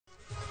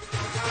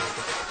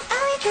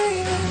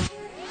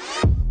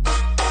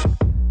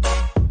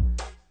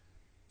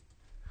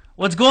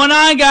What's going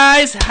on,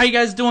 guys? How you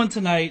guys doing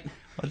tonight?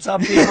 What's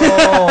up,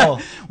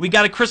 people? We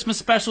got a Christmas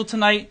special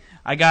tonight.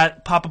 I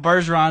got Papa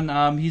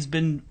Bergeron. He's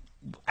been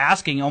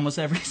asking almost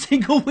every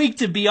single week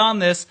to be on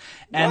this.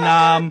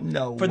 And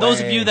for those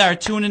of you that are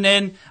tuning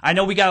in, I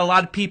know we got a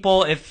lot of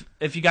people. If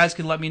you guys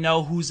could let me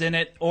know who's in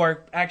it,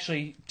 or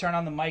actually turn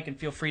on the mic and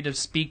feel free to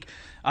speak.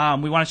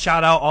 We want to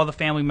shout out all the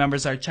family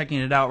members that are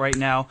checking it out right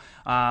now.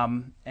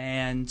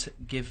 And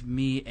give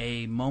me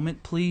a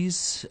moment,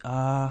 please.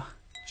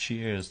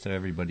 Cheers to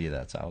everybody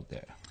that's out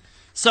there.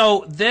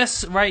 So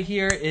this right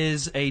here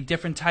is a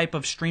different type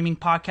of streaming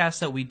podcast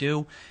that we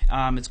do.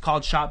 It's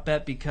called Shot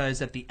Bet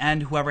because at the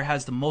end, whoever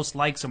has the most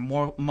likes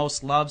or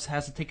most loves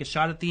has to take a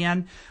shot at the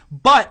end.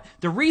 But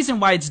the reason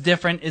why it's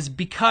different is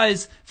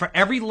because for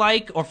every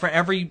like or for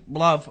every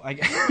love,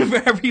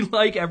 for every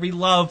like, every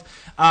love,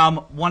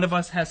 one of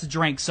us has to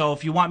drink. So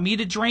if you want me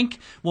to drink,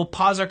 we'll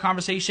pause our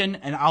conversation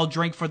and I'll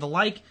drink for the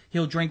like,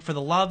 he'll drink for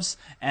the loves,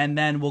 and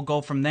then we'll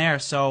go from there.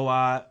 So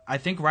I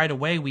think right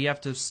away we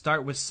have to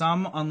start with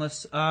some,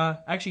 unless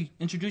actually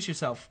introduce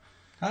yourself.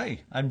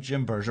 Hi, I'm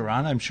Jim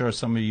Bergeron. I'm sure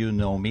some of you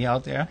know me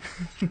out there.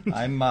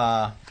 I'm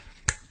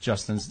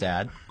Justin's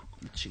dad.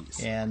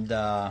 Jeez. And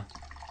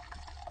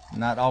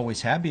not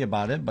always happy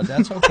about it, but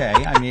that's okay.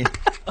 I mean,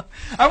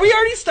 are we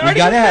already starting? We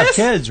gotta with have this?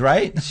 kids,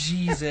 right?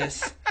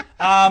 Jesus.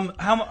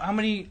 How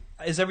many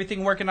is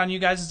everything working on you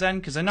guys'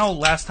 end? Because I know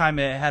last time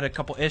it had a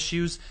couple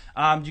issues.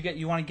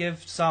 You want to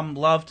give some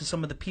love to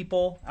some of the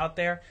people out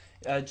there?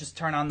 Just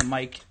turn on the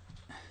mic.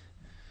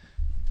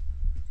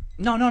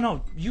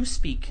 No. You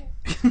speak.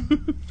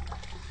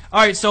 All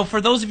right, so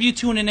for those of you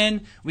tuning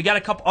in, we got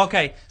a couple.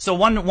 Okay, so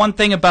one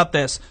thing about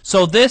this.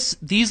 So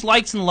these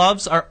likes and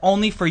loves are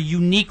only for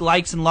unique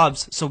likes and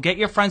loves. So get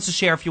your friends to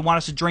share if you want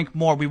us to drink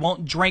more. We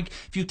won't drink.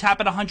 If you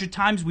tap it 100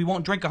 times, we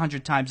won't drink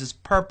 100 times. It's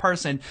per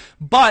person.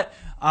 But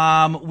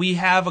we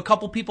have a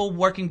couple people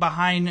working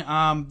behind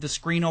the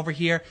screen over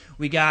here.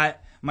 We got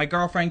my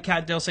girlfriend,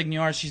 Kat Del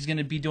Signor. She's going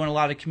to be doing a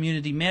lot of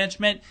community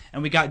management.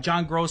 And we got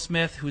John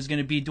Grossmith, who's going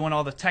to be doing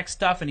all the tech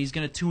stuff, and he's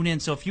going to tune in.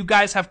 So if you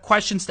guys have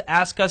questions to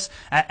ask us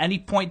at any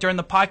point during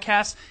the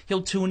podcast,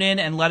 he'll tune in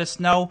and let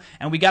us know.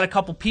 And we got a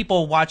couple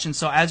people watching.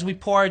 So as we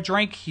pour a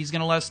drink, he's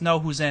going to let us know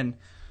who's in.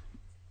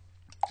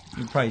 You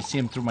can probably see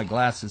him through my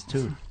glasses,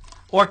 too.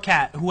 Or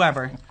Kat,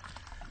 whoever.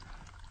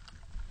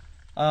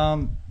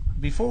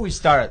 Before we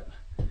start,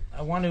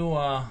 I want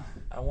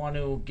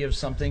to give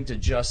something to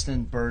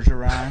Justin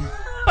Bergeron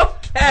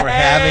for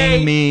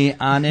having me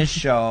on his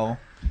show.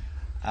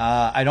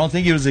 I don't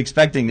think he was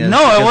expecting this.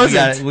 No, it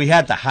wasn't. We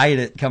had to hide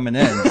it coming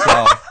in,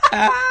 so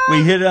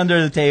we hid it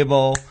under the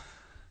table.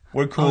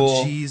 We're cool.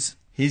 Oh, jeez.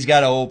 He's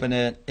got to open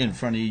it in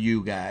front of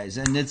you guys,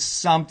 and it's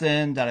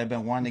something that I've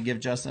been wanting to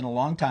give Justin a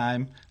long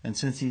time. And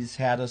since he's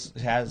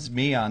has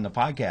me on the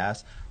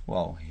podcast,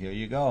 well, here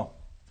you go.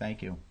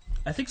 Thank you.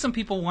 I think some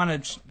people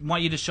want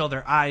you to show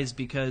their eyes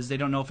because they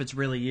don't know if it's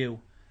really you.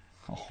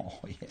 Oh,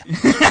 yeah.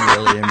 It's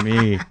really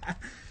me.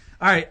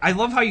 All right. I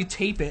love how you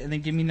tape it and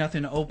then give me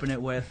nothing to open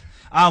it with.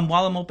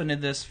 While I'm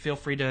opening this, feel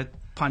free to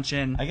punch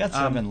in. I got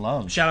 7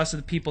 loves. Shout out to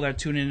the people that are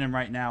tuning in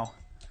right now.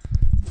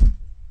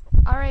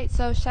 All right.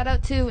 So shout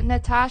out to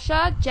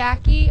Natasha,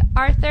 Jackie,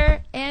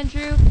 Arthur,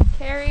 Andrew,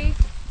 Carrie,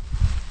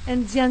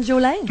 and Diane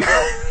Jolene.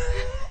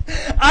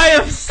 I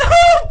am so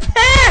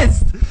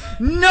pissed!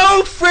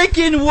 No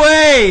freaking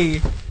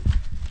way!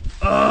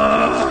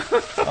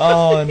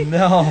 Oh,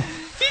 no.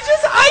 He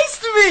just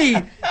iced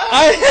me!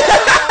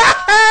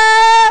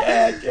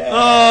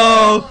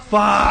 Oh,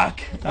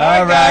 fuck.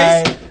 All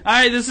right, guys. All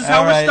right, this is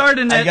how we're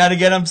starting it. I got to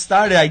get him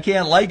started. I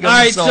can't like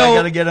him, so I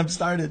got to get him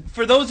started.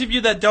 For those of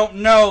you that don't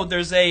know,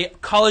 there's a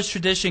college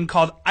tradition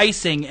called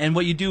icing, and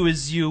what you do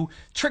is you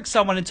trick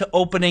someone into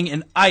opening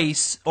an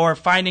ice or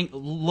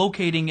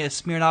locating a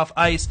Smirnoff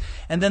Ice,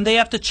 and then they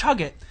have to chug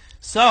it.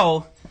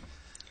 So,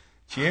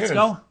 cheers. Let's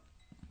go.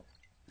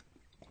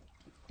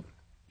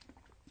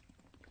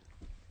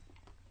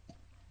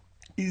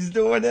 He's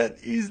doing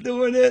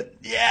it.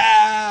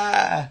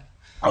 Yeah.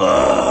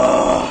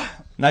 Ugh.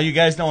 Now you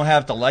guys don't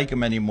have to like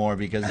him anymore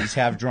because he's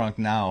half drunk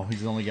now.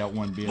 He's only got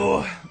 1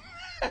 beer.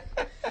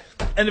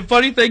 And the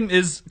funny thing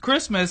is,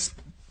 Christmas,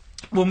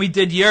 when we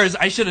did yours,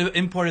 I should have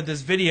imported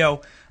this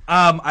video.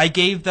 I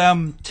gave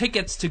them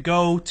tickets to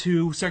go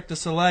to Cirque du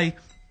Soleil.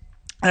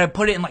 And I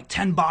put it in like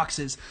 10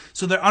 boxes.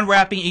 So they're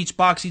unwrapping each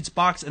box,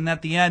 and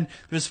at the end,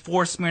 there's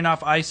 4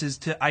 Smirnoff Ices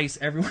to ice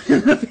everyone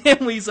in the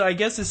family. So I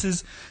guess this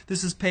is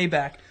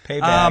payback.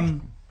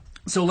 Payback.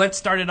 So let's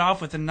start it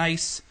off with a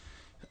nice.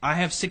 I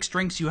have 6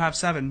 drinks. You have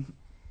 7.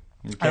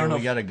 Okay, I don't know.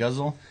 We got a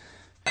guzzle.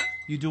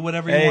 You do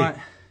whatever you want.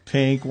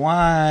 Pink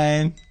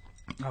wine.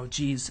 Oh,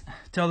 geez.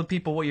 Tell the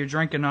people what you're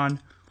drinking on.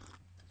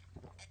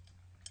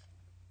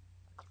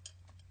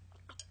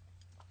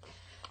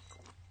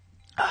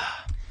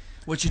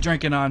 What you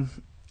drinking on?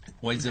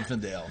 White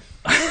Zinfandel.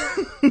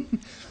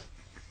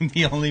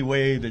 The only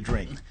way to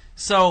drink.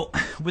 So,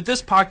 with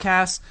this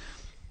podcast,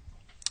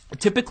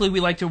 typically we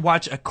like to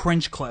watch a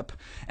cringe clip.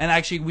 And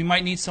actually, we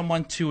might need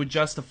someone to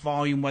adjust the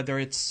volume, whether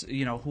it's,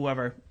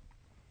 whoever.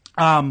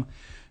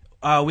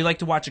 we like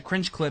to watch a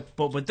cringe clip,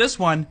 but with this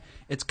one,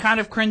 it's kind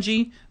of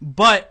cringy,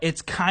 but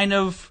it's kind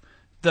of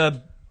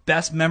the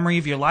best memory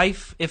of your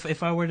life,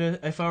 if I were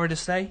to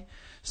say.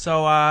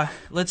 So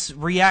let's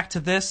react to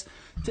this.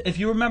 If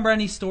you remember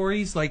any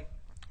stories like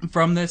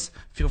from this,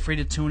 feel free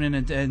to tune in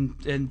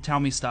and tell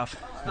me stuff.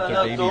 The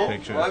baby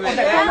pictures. Oh my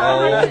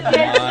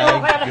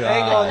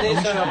God. This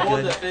is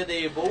Grandma.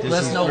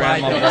 This is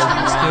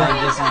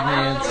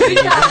Nancy.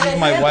 This is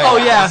my wife. Oh,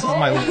 yeah. This is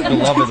my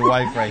beloved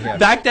wife right here.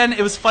 Back then,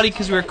 it was funny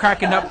because we were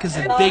cracking up because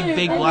of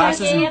big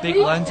glasses and big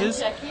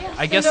lenses.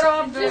 I guess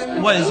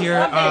what is your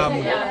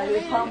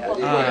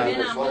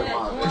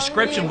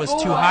prescription was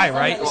too high,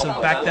 right? So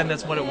back then,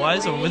 that's what it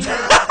was. Or was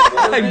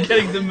I'm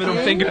getting the middle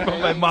finger from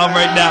my mom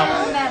right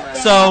now.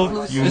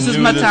 So this is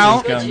my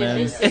town.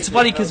 It's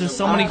funny because there's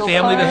so many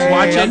family that's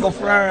watching. Uncle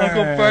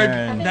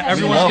Ferd. Now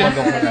everyone's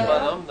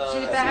gonna.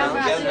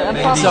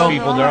 These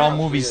people, they're all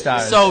movie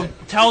stars. So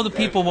tell the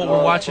people what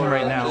we're watching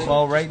right now.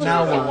 Well, right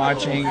now we're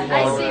watching.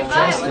 Well,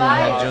 Justin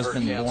had just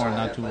been born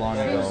not too long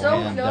ago,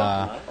 and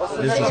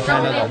this is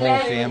kind of the whole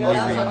family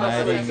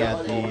reuniting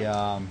at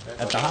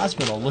the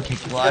hospital. Look at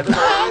Claude.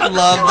 I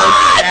love the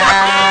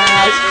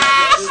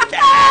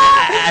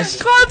stash.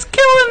 Claude's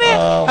killing it.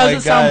 Oh How's my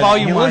it sound God.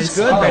 volume-wise?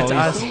 He looks good, Compared though. to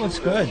us? He looks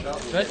good.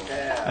 Good.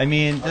 I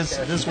mean, this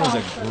was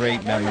a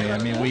great memory. I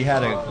mean, we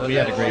had a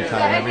great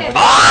time. Everybody.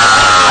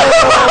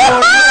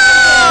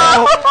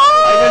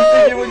 I didn't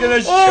think you were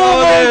gonna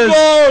show this.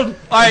 God.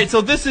 All right,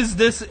 so this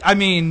is. I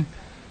mean,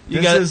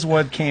 This is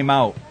what came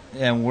out,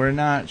 and we're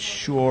not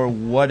sure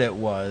what it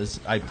was.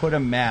 I put a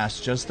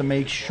mask just to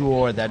make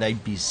sure that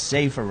I'd be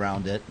safe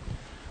around it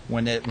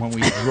when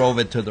we drove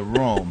it to the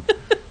room.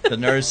 The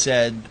nurse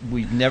said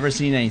we've never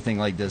seen anything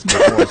like this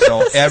before,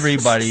 so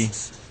everybody,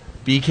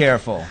 be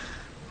careful.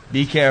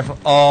 Be careful.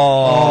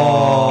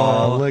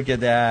 Oh, look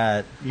at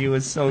that. He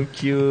was so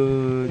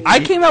cute.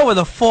 I came out with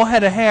a full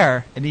head of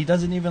hair. And he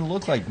doesn't even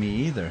look like me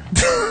either.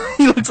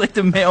 He looks like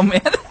the mailman.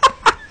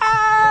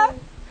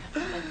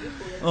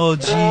 Oh,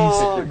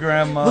 jeez.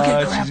 Grandma, Look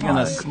at she's Grandma.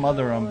 going to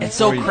smother him. It's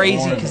so before he's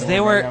crazy born, because or they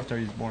right were. after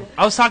he's born.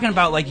 I was talking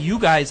about like you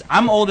guys.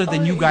 I'm older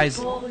than you guys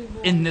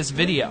in this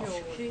video.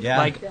 Yeah.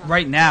 Like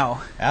right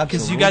now.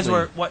 Because you guys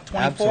were what,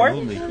 24?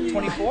 Absolutely.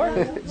 24?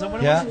 Is that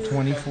what it Yeah, was?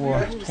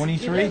 24,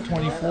 23,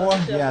 24,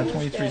 yeah,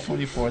 23,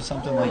 24,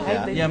 something like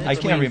that. Yeah, I between.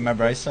 can't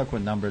remember. I suck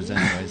with numbers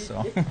anyway,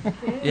 so.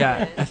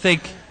 Yeah, I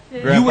think you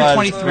were Grandpa's-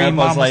 23, Grandpa's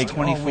Mom was like,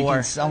 24. Oh, we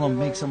can sell them,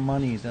 make some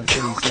money. That's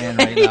what he's saying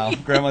right now.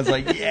 Grandma's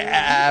like,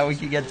 yeah, we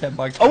can get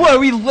 $10. Oh, are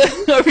we lip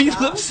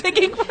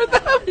syncing for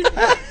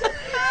them?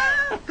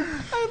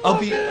 I'll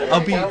be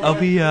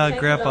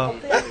Grandpa.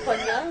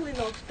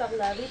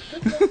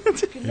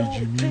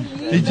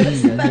 Hey, Jimmy,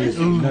 you make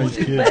nice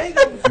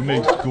kids. You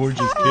make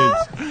gorgeous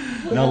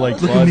kids. Not like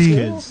Claude's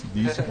kids.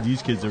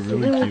 These kids are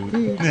really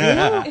cute.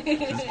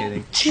 Just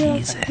kidding.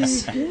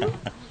 Jesus.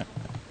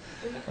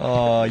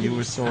 Oh, you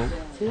were so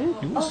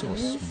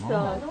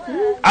small.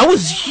 I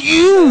was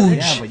huge.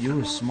 Yeah, but you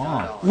were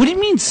small. What do you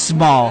mean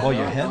small? Oh,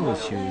 your head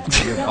was huge.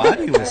 But your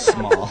body was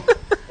small.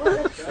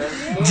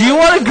 Do you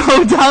want to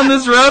go down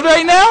this road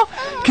right now?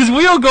 Because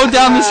we'll go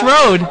down this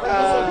road.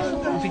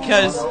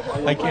 Because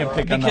I can't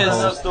pick on the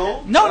host.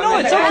 no,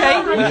 it's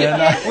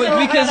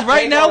okay. Because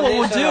right now what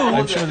we'll do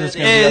I'm sure there's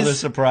going to be other is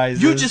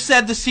surprises. you just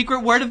said the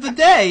secret word of the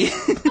day.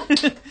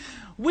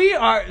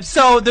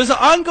 So there's an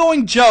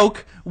ongoing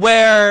joke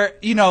where,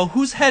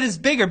 whose head is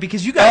bigger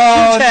because you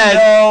got huge head.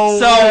 No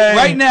so way.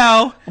 right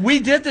now, We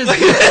did this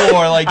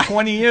before, like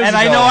 20 years and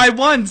ago. I know I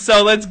won,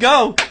 so let's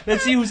go.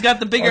 Let's see who's got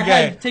the bigger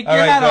head. Take all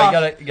your right, hat off.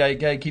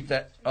 Gotta keep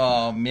that.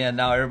 Oh man,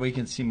 now everybody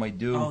can see my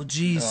dude. Oh,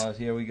 jeez.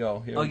 Here we go.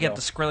 Here I'll we get go.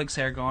 the Skrillex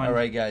hair going. All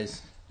right,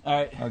 guys. All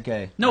right.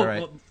 Okay. No, All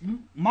right.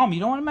 Mom, you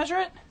don't want to measure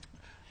it?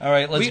 All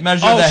right. Let's We-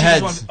 measure oh, the she just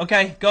heads. wants-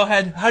 okay, go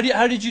ahead. How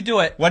did you do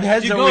it? What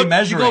heads Did you are we Did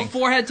measuring? you go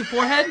forehead to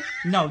forehead?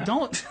 No,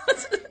 don't.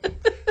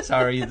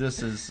 Sorry,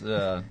 this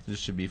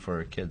should be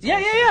for kids. Yeah.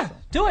 also, so.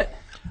 Do it.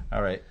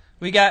 All right.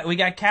 We got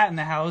Cat in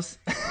the house.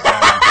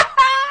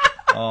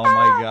 Oh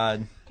my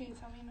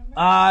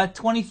God.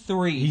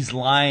 23. He's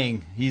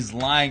lying. He's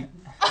lying.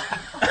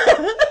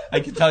 I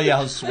can tell you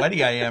how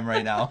sweaty I am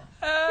right now.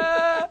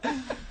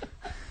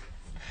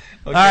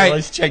 Okay, all right,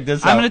 let's check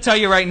this out. I'm going to tell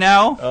you right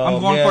now. Oh, I'm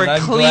going man, for a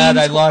I'm clean. glad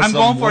I lost I'm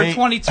going some for a weight.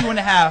 22 and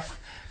a half.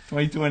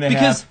 22 and a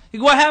Because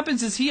half. what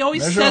happens is he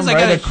always Measure says him I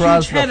got right a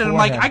across huge the head, and I'm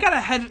like,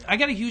 forehead. I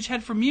got a huge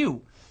head from you.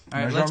 All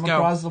right, Measure let's him go.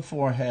 across the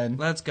forehead.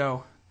 Let's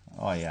go.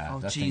 Oh yeah, Oh,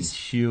 that jeez. thing's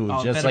huge,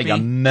 Oh, just better like be. a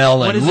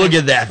melon. What is Look it?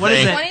 at that What is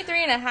thing. it?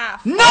 23 and a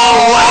half. No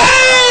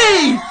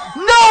way!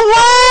 No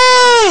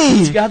way!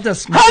 He's got the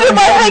small How did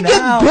my head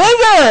now.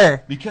 get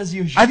bigger? Because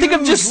you're huge. I think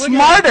I'm just Look at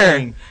that smarter.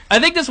 thing. I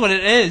think that's what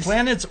it is.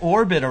 Planets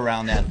orbit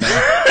around that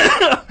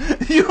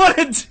thing. You want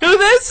to do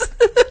this?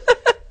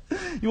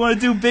 You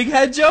want to do big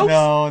head jokes?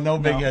 No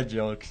big head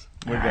jokes.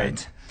 We're All good.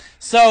 right.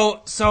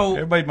 So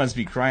Everybody must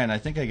be crying. I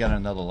think I got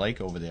another like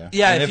over there.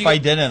 Yeah, and if if you- I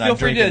didn't, feel I'm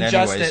free to drinking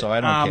adjust anyway, it. so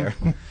I don't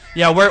care.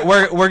 yeah,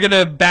 we're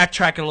gonna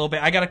backtrack it a little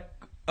bit. I got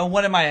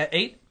what am I at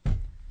 8? All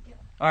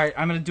right,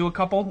 I'm gonna do a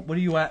couple. What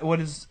are you at? What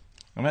is?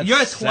 I'm at You're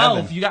at 12.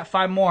 7. You got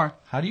 5 more.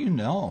 How do you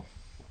know?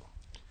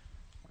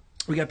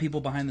 We got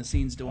people behind the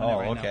scenes doing it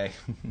right okay.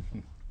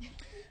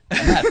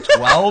 I'm at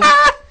 12.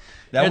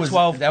 That You're was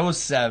 12. That was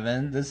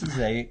 7. This is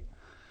 8.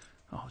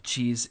 now. Oh,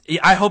 jeez.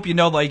 I hope you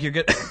know, like, you're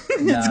good. It's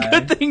a 9.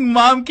 good thing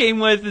Mom came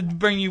with to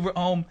bring you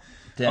home.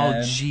 10.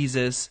 Oh,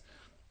 Jesus.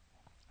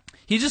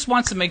 He just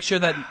wants to make sure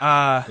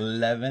that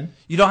 11.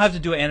 you don't have to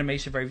do an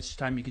animation for every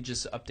time. You can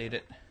just update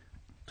it.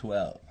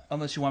 12.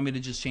 Unless you want me to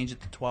just change it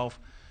to 12.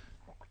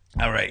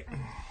 All right.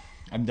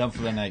 I'm done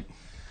for the night.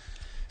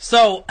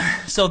 So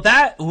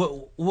that,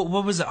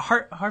 what was it?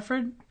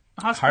 Hartford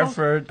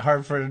Hospital?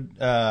 Hartford,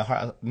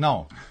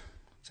 no.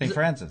 St.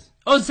 Francis.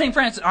 Oh, it's St.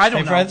 Francis. I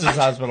don't know. St. Francis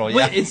Hospital, yeah.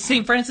 Wait, it's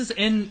St. Francis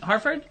in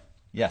Hartford?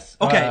 Yes.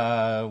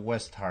 Okay.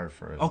 West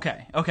Hartford.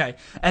 Okay.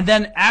 And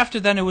then after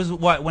then, it was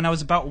what? When I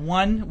was about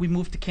 1, we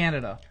moved to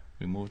Canada.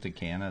 We moved to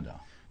Canada.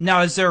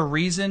 Now, is there a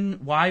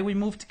reason why we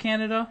moved to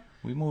Canada?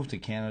 We moved to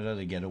Canada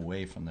to get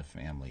away from the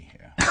family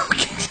here.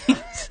 Okay.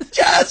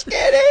 Just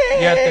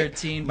kidding! You're at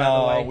 13, by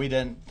the way. No, we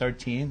didn't.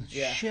 13?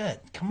 Yeah.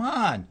 Shit, come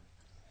on.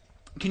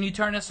 Can you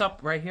turn us up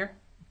right here?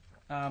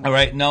 All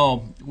right,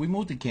 no, we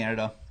moved to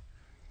Canada.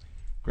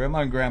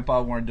 Grandma and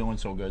Grandpa weren't doing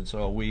so good,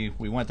 so we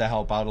went to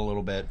help out a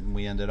little bit, and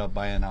we ended up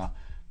buying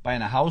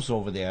a house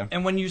over there.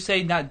 And when you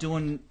say not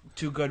doing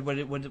too good,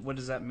 what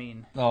does that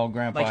mean? Oh,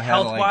 Grandpa Like had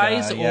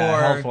health-wise, yeah,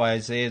 or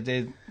health-wise,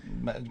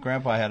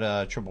 Grandpa had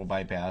a triple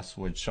bypass,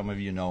 which some of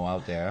you know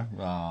out there.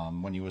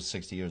 When he was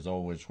 60 years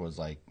old, which was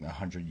like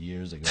 100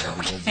 years ago.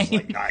 He's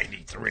like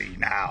 93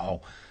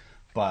 now,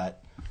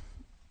 but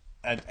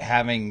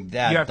having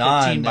that You're at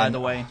done, 15, by the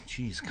way.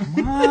 Jeez,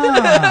 come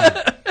on.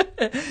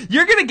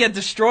 You're gonna get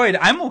destroyed.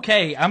 I'm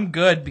okay. I'm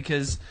good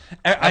because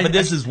But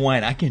this is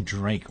wine. I can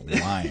drink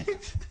wine.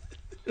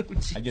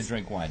 I can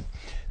drink wine.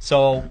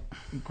 So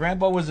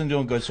Grandpa wasn't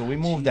doing good, so we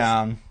moved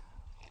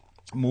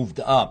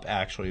up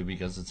actually,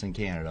 because it's in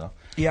Canada.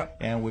 Yep.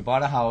 And we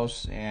bought a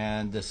house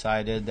and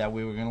decided that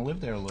we were going to live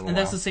there a little while. And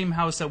that's the same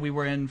house that we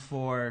were in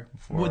for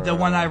the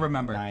one I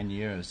remember. 9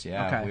 years,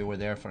 yeah. Okay. We were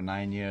there for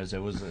 9 years.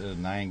 It was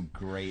 9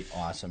 great,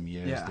 awesome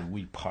years. Yeah.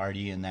 We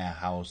party in that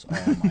house.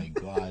 Oh, my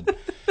God.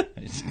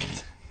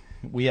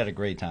 We had a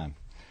great time.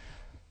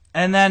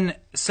 And then,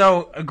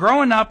 so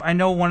growing up, I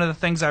know one of the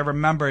things I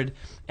remembered,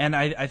 and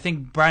I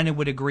think Brandon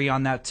would agree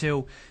on that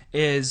too,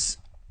 is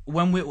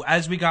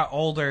as we got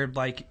older,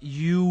 like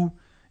you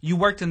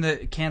worked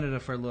in Canada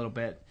for a little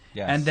bit,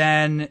 yes. And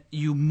then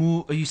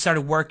you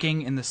started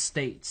working in the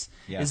States.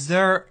 Yes.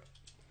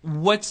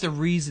 What's the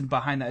reason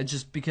behind that?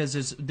 Just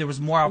because there was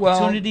more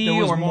opportunity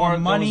or more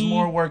money? There was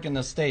more work in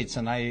the States,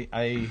 and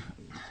I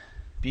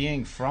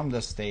being from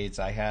the States,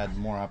 I had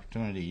more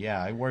opportunity.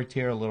 Yeah, I worked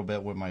here a little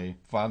bit with my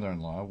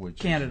father-in-law, which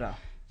Canada.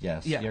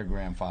 Yes, Yeah. your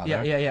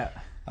grandfather. Yeah.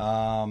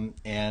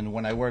 And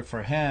when I worked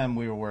for him,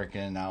 we were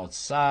working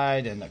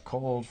outside in the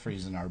cold,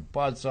 freezing our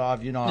butts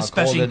off. You know how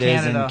Especially cold it in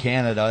is Canada. in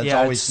Canada. It's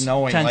Yeah, always it's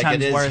snowing 10 like it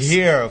times is worse.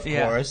 here, of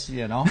Yeah. course,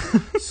 you know.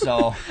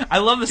 So I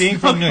love the being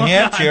snow from New going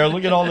Hampshire, on.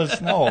 look at all the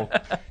snow.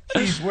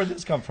 Jeez, where'd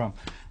this come from?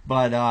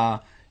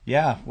 But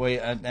yeah,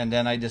 and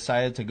then I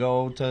decided to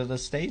go to the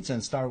States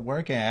and start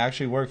working. I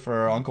actually worked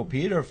for Uncle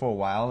Peter for a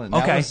while, and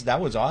that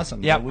was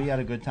awesome. Yep. We had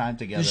a good time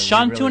together. Is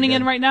Sean We really tuning did.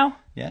 in right now?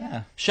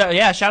 Yeah.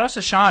 Yeah, shout outs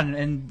to Sean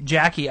and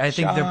Jackie. I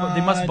think they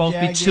must both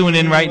be Jackie,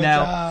 tuning in right what's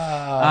now.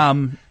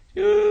 up?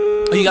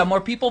 You got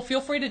more people?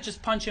 Feel free to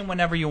just punch in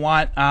whenever you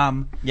want.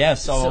 Yeah,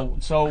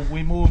 so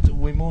we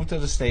moved to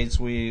the States.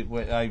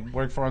 I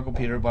worked for Uncle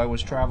Peter, but I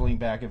was traveling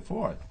back and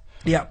forth.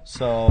 Yeah.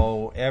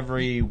 So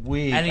every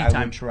week I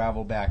Anytime. would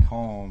travel back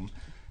home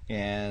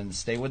and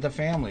stay with the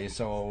family.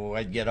 So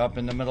I'd get up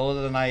in the middle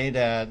of the night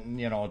at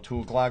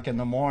 2:00 in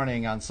the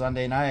morning on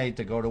Sunday night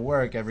to go to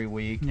work every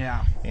week.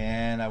 Yeah.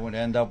 And I would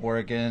end up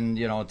working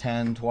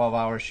 10,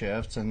 12-hour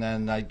shifts, and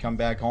then I'd come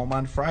back home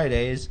on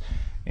Fridays,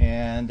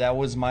 and that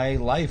was my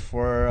life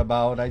for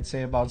I'd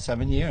say about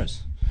 7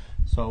 years.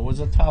 So it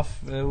was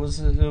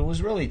it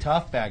was really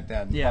tough back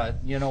then. Yeah.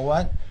 But you know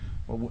what?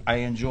 I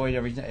enjoyed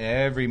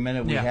every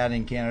minute we had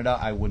in Canada.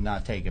 I would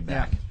not take it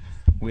back. Yeah.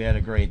 We had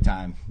a great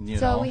time.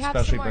 So we have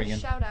especially some more bringing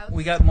shout-outs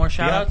We got more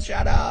shout outs?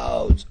 shout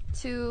outs.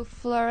 to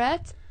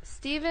Florette,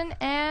 Stephen,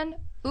 Ann,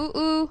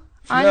 Andre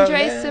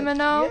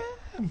Simino,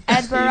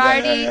 Ed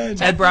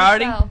Berardi, Ed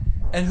Berardi?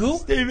 And who?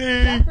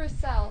 Stevie. Jeff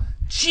Russell.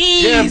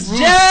 Jeez,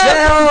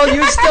 Russell,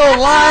 you still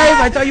alive?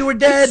 I thought you were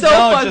dead. So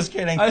no, fun. just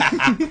kidding.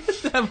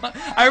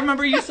 I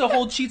remember you used to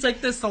hold sheets like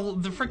this the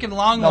freaking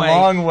long The way.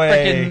 long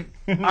way.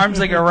 Freaking arms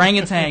like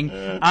orangutan.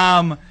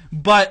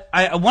 But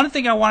one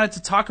thing I wanted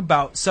to talk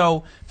about.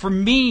 So for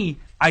me,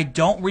 I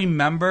don't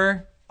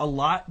remember a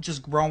lot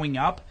just growing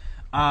up.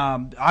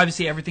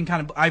 Obviously everything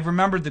I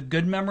remember the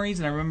good memories,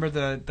 and I remember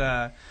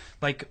the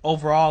like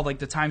overall like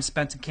the time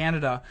spent in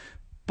Canada.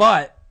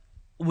 But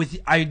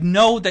I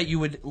know that you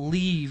would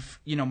leave,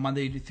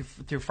 Monday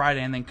through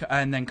Friday,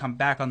 and then come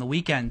back on the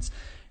weekends.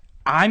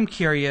 I'm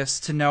curious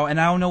to know, and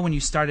I don't know when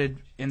you started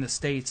in the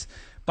States,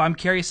 but I'm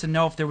curious to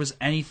know if there was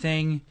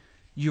anything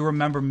you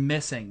remember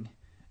missing.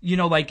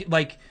 Like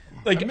I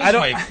miss I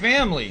don't. my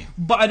family.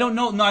 But I don't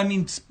know. No, I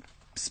mean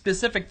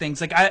specific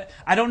things. Like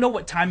I don't know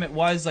what time it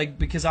was, like,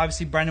 because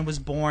obviously Brendan was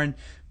born,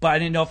 but I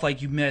didn't know if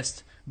like you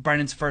missed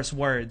Brendan's first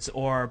words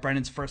or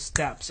Brendan's first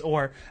steps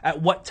or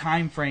at what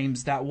time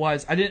frames that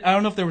was. I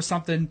don't know if there was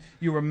something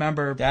you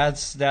remember.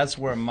 That's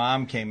where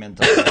Mom came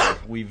into play.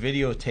 We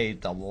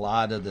videotaped a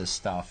lot of this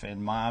stuff,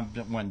 and Mom,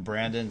 when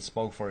Brandon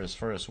spoke for his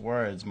first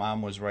words,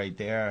 Mom was right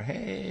there.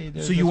 Hey,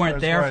 so you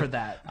weren't there for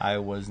that? I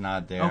was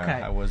not there. Okay.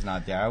 I was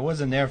not there. I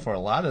wasn't there for a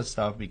lot of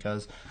stuff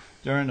because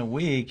during the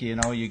week, you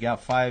know, you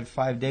got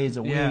five days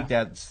a week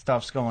that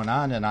stuff's going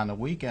on, and on the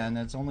weekend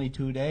it's only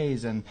 2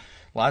 days, and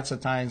lots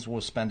of times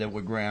we'll spend it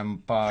with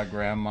Grandpa,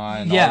 Grandma,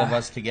 and all of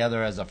us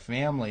together as a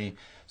family.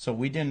 So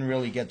we didn't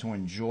really get to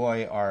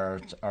enjoy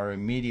our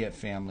immediate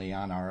family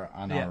on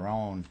our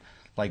own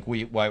like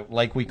we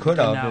could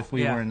have if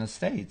we were in the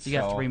States. You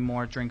got 3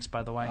 more drinks,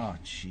 by the way. Oh,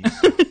 jeez.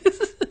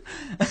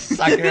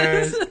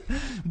 Suckers.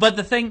 But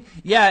the thing,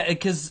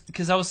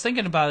 because I was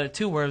thinking about it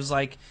too, where it was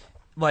like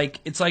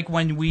it's like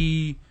when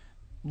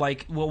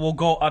we'll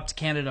go up to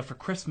Canada for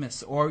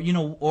Christmas or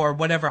or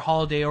whatever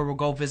holiday, or we'll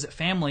go visit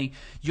family.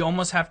 You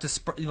almost have to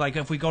like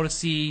if we go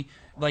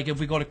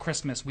to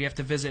Christmas, we have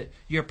to visit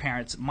your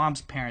parents,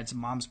 mom's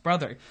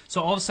brother.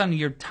 So all of a sudden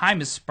your time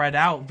is spread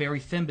out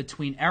very thin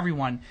between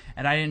everyone.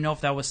 And I didn't know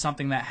if that was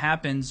something that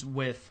happens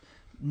with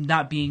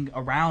not being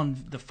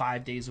around the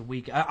 5 days a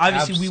week.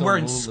 Obviously, we were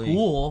in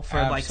school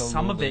for like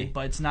some of it,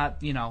 but it's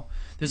not.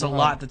 There's a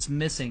lot that's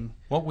missing.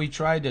 What we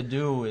tried to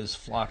do is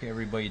flock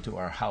everybody to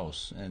our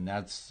house, and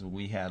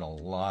we had a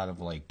lot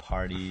of like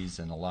parties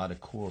and a lot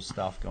of cool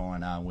stuff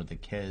going on with the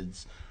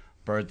kids,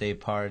 birthday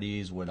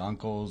parties with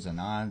uncles and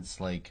aunts,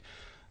 like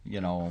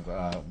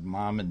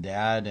mom and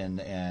dad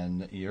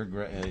and your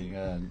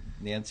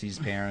Nancy's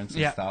parents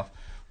and stuff.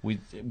 We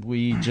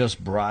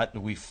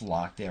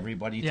flocked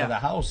everybody to the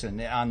house, and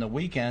on the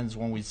weekends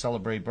when we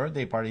celebrate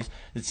birthday parties,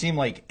 it seemed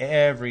like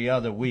every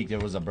other week there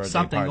was a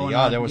birthday party.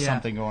 There was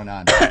something going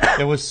on.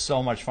 It was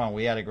so much fun.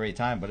 We had a great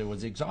time, but it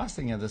was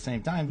exhausting at the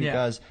same time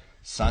because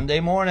Sunday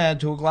morning at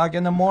 2:00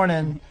 in the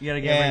morning, you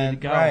gotta get ready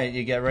to go. Right,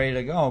 you get ready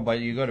to go, but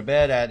you go to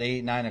bed at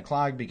 8, 9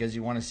 o'clock because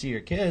you want to see your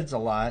kids a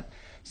lot.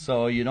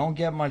 So you don't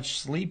get much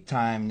sleep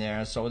time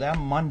there. So that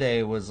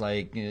Monday was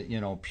like,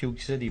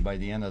 puke city by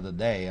the end of the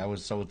day. I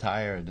was so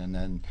tired.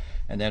 And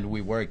then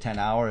we worked 10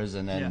 hours.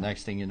 And then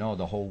next thing you know,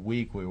 the whole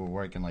week we were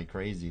working like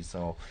crazy.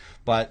 So,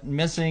 but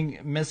miss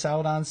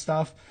out on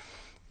stuff.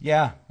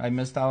 Yeah, I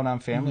missed out on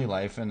family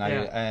life, and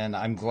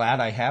I'm glad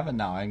I have it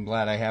now. I'm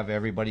glad I have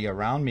everybody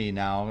around me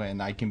now,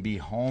 and I can be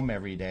home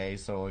every day.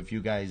 So if you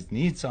guys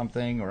need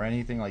something or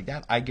anything like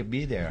that, I could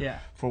be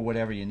there for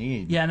whatever you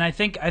need. Yeah, and I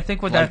think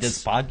what like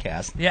this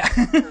podcast. Yeah,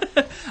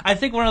 I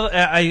think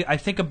I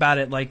think about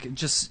it like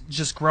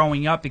just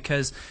growing up,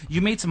 because you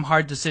made some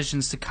hard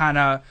decisions to kind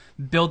of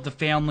build the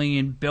family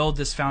and build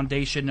this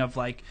foundation of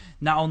like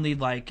not only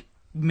like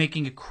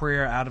making a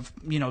career out of,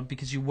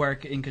 because you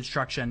work in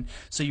construction,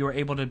 so you were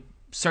able to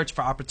search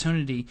for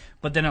opportunity,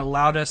 but then it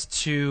allowed us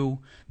to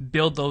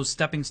build those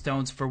stepping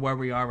stones for where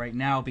we are right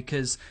now.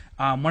 Because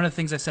one of the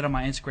things I said on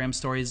my Instagram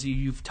story is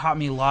you've taught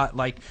me a lot,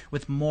 like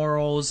with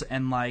morals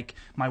and like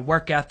my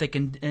work ethic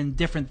and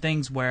different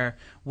things where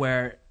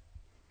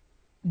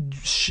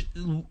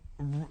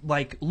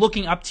like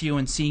looking up to you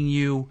and seeing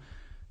you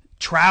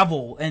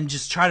travel and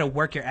just try to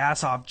work your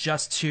ass off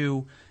just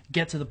to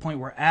get to the point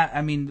we're at.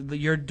 I mean,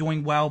 you're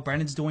doing well,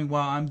 Brandon's doing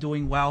well, I'm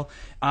doing well.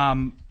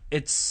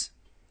 There's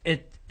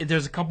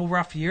a couple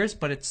rough years,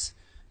 but it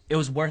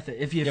was worth it.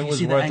 If you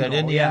see the end goal.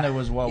 In the end, it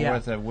was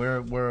worth it.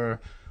 We're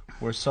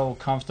so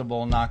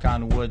comfortable, knock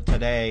on wood,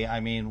 today.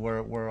 I mean,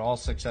 we're all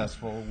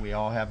successful. We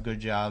all have good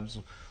jobs.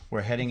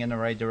 We're heading in the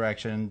right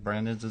direction.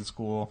 Brandon's in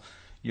school.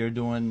 You're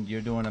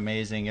doing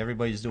amazing.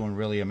 Everybody's doing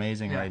really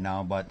amazing right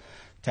now, but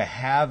to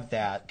have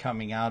that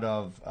coming out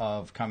of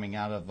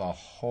the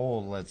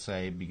hole, let's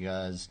say,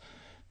 because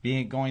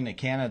going to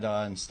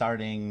Canada and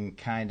starting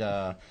kind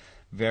of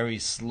very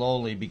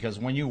slowly, because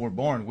when you were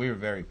born, we were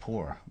very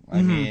poor.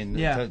 I mean,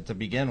 to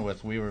begin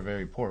with, we were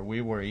very poor.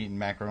 We were eating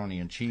macaroni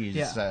and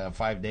cheese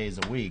 5 days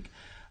a week.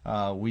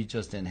 We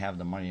just didn't have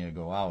the money to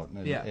go out.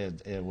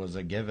 It was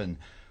a given.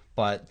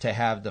 But to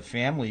have the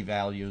family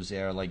values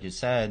there, like you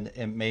said,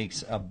 it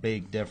makes a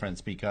big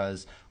difference,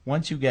 because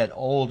once you get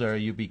older,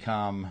 you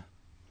become,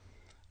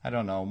 I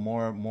don't know,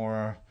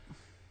 more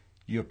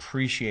you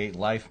appreciate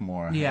life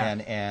more.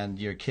 And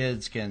your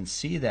kids can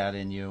see that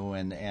in you,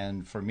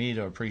 and for me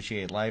to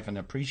appreciate life and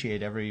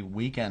appreciate every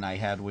weekend I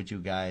had with you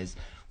guys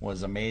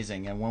was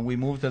amazing. And when we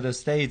moved to the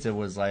States, it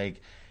was like,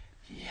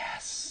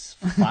 yes,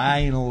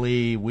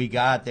 finally we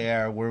got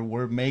there.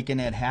 We're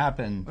making it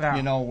happen.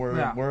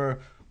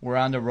 We're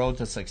on the road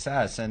to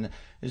success, and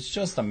it's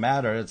just a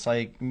matter. It's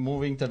like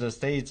moving to the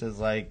States is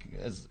like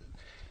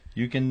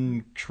you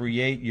can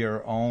create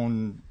your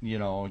own,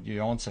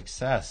 your own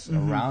success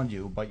around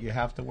you, but you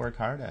have to work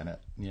hard at it,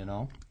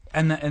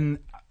 And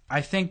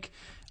I think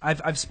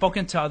I've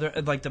spoken to other,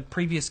 like the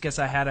previous guest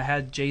I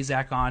had Jay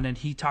Zach on, and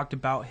he talked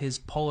about his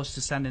Polish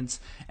descendants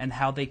and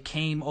how they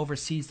came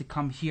overseas to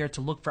come here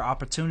to look for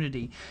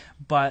opportunity.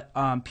 But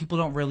people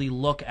don't really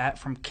look at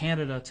from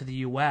Canada to the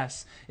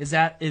U.S. Is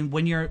that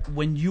when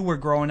you were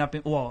growing up?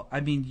 Well, I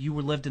mean, you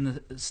lived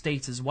in the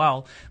States as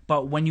well,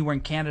 but when you were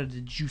in Canada,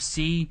 did you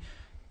see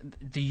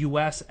the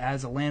U.S.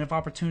 as a land of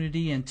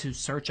opportunity and to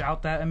search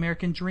out that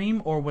American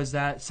dream, or was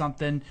that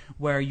something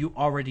where you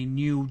already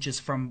knew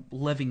just from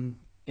living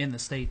in the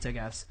States, I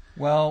guess?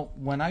 Well,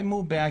 when I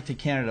moved back to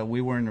Canada, we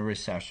were in a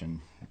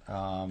recession.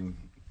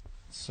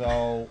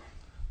 So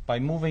by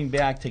moving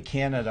back to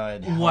Canada,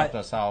 it helped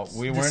us out.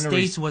 We were in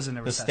States was in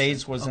a recession. The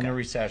States was in a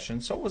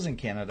recession. So was in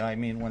Canada. I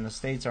mean, when the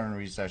States are in a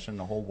recession,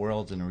 the whole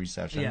world's in a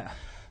recession. Yeah.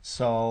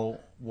 So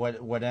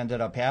what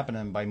ended up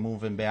happening by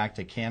moving back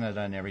to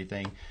Canada and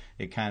everything,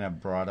 it kind of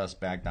brought us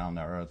back down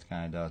to earth,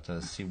 kind of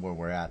to see where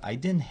we're at. I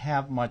didn't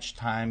have much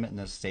time in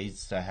the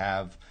States to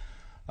have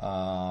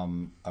a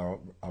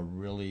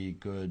really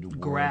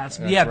good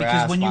grasp. Yeah,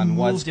 because when you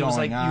moved, it was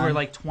like on. You were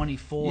like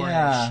 24.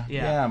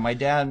 Yeah. My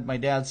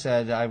dad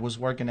said I was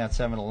working at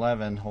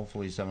 7-Eleven.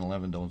 Hopefully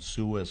 7-Eleven don't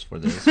sue us for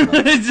this. But,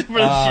 for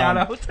a shout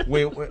out.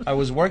 I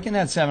was working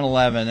at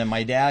 7-Eleven, and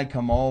my dad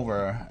come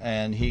over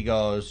and he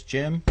goes,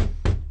 "Jim,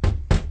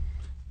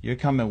 you're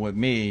coming with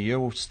me.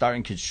 You're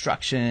starting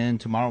construction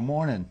tomorrow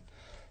morning."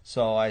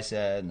 So I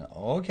said,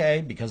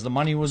 okay, because the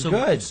money was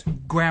good.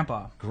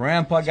 Grandpa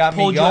got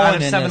pulled me going you out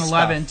of in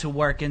 7-Eleven to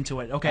work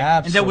into it. Okay.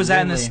 Absolutely. And that was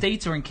that in the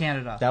States or in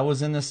Canada? That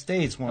was in the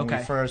States when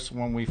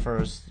we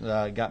first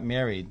got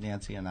married,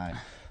 Nancy and I.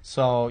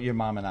 So your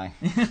mom and I.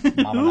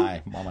 Mom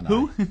and I.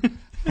 Who?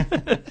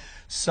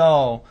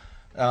 So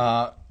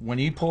when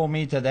he pulled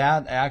me to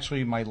that,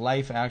 actually my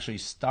life actually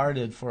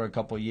started for a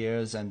couple of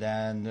years, and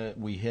then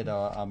we hit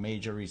a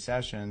major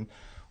recession.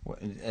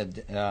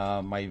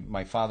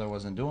 My father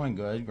wasn't doing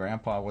good,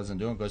 Grandpa wasn't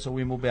doing good, so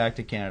we moved back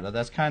to Canada.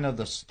 That's kind of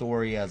the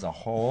story as a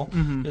whole.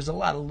 Mm-hmm. There's a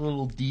lot of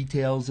little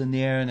details in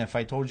there, and if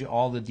I told you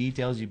all the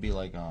details, you'd be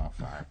like, "Oh,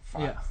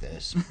 fuck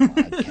this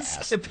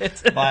podcast." Skip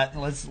it. But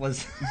let's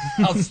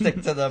I'll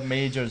stick to the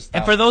major stuff.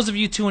 And for those of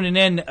you tuning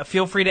in,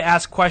 feel free to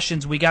ask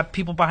questions. We got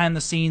people behind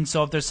the scenes,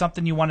 so if there's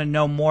something you want to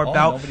know more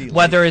about,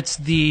 whether it's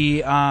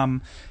the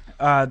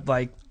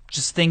like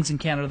just things in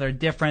Canada that are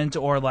different,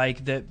 or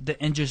like the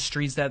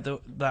industries that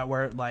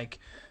were like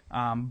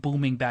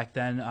booming back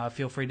then,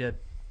 feel free to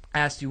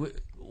ask you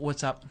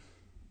what's up.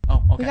 Oh,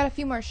 okay. We got a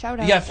few more shout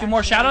outs. Yeah, a few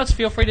more shout outs.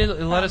 Feel free to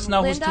let us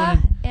know Linda, who's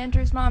tuning in.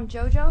 Andrew's mom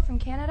Jojo from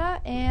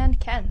Canada, and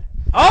Ken.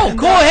 Oh,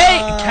 cool. Hey,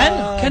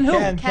 Ken who?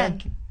 Ken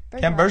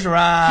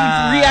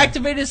Bergeron. He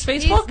reactivated his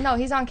Facebook?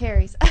 He's on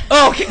Carrie's.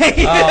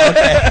 Okay.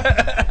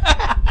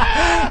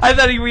 I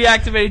thought he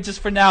reactivated just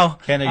for now.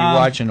 Ken, are you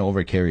watching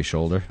over Carrie's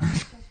shoulder?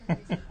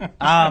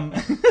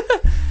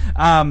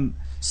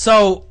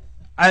 So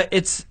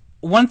it's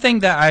one thing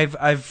that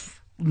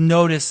I've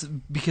noticed,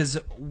 because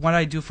what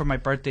I do for my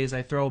birthdays,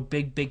 I throw a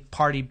big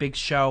party, big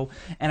show,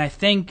 and I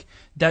think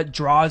that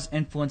draws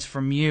influence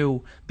from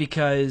you,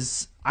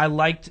 because I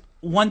liked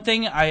one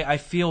thing I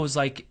feel is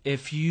like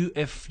if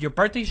your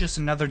birthday is just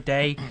another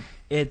day,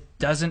 it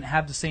doesn't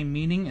have the same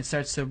meaning. It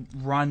starts to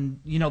run,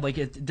 like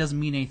it doesn't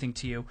mean anything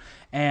to you.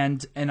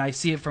 And I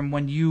see it from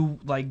when you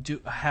like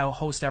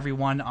host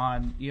everyone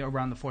on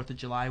around the 4th of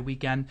July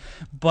weekend.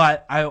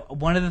 But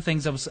one of the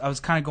things I was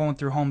kind of going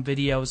through home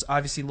videos,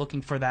 obviously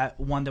looking for that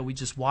one that we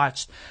just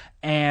watched,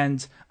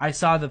 and I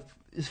saw the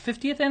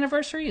 50th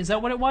anniversary. Is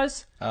that what it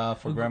was?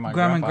 For Grandma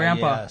and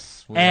Grandpa.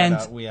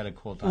 Yes, we had a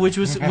cool time, which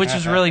was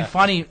really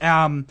funny.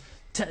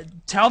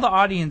 Tell the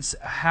audience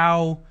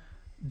how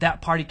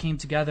that party came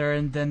together,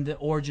 and then the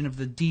origin of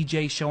the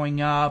DJ showing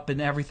up and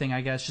everything.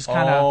 I guess just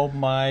kind of. Oh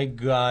my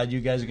God!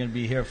 You guys are gonna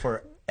be here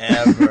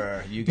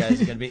forever. You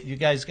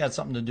guys got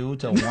something to do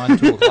till 1,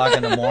 2 o'clock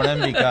in the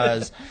morning,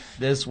 because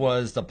this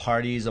was the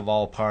parties of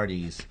all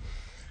parties.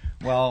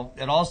 Well,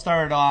 it all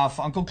started off.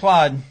 Uncle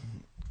Claude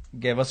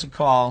gave us a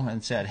call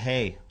and said,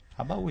 "Hey,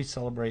 how about we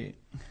celebrate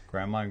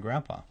Grandma and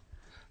Grandpa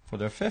for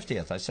their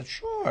 50th?" I said,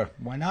 "Sure,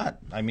 why not?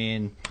 I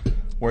mean,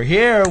 we're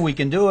here. We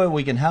can do it.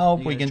 We can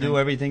help. We can do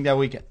everything that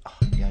we can." Oh,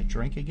 you got to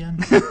drink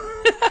again? You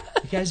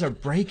guys are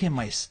breaking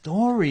my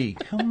story.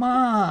 Come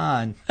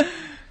on.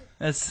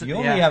 You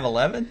only have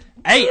 11?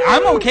 Hey,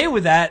 I'm okay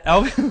with that.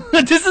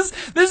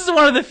 This is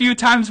one of the few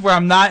times where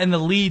I'm not in the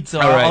lead, so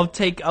right.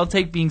 I'll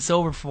take being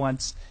sober for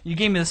once. You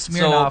gave me the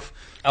Smirnoff. So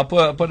I'll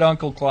put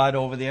Uncle Claude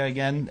over there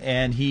again,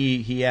 and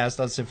he asked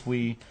us if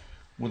we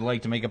would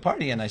like to make a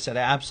party, and I said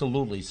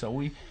absolutely. So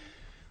we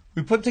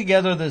put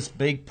together this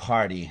big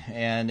party,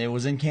 and it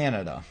was in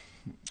Canada,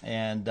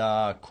 and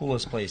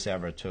coolest place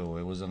ever too.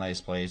 It was a nice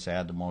place. I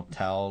had the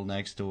motel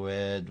next to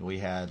it. We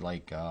had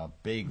like a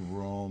big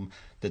room.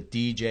 The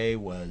DJ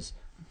was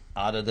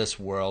out of this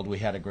world. We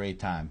had a great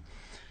time.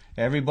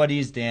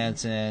 Everybody's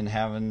dancing,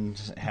 having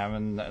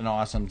an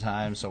awesome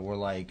time. So we're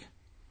like,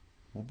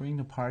 we'll bring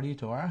the party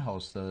to our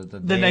house the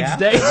next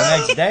day.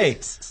 The next day.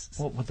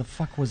 What the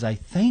fuck was I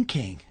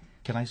thinking?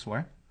 Can I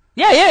swear?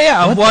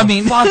 Yeah. What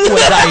the fuck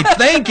was I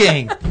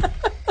thinking?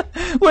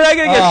 We're not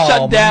gonna get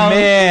shut down.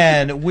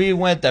 Man, we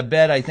went to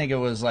bed. I think it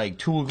was like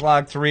 2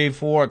 o'clock, 3,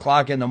 4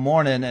 o'clock in the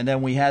morning, and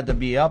then we had to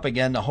be up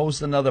again to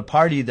host another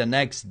party the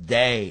next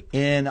day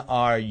in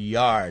our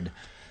yard.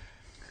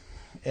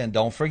 And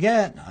don't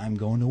forget, I'm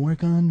going to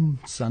work on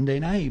Sunday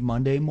night,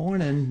 Monday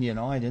morning. You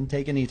know, I didn't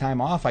take any time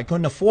off. I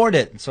couldn't afford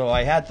it, so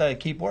I had to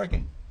keep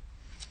working.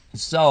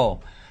 So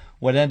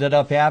what ended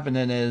up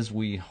happening is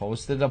we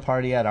hosted a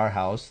party at our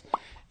house,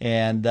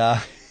 and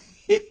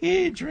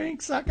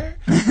drink, sucker.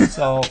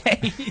 So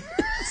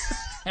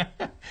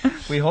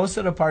we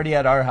hosted a party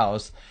at our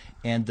house,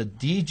 and the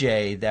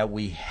DJ that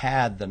we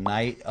had the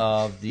night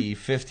of the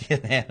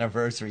 50th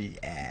anniversary,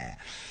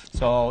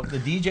 so the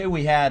DJ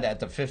we had at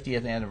the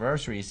 50th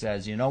anniversary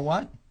says, you know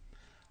what?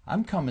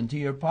 I'm coming to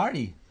your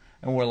party.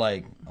 And we're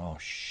like, oh,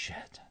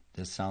 shit.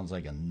 This sounds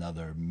like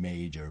another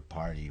major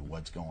party.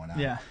 What's going on?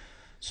 Yeah.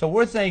 So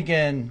we're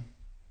thinking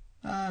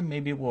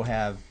maybe we'll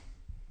have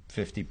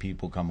 50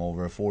 people come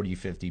over, 40,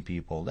 50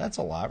 people. That's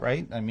a lot,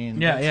 right? I mean,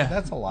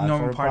 that's a lot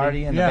Normal for a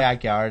party in the Yeah.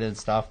 backyard and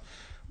stuff.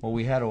 Well,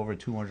 we had over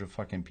 200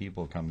 fucking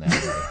people come that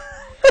day.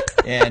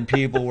 And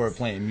people were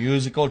playing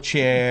musical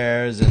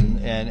chairs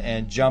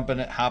and jumping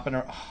and hopping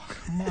around. Oh,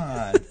 come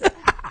on.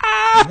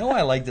 You know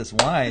I like this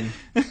wine.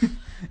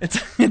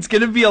 It's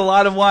gonna be a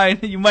lot of wine.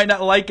 You might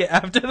not like it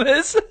after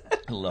this.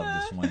 I love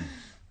this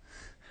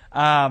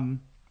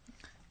wine.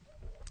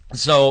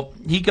 So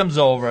he comes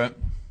over,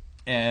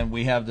 and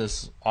we have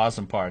this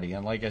awesome party.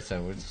 And like I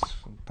said, it's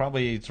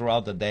probably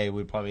throughout the day,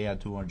 we probably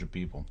had 200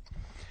 people.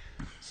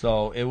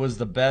 So it was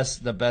the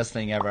best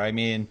thing ever. I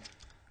mean,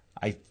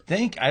 I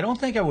don't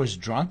think I was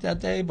drunk that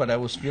day, but I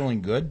was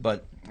feeling good.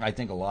 But I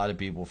think a lot of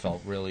people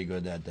felt really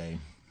good that day,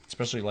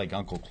 especially like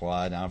Uncle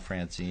Claude, Aunt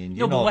Francine.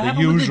 You know, the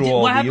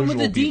usual. What happened with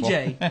the people.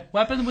 DJ?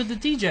 What happened with the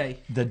DJ?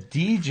 The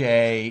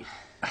DJ.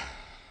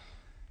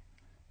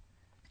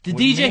 The What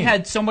do you DJ mean?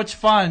 had so much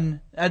fun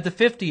at the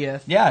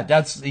 50th.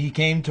 Yeah, he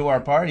came to our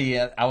party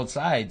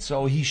outside.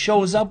 So he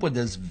shows up with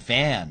this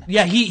van.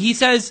 Yeah, he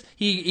says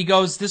he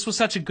goes, this was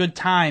such a good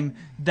time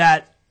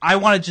that I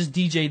want to just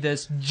DJ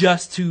this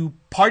just to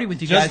party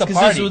with you Just guys to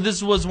party.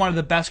 this was one of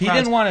the best. He crowds.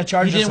 didn't want to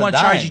charge He didn't us a want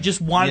to charge. dime, He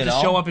just wanted you to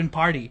know? show up and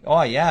party.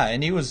 Oh yeah,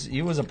 and he was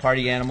a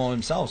party animal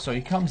himself. So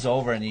he comes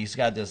over and he's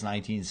got this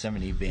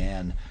 1970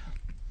 van,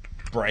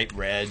 bright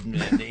red,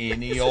 and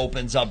he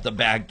opens up the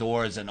back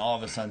doors, and all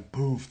of a sudden,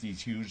 poof!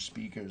 These huge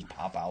speakers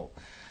pop out,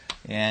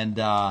 and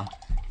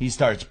he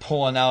starts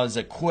pulling out his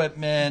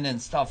equipment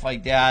and stuff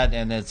like that,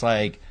 and it's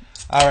like,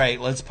 all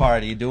right, let's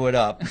party, do it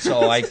up.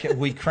 So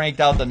we cranked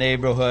out the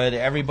neighborhood.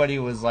 Everybody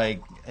was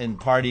like in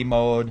party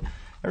mode.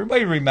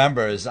 Everybody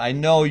remembers. I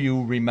know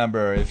you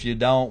remember. If you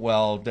don't,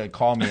 well,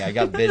 call me. I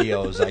got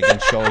videos I can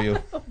show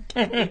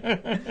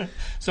you.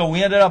 So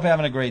we ended up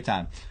having a great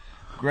time.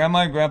 Grandma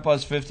and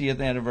Grandpa's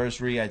 50th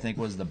anniversary, I think,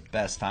 was the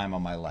best time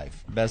of my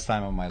life. Best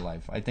time of my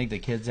life. I think the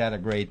kids had a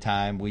great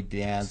time. We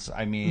danced.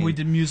 I mean, We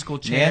did musical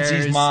chairs.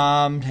 Nancy's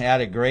mom had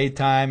a great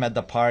time at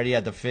the party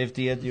at the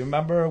 50th. You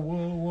remember?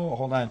 Whoa,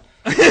 hold on.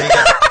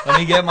 Let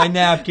me get my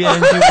napkin. She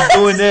was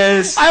doing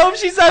this I hope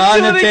she's not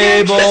on doing the it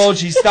again. table.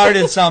 She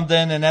started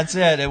something, and that's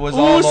it. It was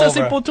all Ooh, ça c'est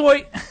over. pour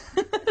toi.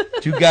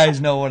 You guys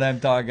know what I'm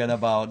talking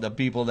about. The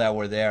people that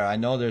were there. I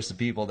know there's the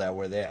people that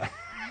were there.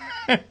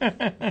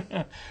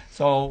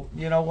 So,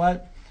 you know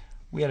what?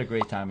 We had a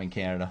great time in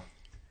Canada.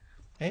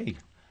 Hey,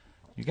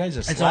 you guys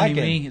are It's slacking.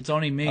 only me. It's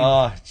only me.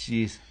 Oh,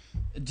 jeez.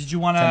 Did you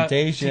want to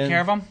Temptation. take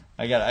care of them?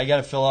 I got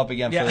to fill up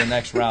again Yeah. for the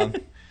next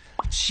round.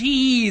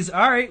 Jeez.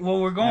 All right.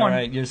 Well, we're going. All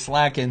right, you're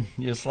slacking.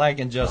 You're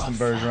slacking, Justin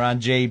Bergeron,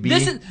 JB.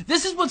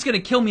 This is what's gonna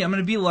kill me. I'm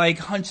gonna be like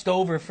hunched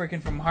over,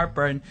 freaking from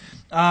heartburn.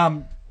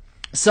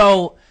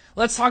 So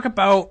let's talk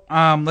about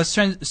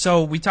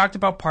So we talked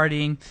about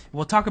partying.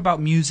 We'll talk about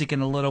music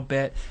in a little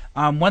bit.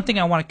 One thing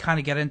I want to kind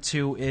of get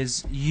into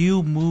is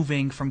you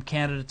moving from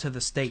Canada to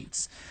the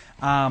States.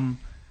 Dive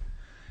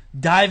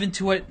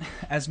into it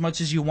as much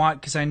as you want,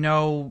 because I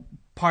know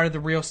part of the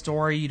real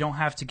story. You don't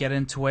have to get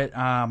into it.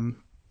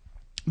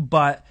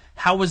 But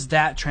how was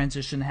that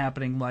transition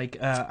happening? Like,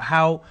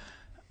 how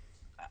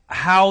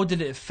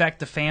did it affect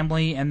the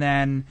family? And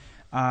then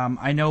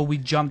I know we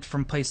jumped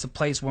from place to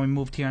place when we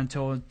moved here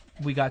until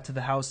we got to the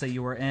house that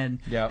you were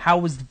in. Yeah. How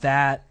was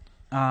that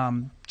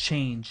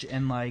change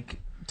and like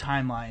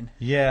timeline?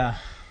 Yeah,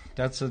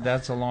 that's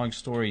a long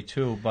story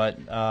too. But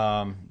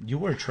you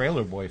were a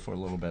trailer boy for a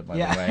little bit, by the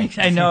way.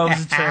 I know, I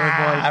was a trailer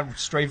boy. I'm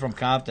straight from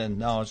Compton.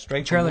 No,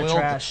 straight Trailer from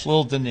trash.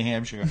 Littleton, New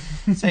Hampshire.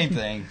 Same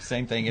thing.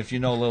 Same thing. If you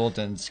know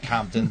Littleton's,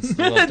 Compton's,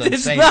 Littleton,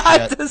 It's same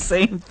not shit. the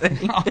same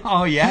thing.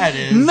 Oh yeah, it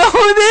is. No,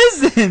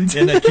 it isn't.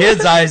 In the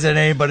kids' eyes it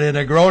ain't, but in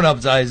the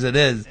grown-ups' eyes it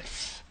is.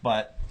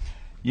 But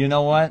you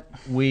know what?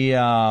 We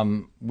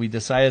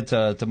decided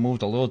to move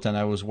to Littleton.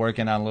 I was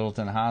working on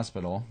Littleton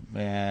Hospital,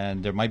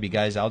 and there might be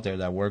guys out there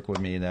that work with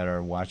me that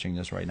are watching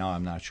this right now.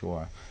 I'm not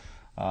sure.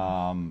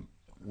 I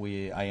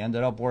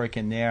ended up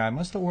working there. I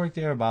must have worked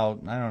there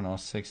about, I don't know,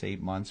 6-8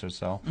 months or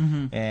so.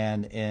 Mm-hmm.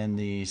 And in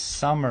the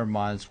summer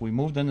months, we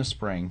moved in the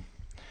spring.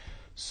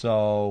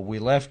 So we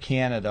left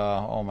Canada.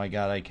 Oh my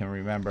God, I can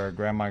remember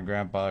Grandma and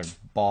Grandpa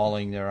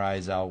bawling their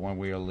eyes out when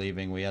we were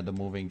leaving. We had the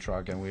moving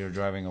truck and we were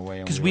driving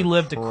away. Because we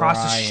lived across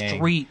the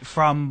street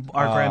from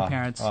our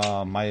grandparents.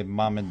 My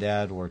mom and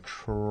dad were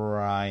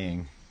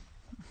crying.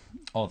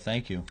 Oh,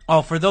 thank you.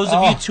 Oh, for those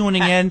of you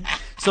tuning in,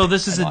 so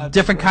this is a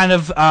different kind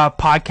of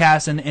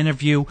podcast and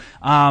interview.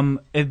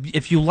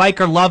 If you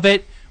like or love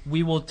it,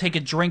 we will take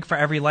a drink for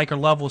every like or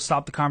love. We'll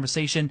stop the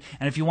conversation.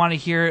 And if you want to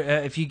hear,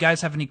 if you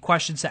guys have any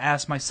questions to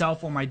ask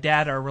myself or my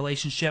dad, our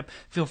relationship,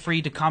 feel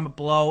free to comment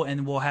below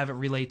and we'll have it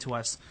relayed to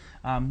us.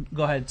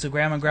 Go ahead. So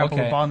Grandma and Grandpa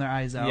were bawling their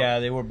eyes out. Yeah,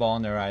 they were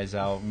bawling their eyes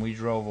out. And we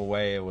drove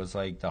away. It was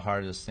like the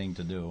hardest thing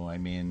to do. I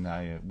mean,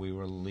 we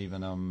were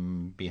leaving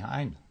them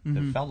behind.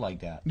 It felt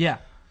like that. Yeah.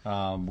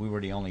 We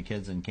were the only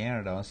kids in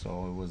Canada,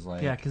 so it was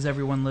like... Yeah, because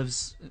everyone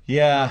lives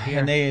here.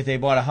 And they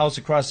bought a house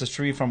across the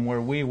street from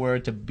where we were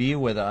to be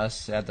with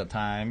us at the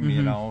time,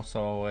 you know,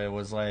 so it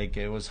was like,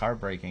 it was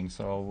heartbreaking.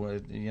 So,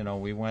 you know,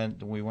 we went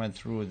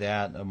through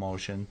that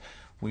emotion.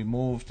 We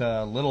moved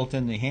to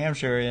Littleton, New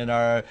Hampshire in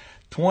our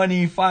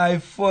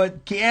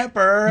 25-foot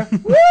camper,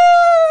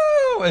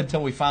 woo!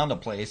 Until we found a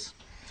place.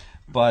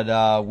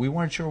 But we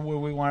weren't sure where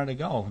we wanted to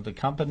go. The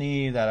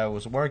company that I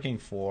was working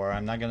for,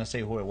 I'm not going to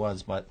say who it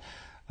was, but...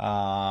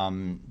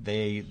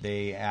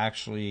 they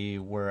actually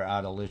were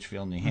out of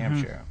Litchfield, New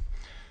Hampshire.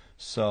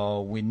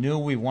 So we knew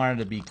we wanted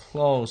to be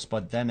close,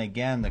 but then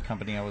again, the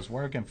company I was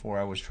working for,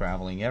 I was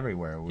traveling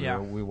everywhere.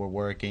 We were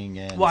working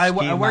in Well, I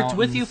worked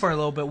with you for a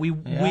little bit. We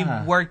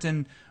worked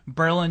in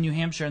Berlin, New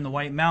Hampshire, in the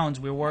White Mountains.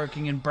 We were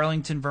working in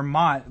Burlington,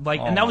 Vermont.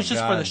 And that was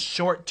just for the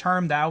short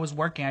term that I was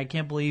working. I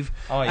can't believe.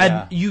 Oh,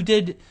 yeah. And you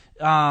did...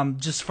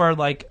 just for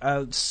like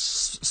a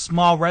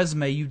small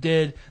resume, you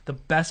did the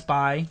Best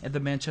Buy at the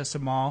Manchester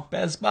Mall.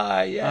 Best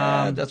Buy,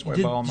 yeah, that's where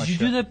I bought all my shit.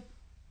 Did you do the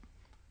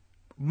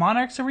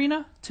Monarchs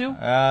Arena too?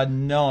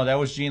 No, that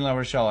was Jean La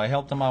Rochelle. I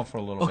helped him out for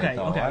a little bit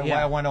though.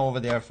 I went over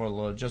there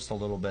for just a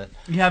little bit.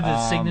 You have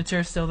the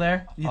signature still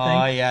there? You think?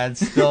 Oh yeah,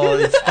 it's still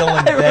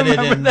embedded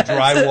in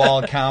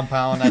drywall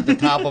compound at the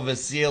top of a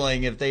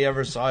ceiling. If they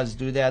ever saw us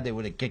do that, they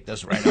would have kicked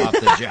us right off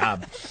the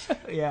job.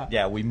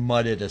 Yeah, we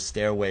mudded a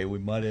stairway. We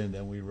mudded and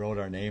then we wrote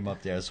our name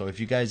up there. So if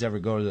you guys ever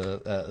go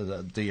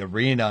to the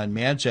arena in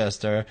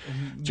Manchester,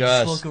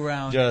 just look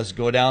around. Just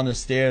go down the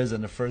stairs,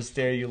 and the first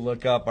stair you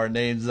look up, our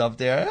name's up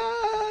there.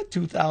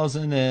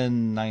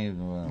 2009,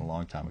 a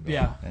long time ago.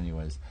 Yeah.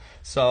 Anyways,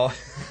 so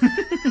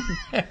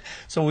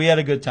so we had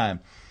a good time.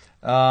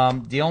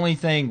 The only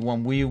thing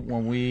when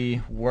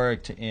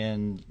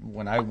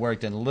I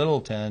worked in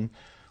Littleton,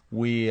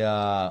 we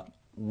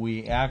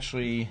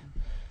actually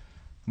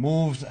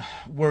moved.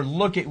 We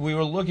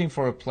were looking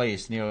for a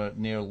place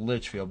near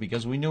Litchfield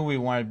because we knew we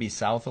wanted to be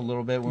south a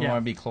little bit. We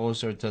wanted to be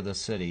closer to the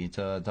city,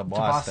 to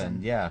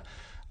Boston. Yeah,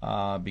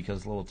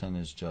 because Littleton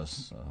is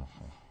just.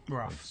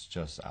 Rough. It's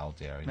just out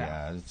there.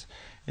 Yeah,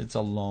 it's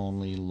a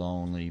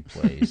lonely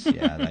place.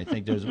 Yeah, and I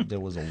think there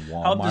was a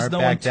Walmart there's no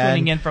back one then,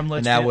 tuning in from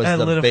and that was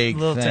the big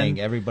Littleton.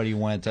 thing. Everybody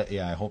went to.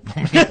 Yeah, I hope.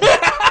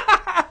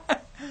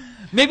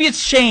 Maybe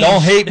it's changed.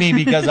 Don't hate me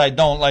because I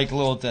don't like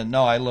Littleton.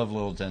 No, I love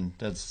Littleton.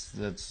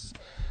 That's.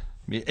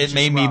 It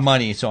made me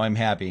money, so I'm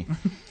happy.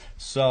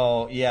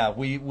 So yeah,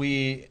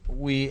 we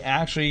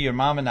actually, your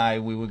mom and I,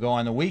 we would go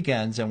on the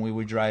weekends and we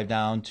would drive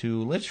down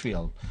to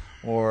Litchfield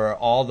or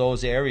all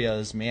those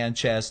areas,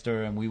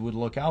 Manchester, and we would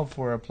look out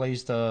for a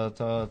place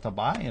to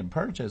buy and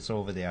purchase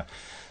over there.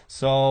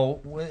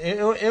 So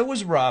it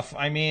was rough.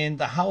 I mean,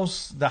 the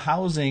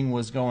housing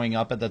was going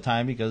up at the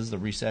time because the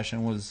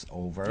recession was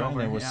over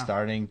and it was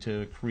starting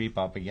to creep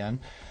up again.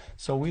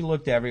 So we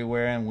looked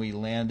everywhere and we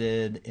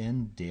landed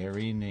in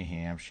Derry, New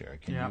Hampshire.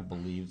 Can you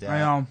believe that? I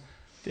know.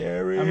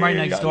 Derry. I'm right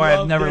next door.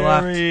 I've never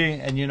left.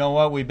 And you know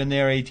what? We've been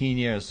there 18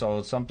 years,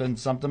 so something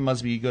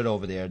must be good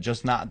over there.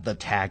 Just not the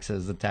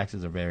taxes. The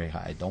taxes are very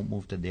high. Don't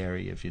move to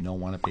Derry if you don't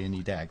want to pay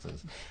any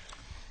taxes.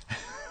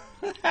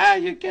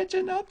 You're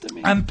catching up to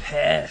me. I'm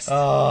pissed.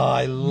 Oh,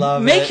 I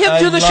love Make it. him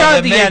do the shot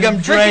at the end. Make him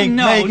drink.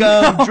 Make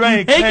him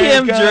drink. Make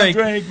him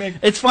drink.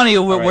 It's funny.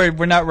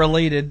 We're not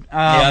related.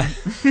 Yeah.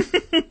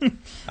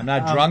 I'm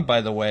not drunk,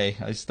 by the way.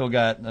 I still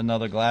got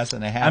another glass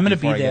and a half. I'm gonna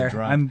before be there. I get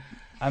drunk.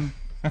 I'm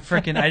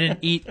freaking. I didn't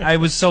eat. I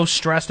was so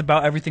stressed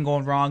about everything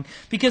going wrong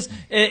because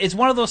it's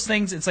one of those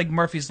things. It's like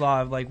Murphy's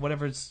Law. Like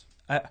whatever's.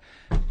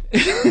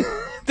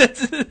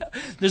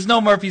 There's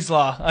no Murphy's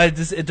Law.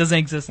 It doesn't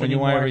exist when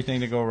anymore. You want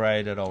everything to go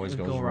right, it always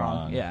goes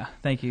wrong. Yeah.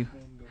 Thank you.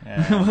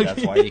 And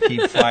that's why you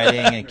keep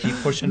fighting and keep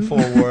pushing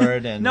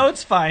forward. And no,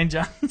 it's fine,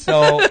 John.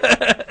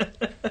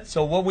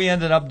 So what we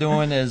ended up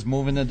doing is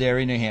moving to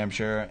Derry, New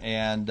Hampshire,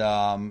 and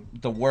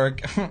the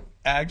work.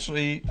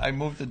 Actually, I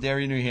moved to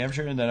Derry, New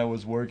Hampshire, and then I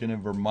was working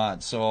in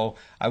Vermont. So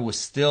I was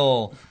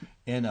still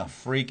in a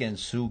freaking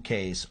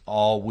suitcase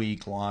all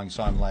week long.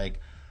 So I'm like,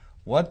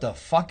 what the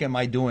fuck am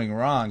I doing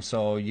wrong?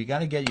 So you got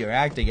to get your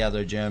act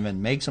together, Jim,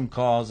 and make some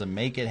calls and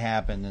make it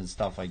happen and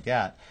stuff like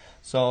that.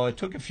 So it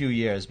took a few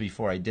years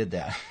before I did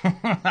that,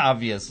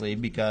 obviously,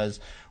 because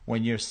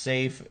when you're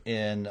safe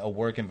in a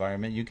work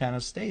environment, you kind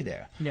of stay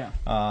there. Yeah.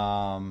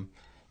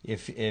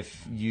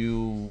 If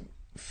you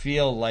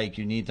feel like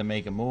you need to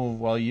make a move,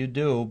 well, you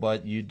do,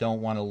 but you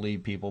don't want to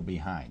leave people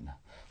behind,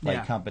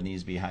 like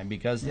companies behind,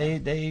 because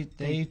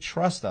they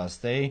trust us.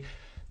 They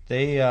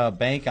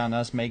bank on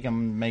us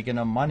making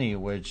them money,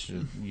 which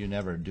you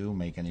never do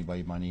make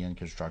anybody money in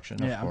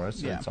construction, of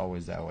course. It's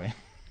always that way.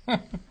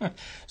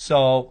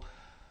 So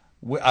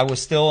I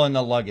was still in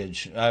the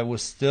luggage. I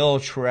was still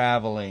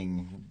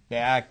traveling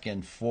back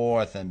and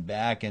forth,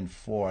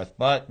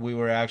 but we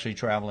were actually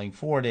traveling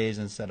 4 days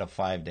instead of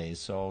 5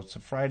 days. So it's a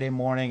Friday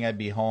morning. I'd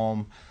be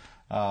home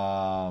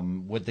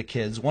with the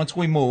kids. Once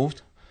we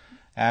moved,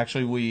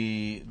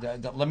 actually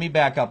let me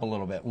back up a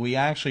little bit. We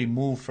actually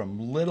moved from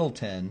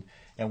Littleton,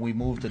 and we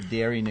moved to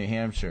Derry, New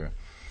Hampshire.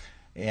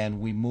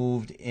 And we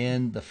moved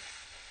in the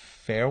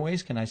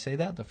Fairways. Can I say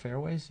that? The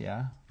Fairways?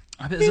 Yeah.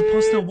 As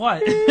opposed to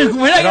what? We're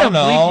not I don't gonna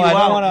know. bleep you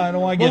I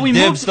don't want to give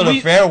dibs to the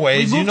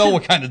Fairways. You know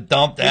what kind of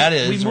dump that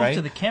is, right? We moved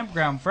to the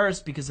campground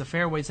first because the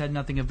Fairways had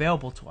nothing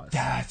available to us.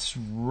 That's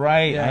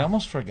right. Yeah. I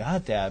almost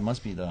forgot that. It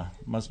must be the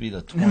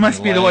 20 It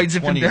must be the white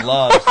zipping 20 down.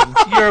 loves.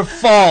 It's your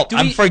fault.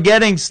 I'm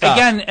forgetting stuff.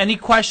 Again, any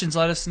questions?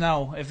 Let us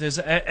know if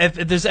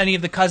there's any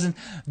of the cousins.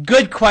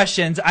 Good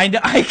questions.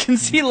 I can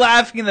see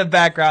laughing in the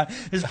background.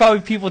 There's probably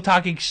people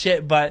talking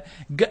shit, but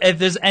if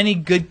there's any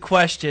good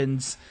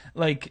questions.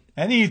 Like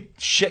any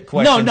shit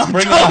questions? No,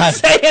 bring don't them on.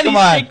 say any Come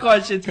on. shit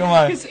questions. Come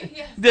on.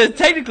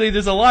 Technically,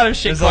 there's a lot of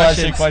shit There's questions. a lot of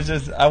shit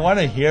questions. I want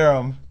to hear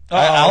them.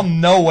 I'll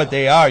know what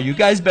they are. You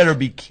guys better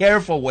be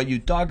careful what you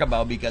talk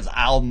about because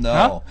I'll know.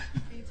 Huh?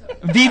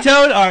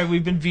 Vetoed? All right,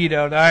 we've been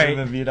vetoed. All right. We've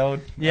been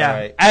vetoed? Yeah. All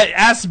right.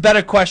 Ask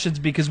better questions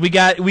because we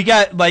got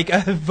like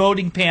a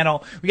voting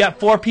panel. We got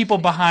 4 people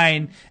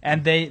behind,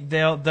 and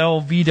they'll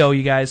veto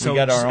you guys. So we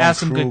got our just own ask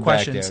some crew good back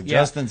questions. there.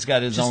 Yeah. Justin's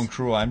got his own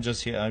crew. I'm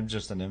just here. I'm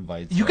just an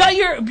invite. You so.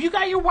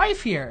 got your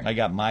wife here. I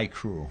got my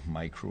crew.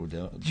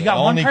 The You got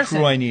one only person.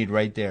 crew I need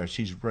right there.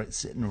 She's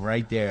sitting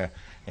right there.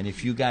 And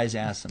if you guys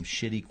ask some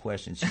shitty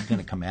questions, she's going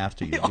to come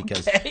after you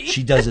because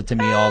she does it to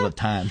me all the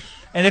time.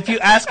 And if you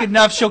ask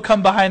enough, she'll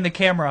come behind the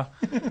camera.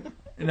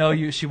 No,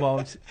 she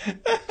won't.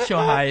 She'll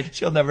hide.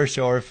 She'll never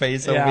show her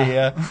face over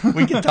here.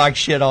 We can talk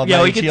shit all Yeah,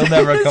 night. She'll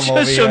never come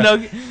over she'll here.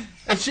 know.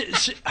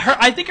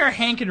 I think her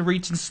hand can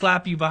reach and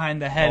slap you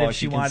behind the head if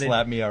she can wanted.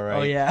 slap me all right.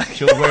 Oh yeah.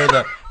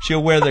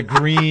 She'll wear the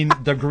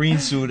green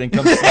suit and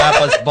come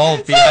slap us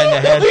both behind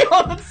the head. We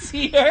won't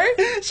see her.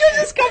 She'll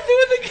just come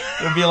through the.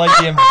 It'll be like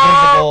the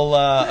invisible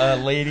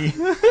lady.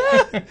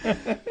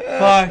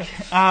 Fuck.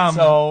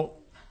 So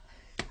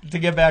to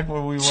get back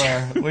where we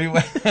were,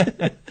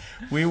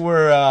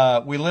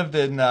 we lived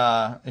in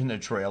a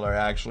trailer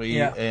actually,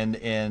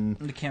 in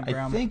the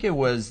campground. I think it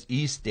was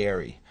East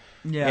Derry.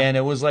 Yeah. And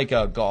it was like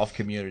a golf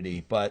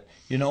community, but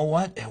you know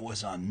what? It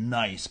was a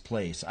nice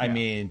place. I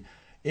mean,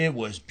 it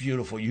was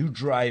beautiful. You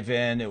drive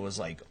in, it was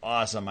like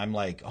awesome. I'm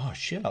like, oh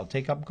shit, I'll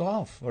take up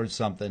golf or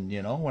something,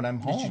 when I'm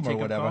home or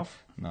whatever.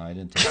 Golf? No, I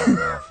didn't take up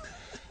golf.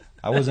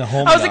 I wasn't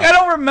home. I was like, I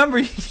don't remember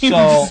you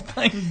just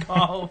playing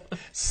golf.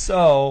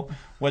 So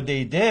what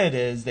they did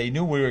is they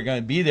knew we were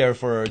going to be there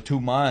for 2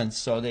 months,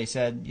 so they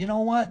said, you know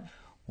what?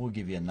 We'll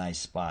give you a nice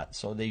spot.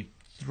 So they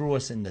threw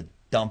us in the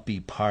dumpy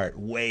part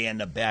way in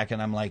the back,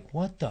 and I'm like,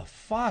 what the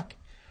fuck?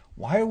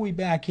 Why are we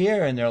back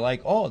here? And they're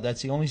like, oh,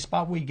 that's the only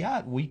spot we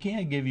got. We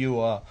can't give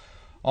you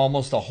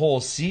almost a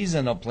whole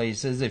season of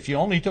places. If you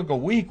only took a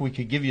week, we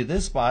could give you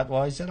this spot.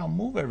 Well, I said, I'll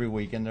move every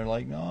week. And they're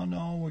like,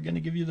 no, we're going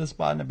to give you the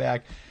spot in the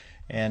back.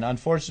 And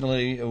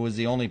unfortunately, it was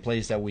the only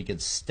place that we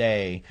could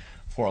stay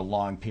for a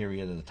long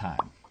period of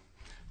time.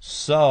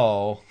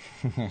 So,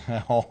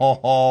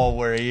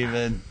 we're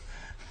even.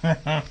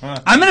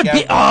 I'm gonna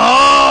be.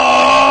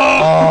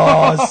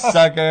 Oh,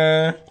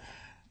 sucker!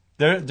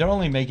 They're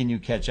only making you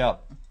catch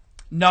up.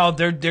 No,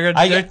 they're.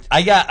 I got a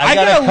a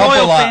couple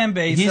loyal on, fan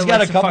base. He's that got a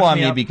likes to couple fuck on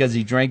me me up. because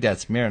he drank that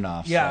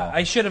Smirnoff. Yeah, so.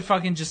 I should have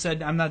fucking just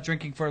said I'm not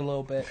drinking for a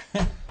little bit.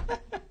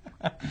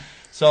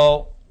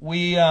 So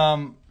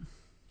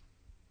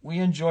we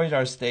enjoyed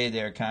our stay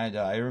there, kind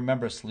of. I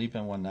remember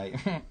sleeping one night.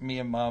 Me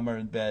and Mom are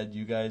in bed.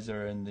 You guys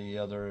are in the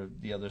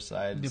other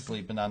side,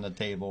 sleeping on the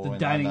table. The and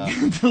dining,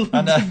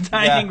 on the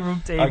dining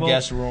room table. Our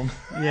guest room.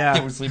 Yeah. They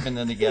were sleeping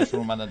in the guest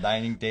room on the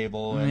dining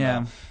table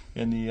and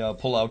in the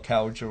pull-out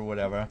couch or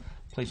whatever.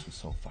 The place was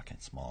so fucking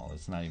small.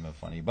 It's not even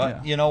funny.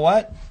 But you know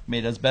what?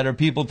 Made us better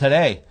people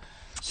today.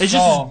 It's just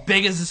as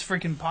big as this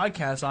freaking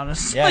podcast,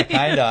 honestly. Yeah,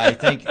 kind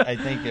of. I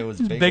think it was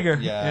bigger.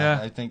 Yeah,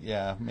 I think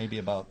maybe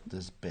about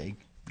this big.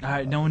 All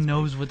right, no one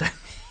knows what that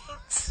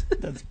means.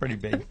 That's pretty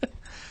big.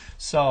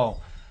 So,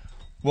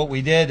 what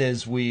we did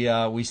is we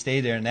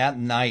stayed there, and that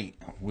night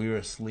we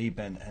were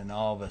sleeping, and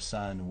all of a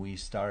sudden we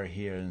started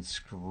hearing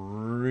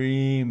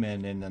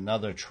screaming in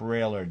another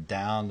trailer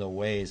down the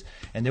ways,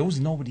 and there was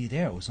nobody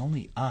there. It was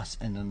only us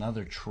and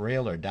another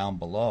trailer down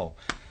below,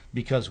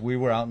 because we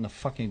were out in the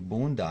fucking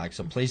boondocks,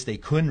 a place they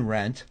couldn't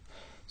rent.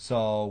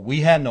 So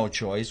we had no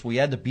choice. We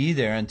had to be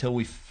there until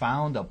we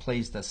found a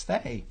place to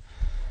stay.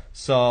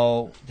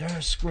 So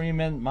they're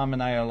screaming. Mom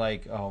and I are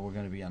like, oh, we're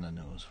going to be on the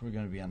news. We're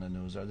going to be on the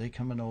news. Are they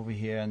coming over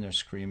here? And they're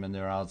screaming.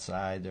 They're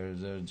outside. They're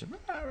just,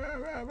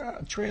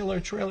 trailer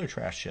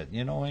trash shit.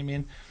 You know what I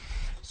mean?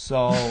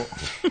 So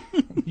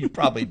you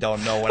probably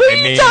don't know what Who I are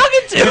you mean. talking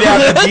to? You'd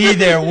have to be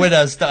there with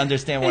us to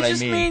understand what It's I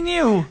just mean. me and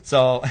you.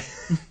 So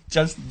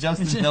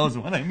Justin knows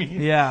what I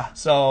mean. Yeah.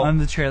 So On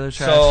the trailer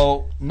trash.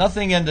 So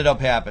nothing ended up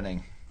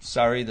happening.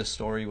 Sorry, the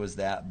story was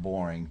that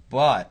boring.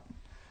 But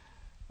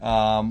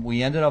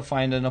we ended up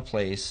finding a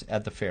place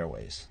at the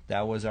Fairways.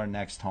 That was our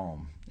next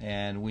home,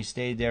 and we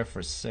stayed there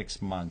for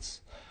 6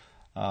 months.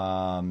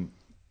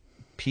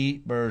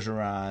 Pete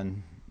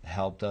Bergeron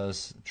helped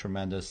us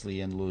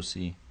tremendously, and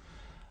Lucy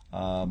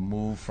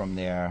move from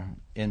there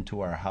into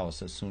our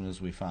house as soon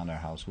as we found our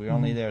house. We were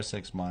only there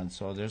 6 months,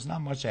 so there's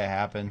not much that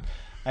happened.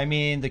 I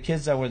mean, the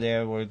kids that were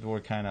there were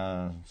kind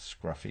of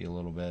scruffy a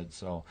little bit,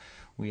 so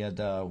we had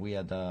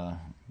to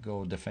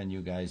go defend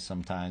you guys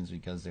sometimes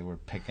because they were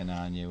picking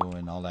on you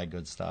and all that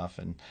good stuff,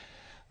 and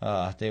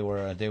they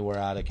were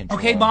out of control.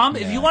 Okay, Mom,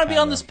 if Yeah, you want to be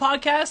on kinda. this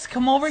podcast,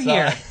 come over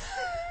Sorry. here.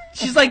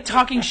 She's like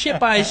talking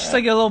shit by. She's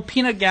like a little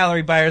peanut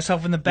gallery by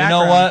herself in the You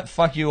background. know what?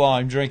 Fuck you all.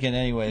 I'm drinking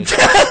anyways.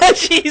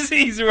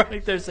 He's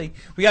right there saying,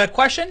 we got a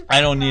question?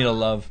 I don't need a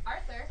love.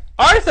 Arthur.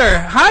 Arthur.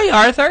 Hi,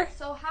 Arthur.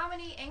 So how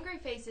many angry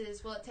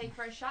faces will it take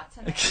for a shot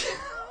tonight?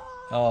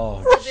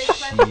 Oh, Big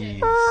question.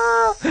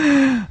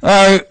 jeez.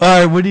 All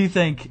right. What do you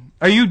think?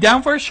 Are you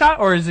down for a shot,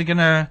 or is it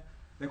gonna?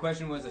 The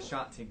question was a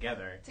shot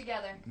together,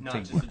 Together. not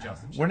just a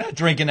Justin. We're not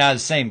drinking out of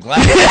the same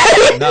glass.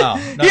 No.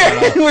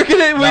 Yeah, we're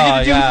gonna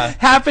do yeah.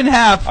 half and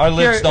half. Our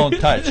lips Here. don't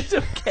touch. It's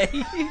okay.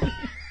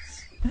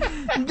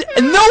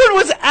 No one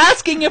was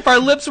asking if our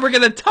lips were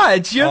gonna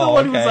touch. You're the Oh,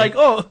 one who was okay. like,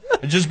 "Oh,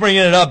 Just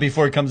bringing it up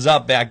before it comes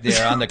up back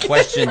there on the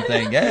question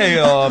thing. Hey,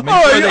 make oh,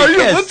 sure they are your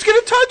kiss. lips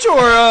gonna touch?"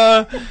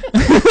 Or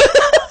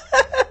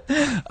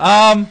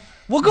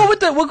we'll go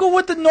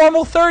with the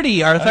normal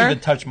 30, I don't Arthur. even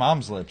touch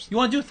mom's lips. You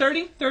want to do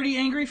 30? 30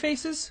 angry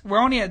faces? We're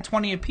only at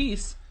 20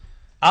 apiece.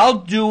 I'll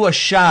do a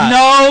shot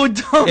No,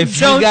 don't. if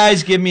don't. you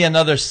guys give me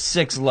another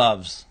 6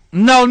 loves.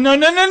 No.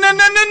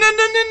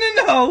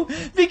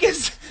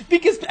 Because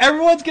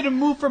everyone's gonna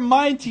move from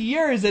mine to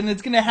yours, and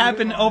it's gonna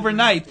happen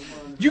overnight.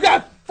 You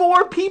got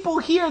 4 people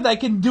here that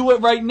can do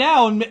it right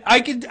now, and I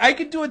could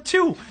do it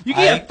too. You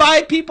can get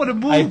 5 people to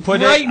move I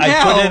put right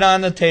now. I put it on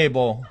the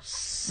table.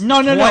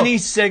 No.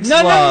 26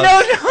 No.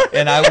 loves,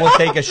 and I will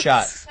take a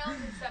shot. Challenge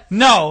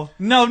accepted.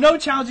 No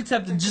challenge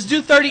accepted. Just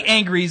do 30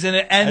 angries, and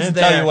it I ends didn't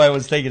there. tell you what I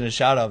was taking a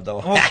shot of, though.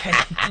 Okay.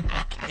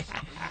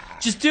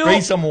 Just do.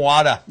 Bring some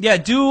water. Yeah,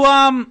 do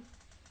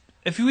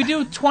if we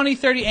do 20,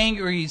 30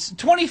 angries,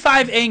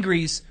 25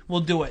 angries, we'll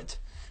do it.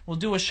 We'll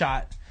do a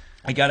shot.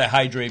 I gotta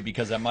hydrate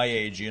because at my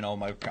age, you know,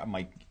 my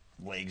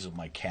legs of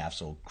my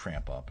calves will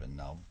cramp up,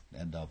 and I'll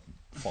end up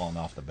falling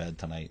off the bed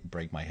tonight and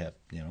break my hip.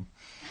 You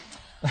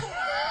know.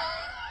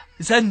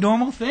 Is that a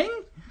normal thing?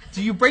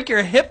 Do you break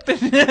your hip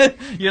and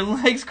your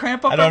legs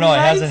cramp up? I don't know. It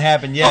every night? hasn't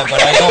happened yet,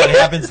 but I know it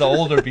happens to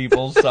older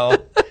people,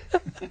 so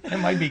it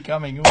might be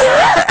coming.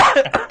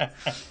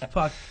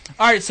 Fuck.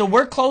 All right, so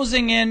we're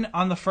closing in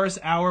on the first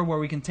hour where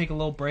we can take a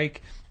little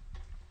break.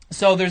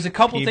 So there's a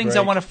couple Tea things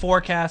break. I want to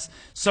forecast.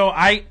 So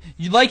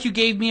you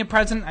gave me a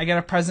present. I got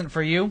a present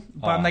for you,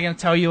 but I'm not going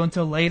to tell you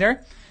until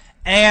later.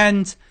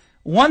 And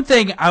one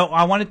thing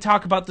I want to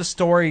talk about the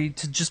story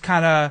to just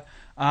kind of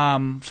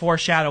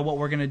foreshadow what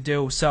we're going to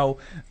do. So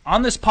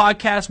on this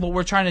podcast, what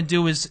we're trying to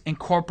do is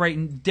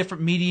incorporate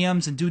different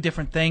mediums and do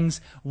different things.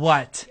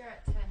 What? You're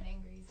at 10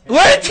 angries.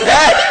 What?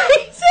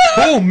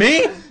 Who,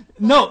 me?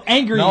 No,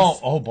 angry. No.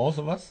 Oh, both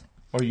of us?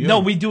 Or you? No,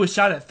 we do a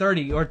shot at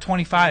 30 or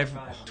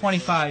 25.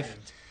 25.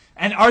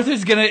 And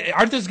Arthur's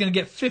gonna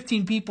get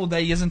 15 people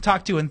that he hasn't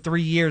talked to in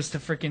 3 years to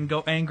freaking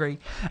go angry.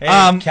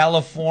 Hey,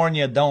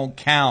 California don't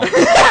count.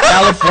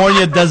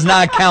 California does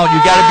not count. You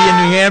got to be in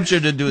New Hampshire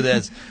to do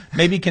this.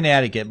 Maybe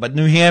Connecticut, but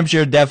New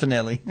Hampshire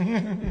definitely.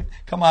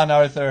 Come on,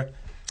 Arthur.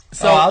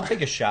 So I'll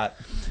take a shot.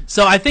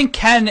 So I think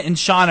Ken and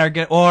Sean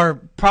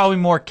or probably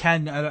more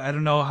Ken. I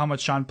don't know how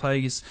much Sean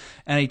plays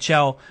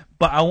NHL,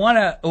 but I want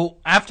to,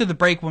 after the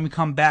break when we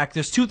come back,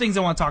 there's 2 things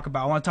I want to talk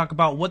about. I want to talk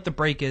about what the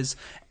break is,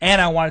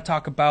 and I want to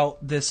talk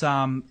about this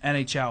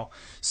NHL.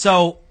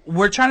 So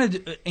we're trying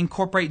to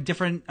incorporate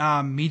different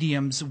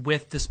mediums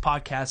with this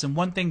podcast, and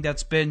one thing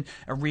that's been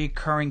a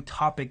recurring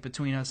topic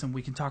between us, and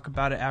we can talk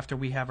about it after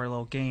we have our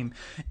little game,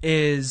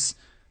 is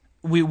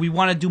we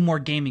want to do more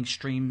gaming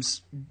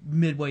streams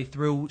midway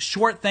through.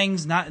 Short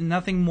things,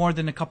 nothing more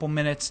than a couple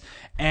minutes.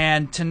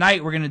 And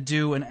tonight we're going to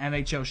do an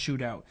NHL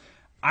shootout.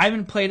 I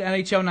haven't played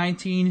NHL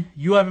 19.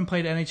 You haven't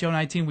played NHL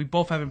 19. We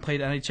both haven't played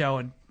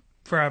NHL in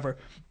forever.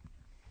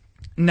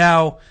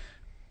 Now,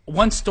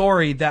 one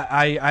story that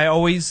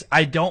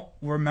I don't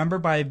remember,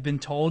 but I've been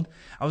told.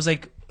 I was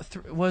like,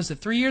 what was it,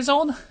 3 years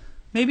old?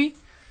 Maybe?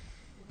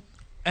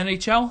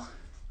 NHL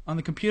on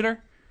the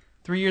computer?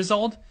 3 years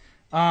old?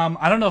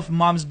 I don't know if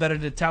Mom's better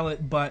to tell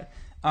it, but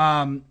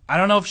I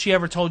don't know if she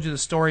ever told you the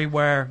story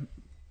where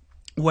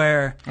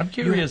I'm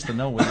curious to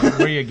know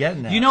where you're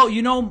getting at.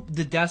 you know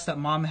the desk that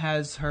Mom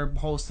has her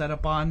whole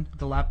setup on,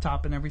 the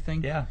laptop and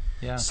everything.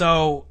 Yeah.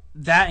 So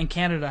that in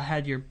Canada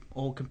had your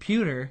old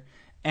computer,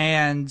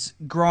 and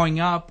growing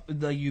up,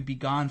 you'd be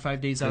gone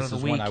 5 days out This of the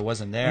is week. when I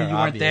wasn't there, You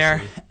weren't there,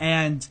 obviously.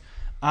 and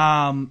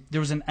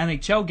there was an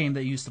NHL game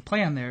that you used to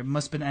play on there. It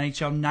must have been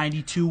NHL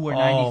 92 or 93.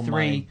 Oh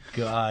my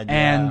God!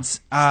 And,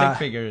 stick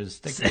figures.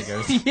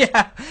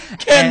 Yeah.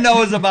 Ken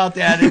knows about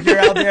that. If you're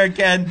out there,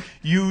 Ken,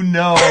 you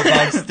know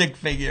about stick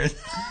figures.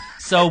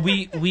 So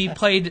we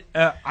played.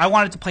 I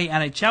wanted to play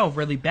NHL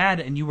really bad,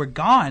 and you were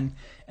gone.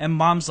 And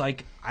Mom's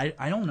like,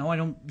 I don't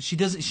know.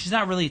 She's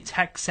not really a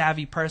tech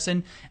savvy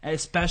person,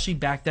 especially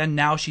back then.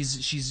 Now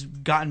she's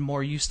gotten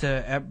more used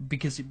to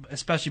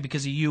especially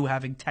because of you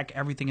having tech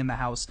everything in the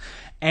house.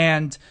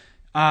 And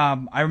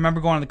I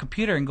remember going on the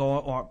computer and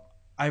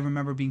I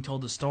remember being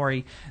told the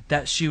story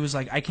that she was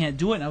like, I can't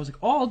do it. And I was like,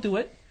 oh, I'll do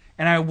it.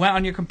 And I went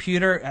on your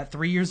computer at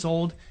 3 years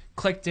old,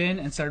 clicked in,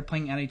 and started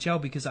playing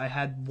NHL because I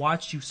had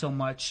watched you so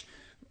much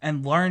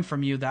and learned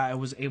from you that I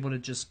was able to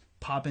just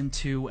pop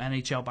into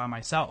NHL by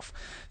myself.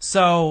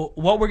 So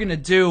what we're going to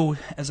do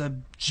as a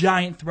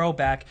giant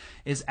throwback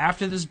is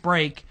after this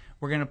break,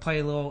 we're going to play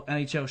a little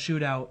NHL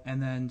shootout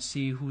and then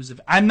see who's...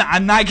 I'm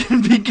not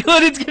going to be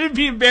good. It's going to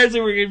be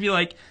embarrassing. We're going to be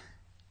like...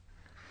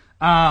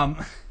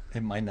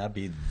 It might not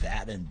be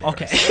that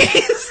embarrassing.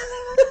 Okay.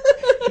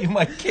 You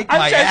might kick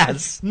my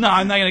ass. No,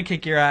 I'm not going to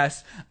kick your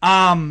ass.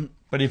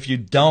 But if you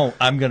don't,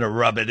 I'm going to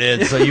rub it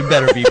in, so you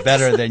better be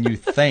better than you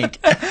think.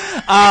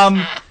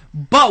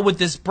 But with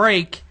this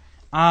break...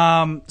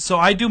 so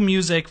I do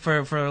music for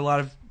a lot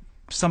of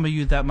some of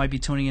you that might be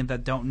tuning in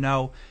that don't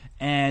know,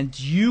 and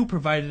you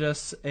provided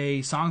us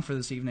a song for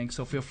this evening,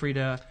 so feel free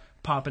to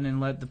pop in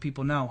and let the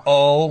people know.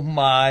 Oh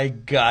my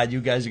God,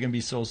 you guys are going to be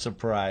so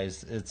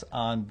surprised. It's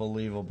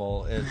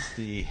unbelievable. It's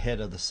the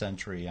hit of the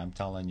century, I'm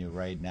telling you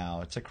right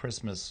now. It's a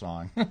Christmas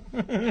song.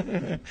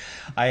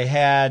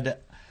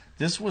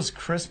 This was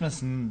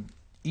Christmas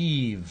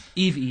Eve.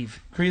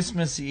 Eve.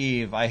 Christmas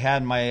Eve. I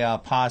had my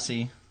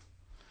posse.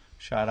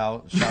 Shout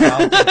out to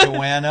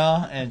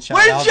Joanna and shout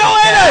out to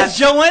Joanna? Kat.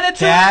 Joanna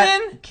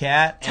tuning in?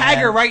 Kat. Tag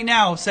her right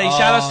now. Say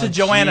shout outs to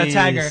Joanna. Geez.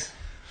 Tag her.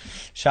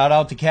 Shout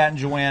out to Kat and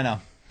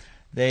Joanna.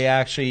 They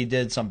actually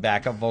did some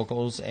backup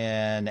vocals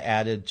and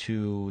added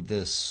to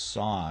this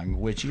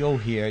song, which you'll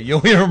hear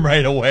them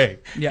right away.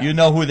 Yeah. You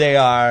know who they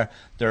are.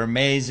 They're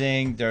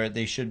amazing.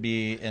 They should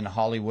be in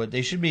Hollywood.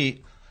 They should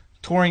be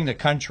touring the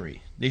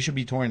country. They should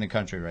be touring the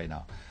country right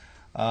now.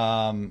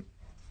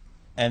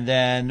 And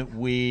then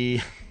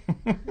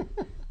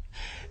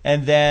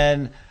and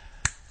then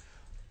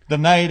the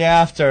night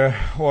after,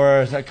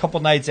 or a couple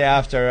nights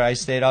after, I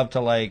stayed up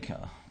to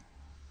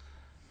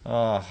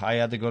I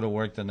had to go to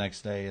work the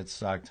next day. It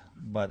sucked.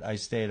 But I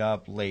stayed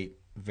up late,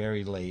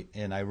 very late,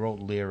 and I wrote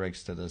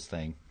lyrics to this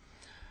thing.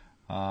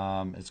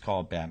 It's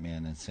called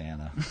Batman and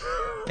Santa.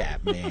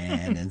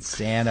 Batman and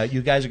Santa.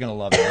 You guys are going to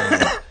love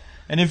it.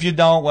 And if you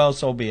don't, well,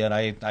 so be it.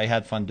 I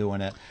had fun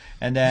doing it.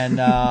 And then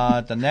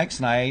the next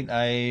night,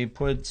 I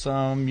put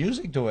some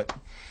music to it.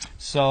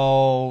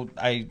 So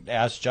I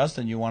asked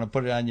Justin, you want to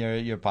put it on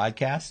your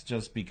podcast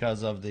just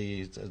because of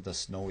the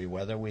snowy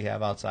weather we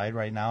have outside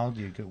right now?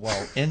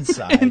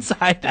 Inside.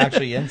 Inside.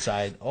 Actually,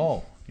 inside.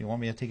 Oh, you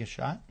want me to take a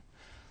shot?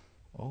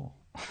 Oh.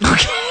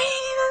 Okay.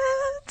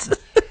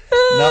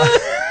 No.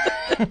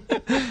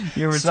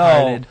 You're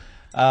retarded. So,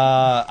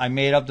 I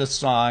made up this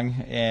song,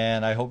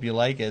 and I hope you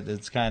like it.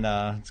 It's kind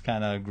of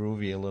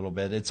groovy a little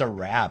bit. It's a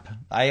rap.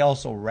 I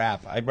also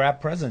rap. I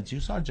rap presents. You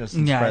saw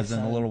Justin's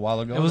present a little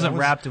while ago. It wasn't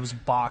wrapped. It was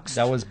boxed.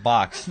 That was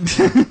boxed.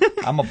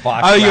 I'm a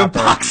box. Oh, rapper. you're a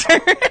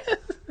boxer.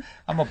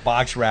 I'm a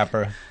box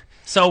rapper.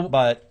 So,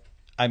 but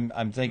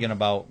I'm thinking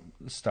about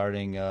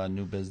starting a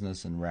new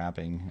business and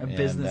rapping.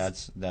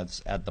 Business.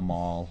 That's at the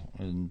mall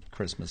in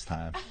Christmas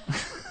time.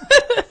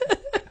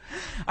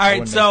 All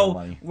right,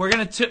 so we're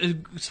going to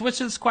switch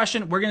to this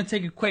question. We're going to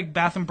take a quick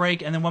bathroom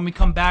break, and then when we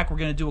come back, we're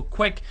going to do a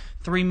quick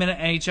 3-minute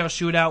NHL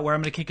shootout where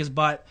I'm going to kick his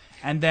butt,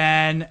 and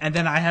then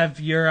I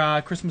have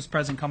your Christmas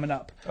present coming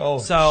up. Oh,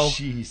 so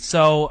jeez.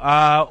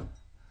 So,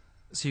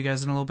 see you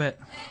guys in a little bit.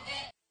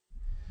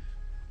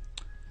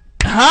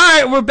 All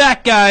right, we're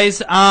back,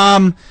 guys.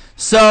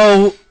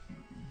 So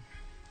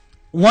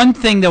one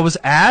thing that was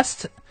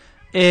asked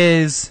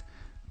is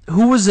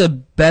who was a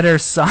better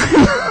son?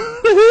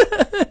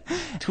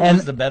 Who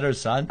was the better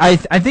son? I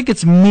think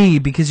it's me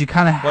because you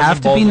kind of have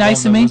to be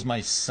nice to me. It was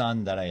my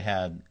son that I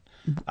had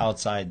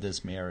outside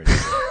this marriage.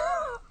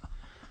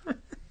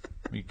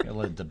 We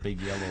call it the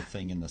big yellow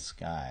thing in the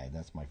sky.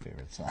 That's my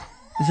favorite song.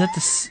 Is that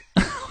the?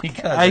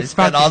 Because I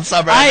spent all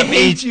summer at the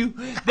beach. Hate you.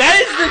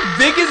 That is the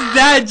biggest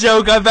dad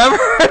joke I've ever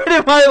heard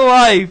in my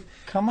life.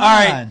 Come on. All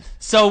right.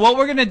 So what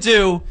we're gonna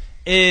do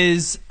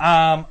is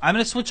I'm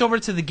gonna switch over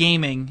to the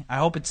gaming. I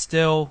hope it's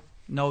still.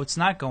 No, it's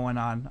not going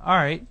on. All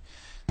right.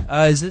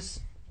 Is it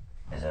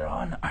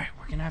on? All right,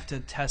 we're going to have to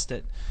test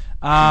it.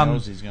 He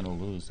knows he's going to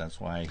lose. That's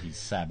why he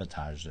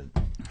sabotaged it.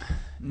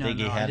 No,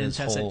 Biggie had I didn't his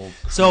test whole it.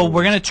 So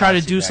we're going to try to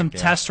posse do back some there.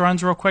 test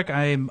runs real quick.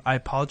 I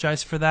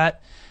apologize for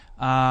that.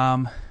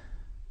 1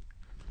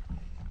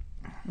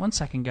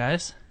 second,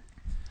 guys.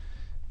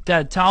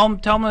 Dad, tell him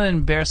an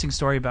embarrassing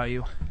story about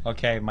you.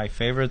 Okay, my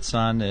favorite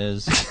son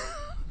is...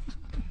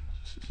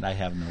 I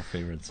have no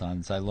favorite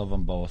sons. I love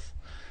them both.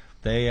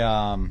 They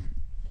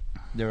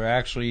were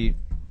actually...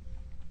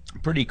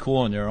 pretty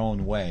cool in their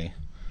own way.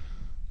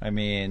 I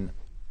mean,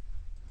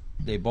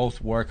 they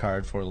both work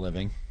hard for a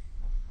living.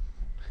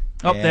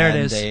 Oh, there it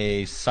is.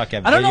 They suck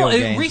at I don't video know. It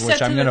games, reset which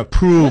to I'm the- going to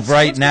prove what's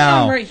right going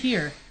now. on right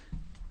here?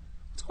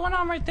 What's going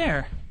on right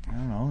there? I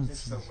don't know.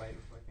 It's the light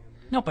reflecting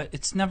on No, but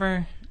it's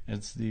never.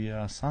 It's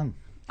the sun.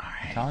 All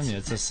right. I'm telling you,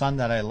 it's the sun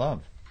that I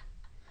love.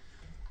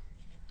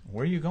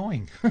 Where are you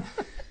going?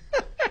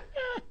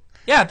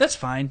 Yeah, that's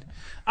fine.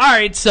 All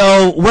right,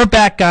 so we're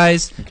back,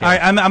 guys. All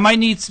right, I might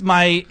need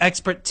my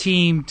expert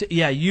team.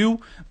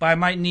 But I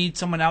might need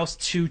someone else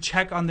to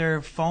check on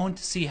their phone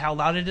to see how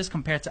loud it is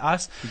compared to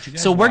us. you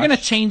guys So we're gonna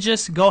watch- change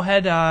this. Go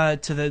ahead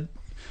to the.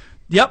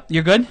 Yep,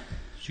 you're good.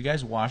 Did you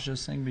guys wash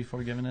this thing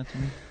before giving it to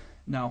me?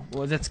 No,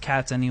 well that's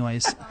cats,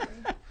 anyways.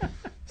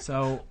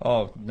 So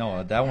Oh,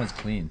 no, that one's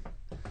clean.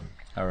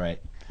 All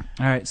right.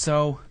 all right,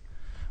 so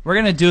we're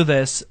gonna do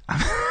this. I'm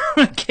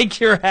gonna kick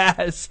your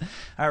ass.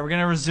 All right, we're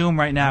gonna resume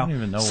right now. I don't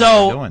even know what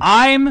so we're doing.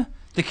 I'm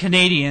the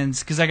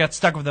Canadians because I got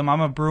stuck with them.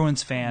 I'm a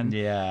Bruins fan.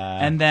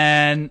 Yeah. And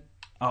then,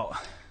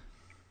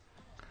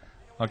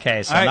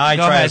 okay, so All right, now I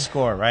go try ahead. to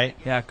score, right?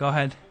 yeah, go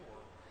ahead.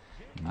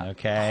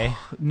 Okay.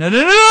 No.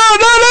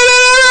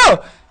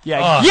 Yeah,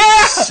 Oh,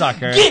 yeah.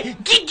 sucker.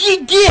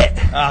 Get.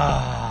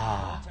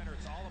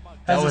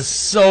 That was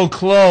so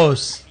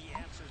close. it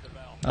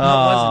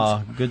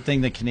Oh, good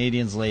thing the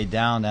Canadians laid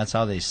down. That's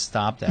how they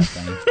stopped that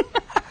thing.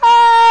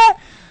 I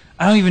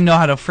don't even know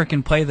how to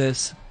freaking play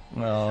this.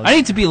 Well, I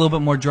need to be a little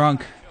bit more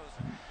drunk.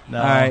 no.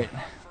 All right.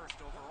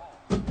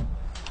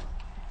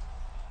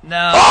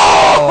 No.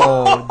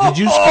 Oh, did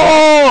you scream?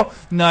 Oh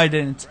no, I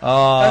didn't. That's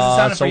the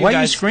sound So for you why are you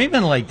guys.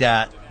 screaming like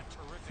that?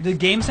 The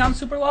game sounds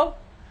super low.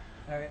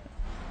 All right.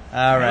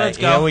 All right, let's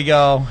go. here we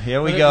go.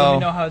 Here we Let me go.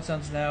 know how it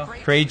sounds now.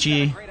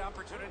 Krejci.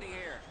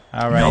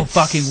 All right. No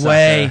fucking sucker.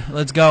 way.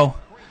 Let's go.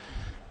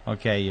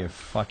 Okay, your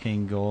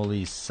fucking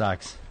goalie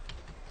sucks.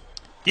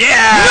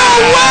 Yeah.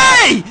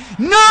 No way.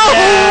 No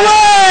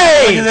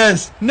way. Look at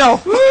this. No.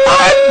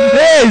 Fuck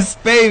this.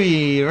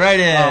 Baby, right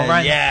in. Oh, right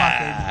in the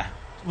yeah.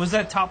 Was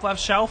that top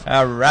left shelf?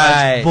 All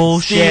right. That's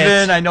bullshit.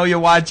 Steven, I know you're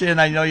watching.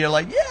 I know you're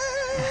like, yeah.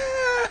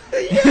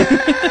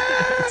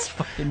 It's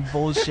fucking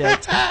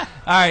bullshit. All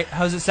right,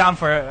 how's it sound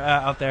for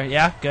out there?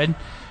 Yeah, good.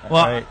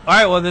 Well, right. all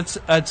right. Well,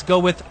 let's go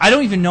with. I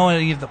don't even know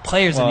any of the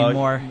players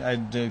anymore.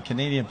 The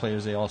Canadian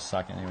players, they all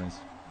suck anyways.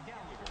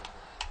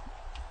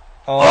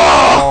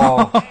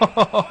 Oh.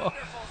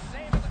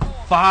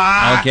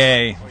 Fuck.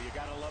 Okay.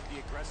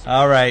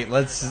 All right,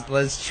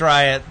 let's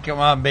try it. Come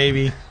on,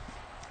 baby.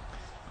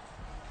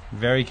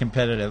 Very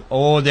competitive.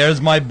 Oh,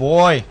 there's my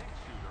boy.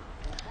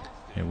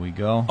 Here we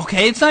go.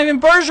 Okay, it's not even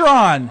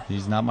Bergeron.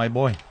 He's not my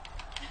boy.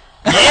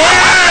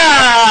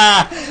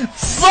 Yeah!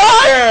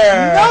 Fuck!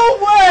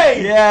 No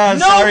way! Yeah, No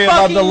sorry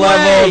about the fucking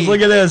levels. way.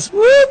 Look at this.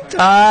 Whoop,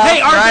 top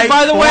Hey, Arthur, right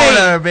by the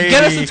corner, way, baby.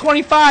 get us to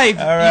 25.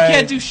 All right. You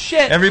can't do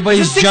shit.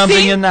 Everybody's To 16?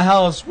 jumping in the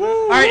house. Woo.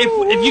 All right,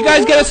 if you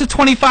guys get us to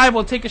 25,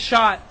 we'll take a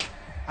shot.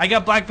 I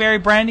got Blackberry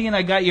Brandy and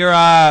I got your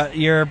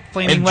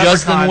Flaming If Leprechaun.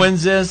 Justin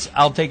wins this,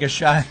 I'll take a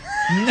shot.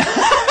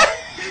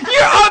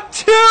 You're up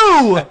 2!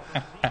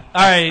 All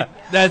right,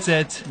 that's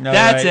it. All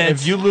That's right, it.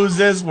 If you lose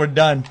this, we're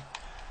done.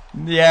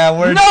 Yeah,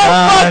 we're No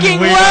done. fucking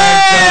we way!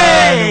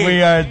 are done.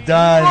 We are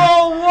done.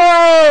 Oh,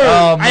 word!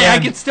 Oh, I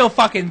man. can still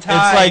fucking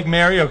tie. It's like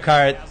Mario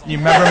Kart. You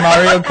remember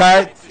Mario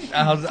Kart?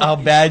 How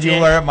bad you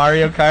were at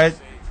Mario Kart?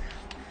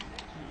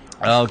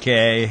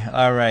 Okay,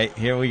 all right,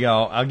 here we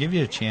go. I'll give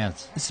you a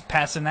chance. This is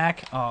Pasternak.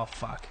 Oh,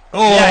 fuck.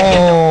 Oh,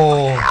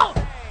 Yeah,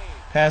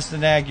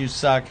 Pasternak, you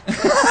suck.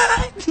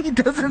 he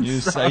doesn't You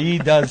suck. suck. He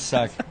does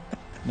suck.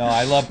 No,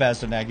 I love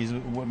Pasternak. He's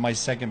my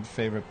second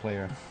favorite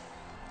player.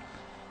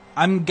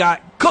 I'm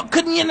got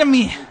couldn't get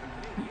me.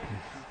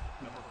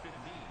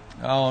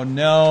 Oh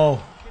no!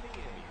 No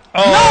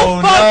Oh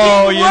no!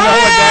 fucking You know what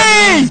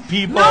that way! means,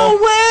 people. No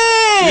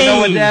way! You know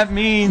what that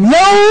means. No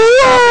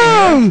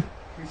way!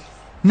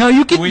 No,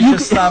 you can. Do we you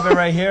just can, stop it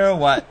right here or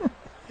what?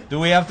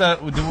 Do I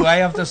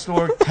have to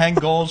score 10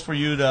 goals for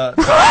you to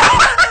take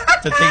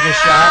a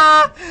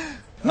shot?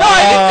 No,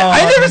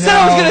 I never said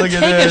I was no, gonna look at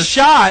take a this.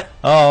 shot.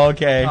 Oh,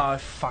 okay. Oh,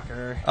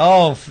 fucker.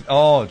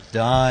 Oh,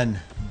 done.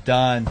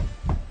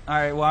 All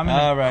right, well I'm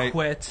gonna All right.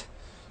 quit.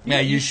 Yeah,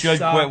 you should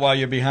suck. quit while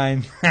you're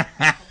behind. All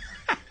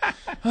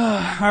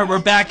right, we're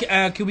back.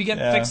 Can we get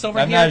Yeah. fixed over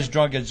I'm here? not as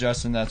drunk as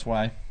Justin, that's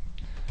why.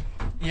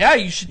 Yeah,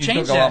 you should You change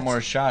took a that. lot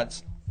more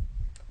shots.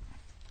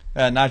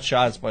 Not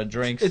shots, but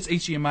drinks. It's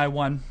HDMI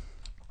 1.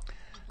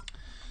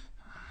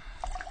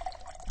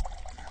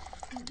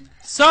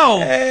 So,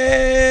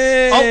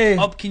 Hey!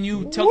 oh, can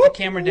you tilt the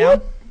camera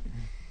down?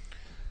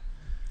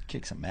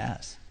 Kick some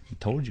ass. I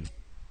told you.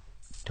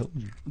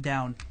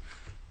 Down.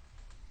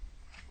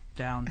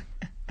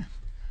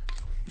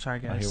 Sorry,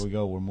 Oh, guys. here we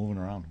go. We're moving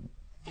around.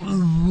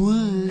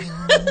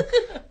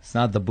 It's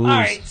not the booze. All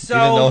right, so,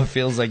 even though it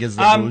feels like it's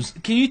the booze.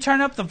 Can you turn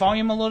up the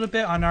volume a little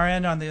bit on our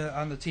end on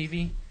the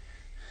TV?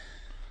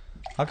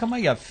 How come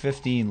I got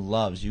 15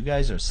 loves? You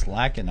guys are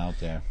slacking out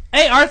there.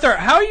 Hey, Arthur,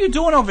 how are you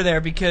doing over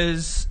there?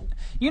 Because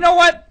you know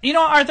what,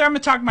 Arthur, I'm gonna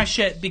talk my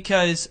shit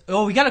because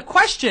we got a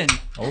question.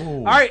 Oh.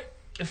 All right,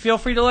 feel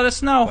free to let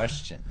us know.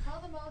 Question.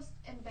 Tell the most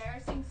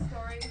embarrassing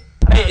story.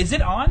 Hey, is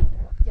it on?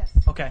 Yes.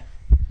 Okay.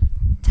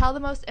 Tell the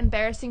most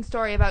embarrassing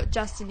story about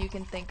Justin you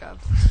can think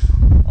of.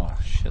 Oh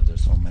shit!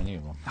 There's so many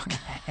of them.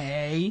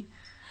 Hey.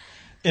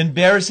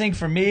 Embarrassing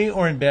for me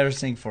or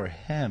embarrassing for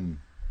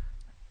him?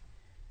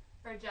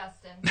 For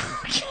Justin.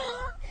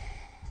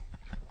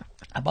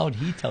 How about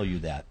he tell you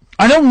that?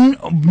 I don't.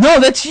 No,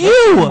 that's The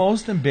you.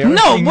 most embarrassing.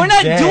 No, we're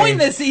not day. doing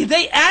this.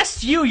 They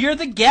asked you. You're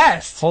the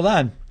guest. Hold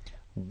on.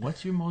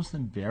 What's your most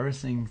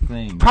embarrassing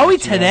thing? Probably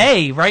that you have?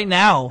 today, right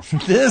now.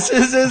 This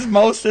is his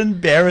most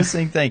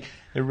embarrassing thing.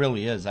 It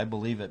really is. I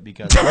believe it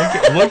because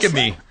look at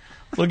me.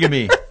 Look at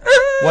me.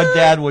 What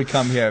dad would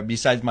come here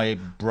besides my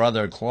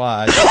brother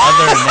Claude? Other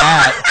than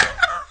that,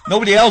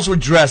 nobody else would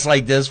dress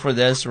like this for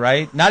this,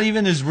 right? Not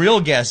even his real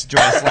guests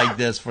dress like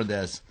this for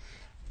this.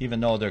 Even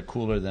though they're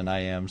cooler than I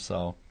am,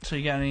 so. So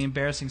you got any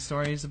embarrassing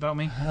stories about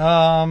me?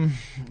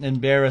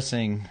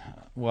 Embarrassing.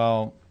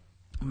 Well,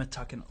 I'm gonna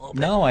tuck in a little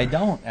bit. no, I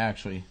don't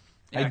actually.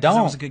 Yeah, I 'cause don't.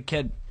 I was a good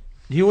kid.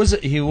 He was a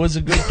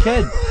good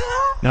kid.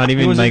 Not He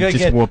even was a like good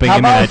just kid. whooping How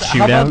him in about- that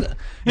how shootout. about-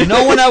 you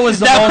know when I was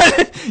the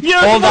most. You know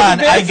Hold what's on,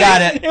 I embarrassing?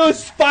 got it. It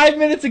was 5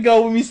 minutes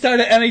ago when we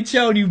started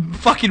NHL and you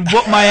fucking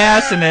whooped my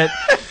ass in it.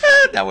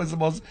 That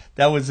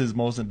was his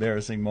most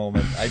embarrassing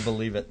moment. I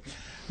believe it.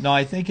 No,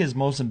 I think his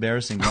most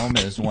embarrassing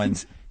moment is when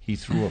he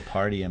threw a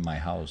party in my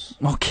house.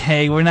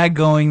 Okay, we're not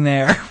going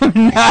there. We're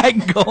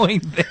not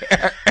going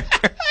there.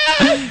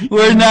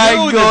 We're not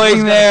knew this was going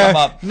gonna there. come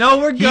up. No,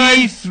 we're good.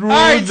 He threw All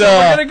right, so the-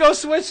 we're gonna go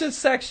switch this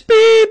section.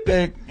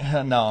 Beep.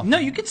 No. No,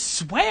 you can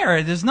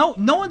swear. There's no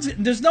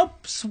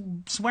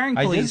swearing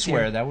I police did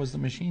swear. here. That was the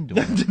machine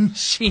doing it. The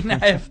machine.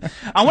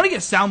 I want to get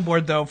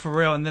soundboard though for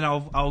real, and then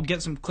I'll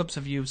get some clips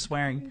of you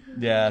swearing.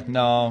 Yeah,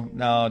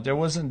 no. There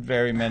wasn't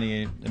very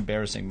many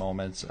embarrassing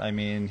moments. I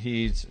mean,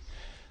 he's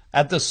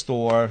at the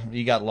store.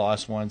 He got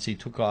lost once. He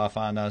took off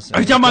on us. Are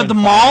you talking about the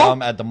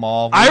mall? At the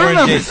mall. I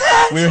remember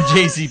that. We were at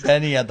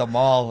JCPenney at the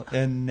mall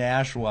in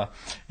Nashua,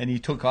 and he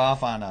took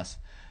off on us.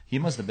 He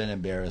must have been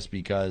embarrassed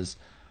because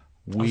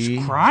we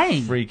was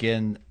crying.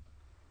 freaking.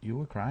 You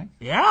were crying?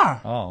 Yeah,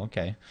 Oh,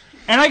 okay.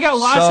 and I got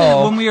lost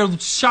So- when we were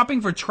shopping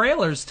for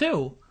trailers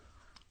too,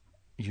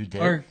 You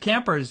did? or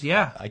campers.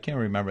 Yeah, I can't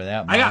remember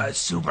that. I man. got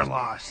super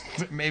lost.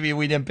 Maybe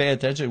we didn't pay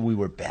attention. We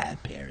were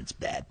bad parents,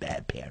 bad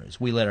parents.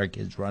 We let our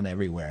kids run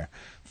everywhere.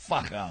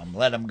 Fuck them.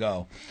 Let them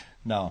go.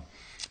 No.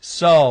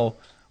 So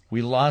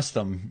we lost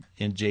them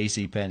in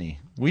JCPenney.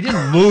 We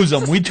didn't lose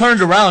him. We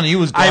turned around and he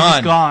was gone. I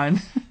was gone.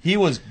 He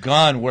was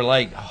gone. We're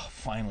like, oh,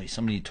 finally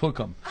somebody took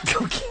him.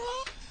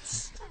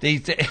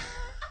 They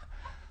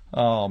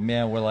oh,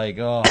 man. We're like,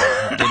 oh,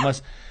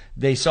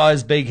 they saw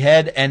his big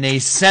head and they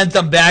sent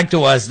them back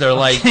to us. They're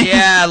like,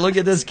 yeah, look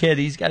at this kid.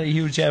 He's got a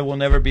huge head. We'll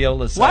never be able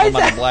to sell Why him is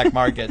on the that? black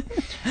market.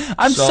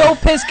 I'm so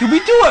pissed. Can we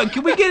do it?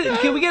 Can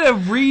we get a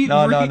re?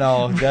 No.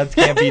 That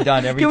can't be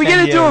done. Every Can we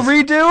 10 get to do a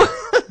years,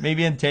 redo?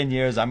 Maybe in 10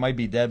 years, I might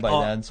be dead by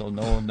Oh. then, so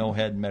no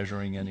head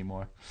measuring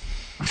anymore.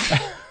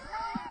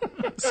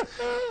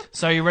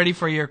 So are you ready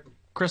for your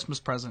Christmas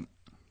present?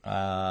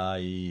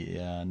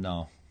 Yeah,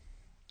 no.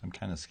 I'm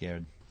kind of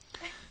scared.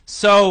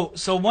 So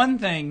one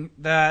thing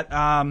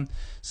that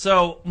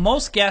so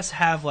most guests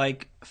have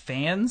like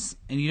fans,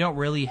 and you don't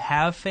really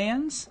have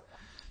fans.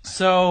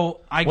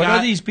 So What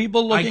are these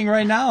people looking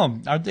right now?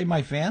 Aren't they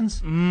my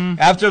fans?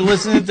 After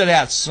listening to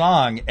that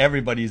song,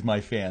 everybody's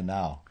my fan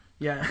now.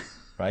 Yeah,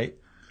 Right?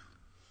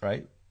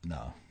 Right?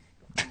 No.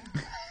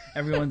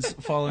 everyone's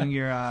following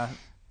your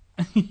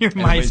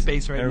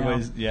MySpace right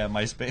Yeah,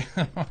 MySpace.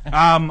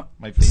 now.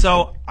 my Facebook.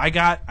 So I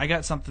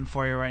got something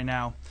for you right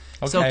now.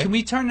 So Okay. can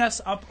we turn this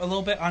up a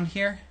little bit on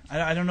here?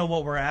 I don't know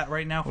what we're at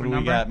right now for What do we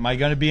number. got? Am I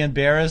going to be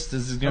embarrassed?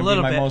 This is going to be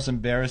little my bit. most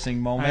embarrassing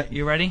All moment. right,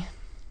 you ready?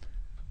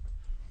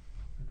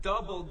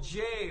 Double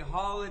J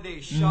holiday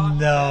shot.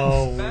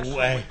 No special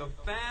way. With the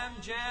fam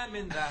jam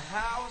in the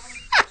house.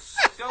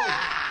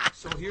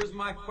 So here's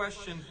my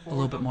question for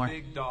little the bit more.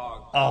 big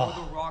dog, Oh. for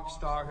the rock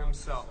star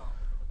himself.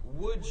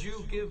 Would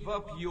you give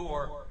up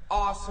your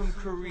awesome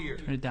career,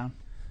 Turn it down.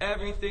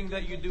 everything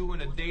that you do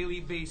on a daily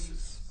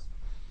basis,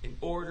 in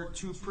order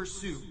to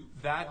pursue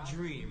that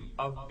dream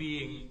of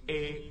being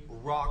a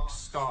rock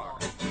star?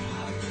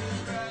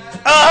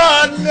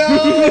 Oh,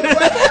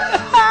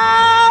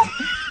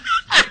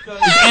 no!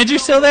 Is Andrew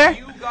still there?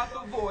 You got the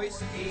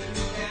voice.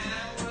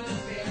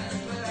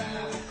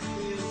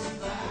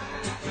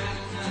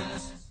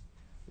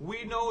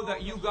 We know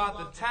that you got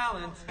the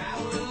talent.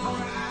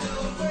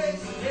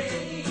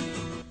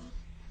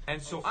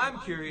 And so I'm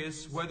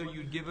curious whether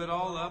you'd give it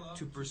all up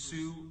to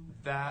pursue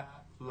that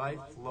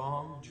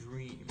lifelong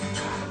dream.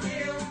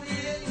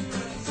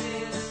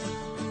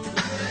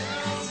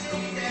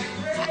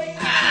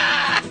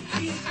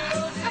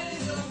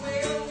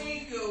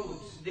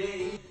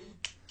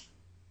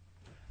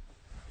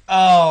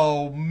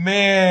 Oh,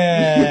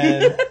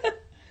 man.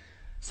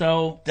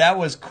 So That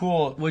was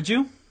cool. would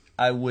you?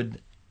 I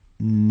would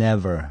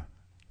never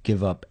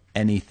give up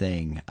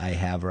anything I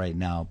have right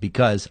now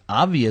because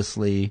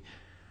obviously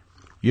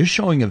you're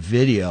showing a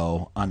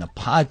video on a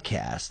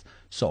podcast.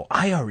 So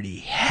I already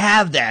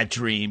have that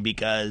dream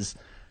because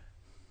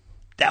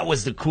that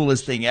was the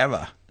coolest thing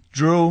ever.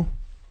 Drew,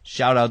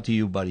 shout out to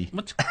you, buddy.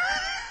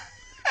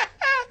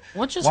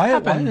 What just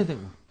happened? Why did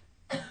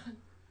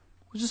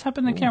What just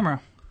happened to the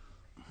camera?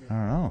 I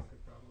don't know.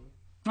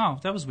 Oh,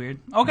 that was weird.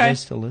 You Okay, guys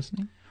still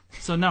listening?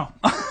 so no.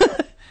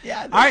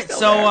 Yeah. All right,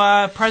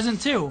 so present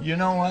 2. You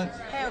know what?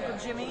 Hey, Uncle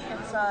Jimmy,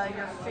 it's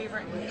your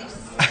favorite niece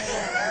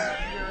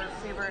and your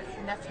favorite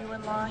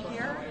nephew-in-law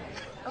here.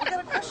 I've got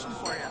a question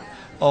for you.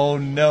 Oh,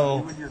 no.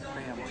 You and your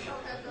family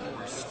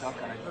were stuck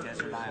on a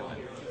desert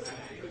island.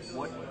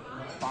 What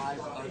 5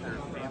 other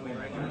family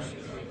members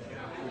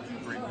would you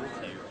bring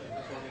with you?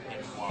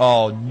 And why?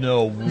 Oh,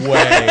 no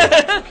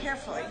way.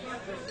 Carefully.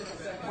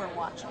 We're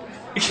watching.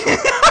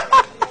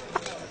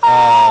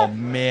 Oh,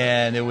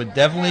 man. It would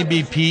definitely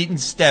be Pete and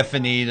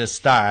Stephanie to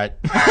start.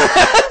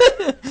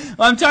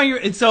 I'm telling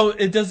you, so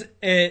it does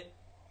it.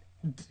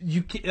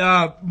 You,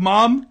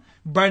 Mom,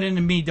 Brendan,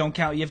 and me don't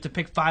count. You have to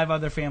pick 5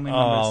 other family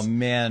Oh, members.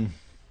 man.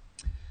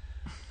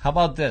 How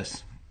about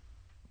this?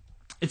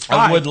 It's 5.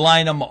 I would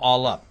line them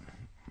all up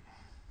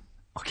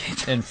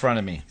Okay, in front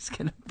of me, he's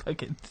gonna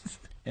fucking.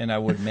 and I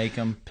would make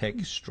them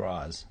pick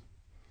straws.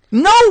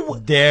 No,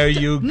 There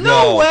you go.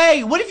 no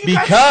way. What if you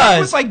got stuck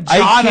Because with like I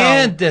Jono?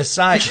 can't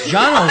decide.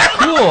 Jono's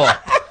cool.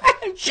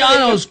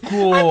 Jono's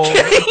cool.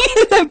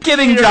 I'm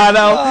kidding,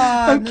 Jono.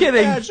 I'm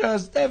kidding. Natasha,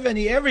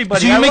 Stephanie,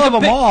 everybody. So you I make love a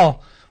them pick-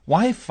 all.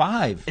 Why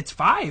 5? It's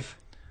 5.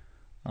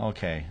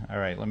 Okay. All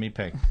right. Let me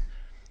pick.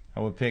 I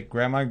would pick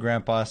Grandma and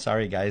Grandpa.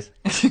 Sorry, guys.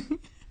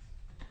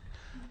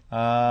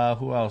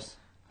 Who else?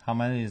 How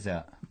many is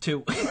that?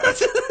 2.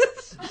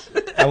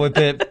 I would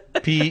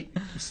pick Pete,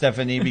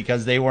 Stephanie,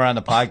 because they were on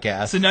the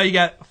podcast. So now you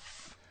got.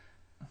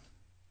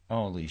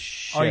 Holy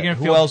shit. Oh, you're gonna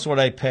Who feel- else would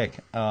I pick?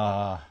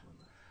 I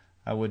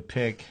would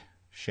pick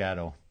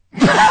Shadow.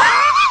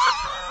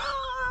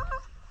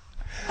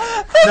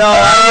 No,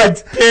 I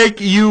would pick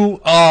you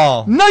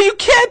all. No, you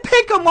can't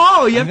pick them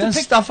all. You I'm have going to to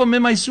pick. stuff them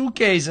in my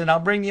suitcase, and I'll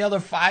bring the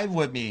other 5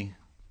 with me.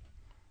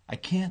 I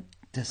can't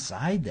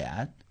decide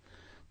that.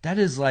 That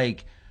is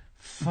like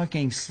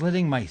fucking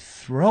slitting my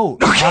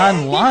throat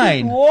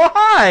online.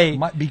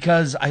 Why?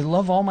 Because I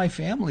love all my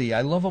family.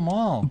 I love them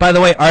all. By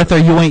the way, Arthur,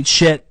 you ain't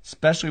shit.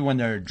 Especially when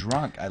they're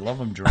drunk. I love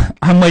them drunk.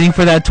 I'm waiting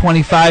for that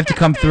 25 to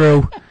come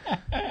through.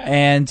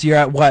 And you're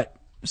at what?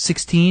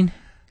 16?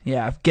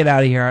 Yeah, get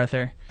out of here,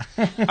 Arthur.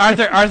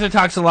 Arthur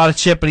talks a lot of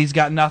shit, but he's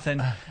got nothing.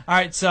 All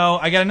right, so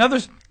I got another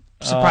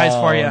surprise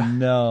for you.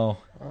 No.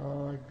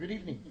 Good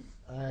evening.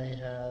 I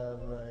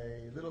have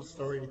a little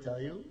story to tell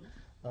you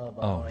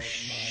about Oh,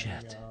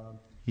 shit. my,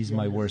 He's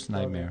my youngest worst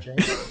brother, nightmare.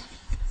 James.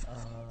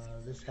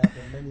 This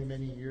happened many,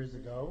 many years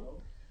ago.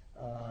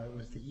 It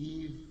was the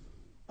eve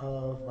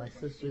of my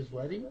sister's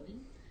wedding,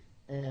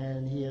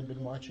 and he had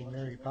been watching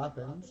Mary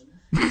Poppins.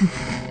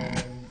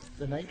 And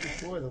the night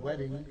before the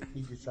wedding,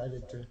 he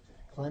decided to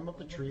climb up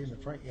a tree in the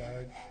front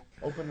yard,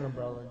 open an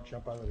umbrella, and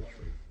jump out of the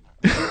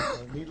tree.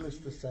 So, needless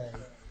to say,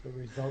 the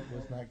result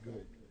was not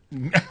good.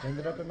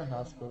 Ended up in the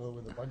hospital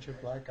with a bunch of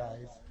black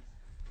eyes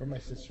for my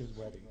sister's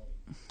wedding.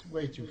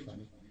 Way too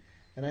funny.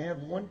 And I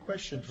have one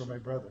question for my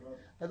brother.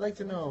 I'd like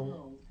to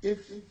know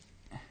if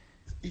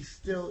he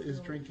still is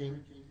drinking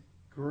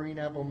green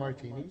apple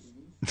martinis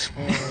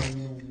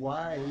and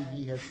why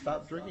he has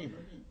stopped drinking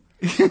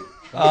them.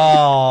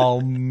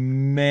 Oh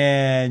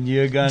man,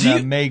 you're Do gonna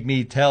you- make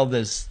me tell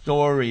this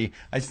story.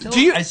 I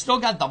still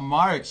got the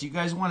marks. You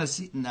guys want to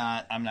see?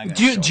 Nah, I'm not gonna.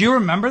 Do show you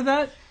remember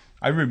that?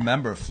 I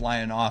remember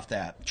flying off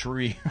that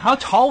tree. How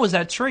tall was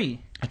that tree?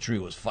 That tree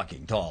was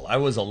fucking tall. I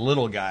was a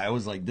little guy. I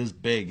was like this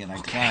big, and I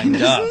climbed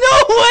up.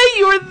 No way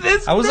you were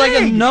this I was big.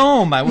 like a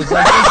gnome. I was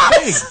like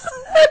this big.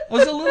 I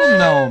was a little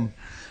gnome.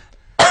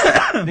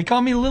 They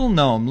call me Little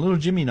Gnome, Little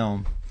Jimmy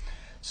Gnome.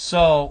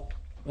 So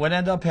what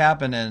ended up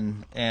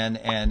happening, and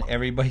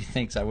everybody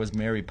thinks I was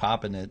Mary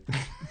Poppin' it.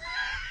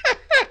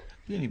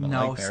 Didn't even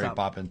No, like Mary stop.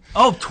 Poppin'.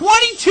 Oh,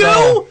 22?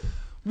 So-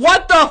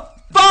 What the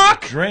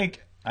fuck?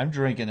 Drink. I'm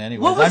drinking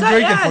anyway. What was I'm that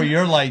drinking ad? for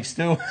your likes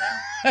too.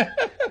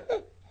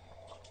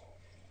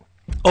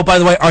 Oh, by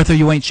the way, Arthur,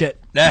 you ain't shit.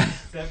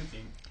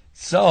 17.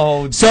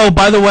 So So,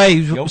 by the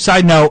way,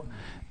 side note,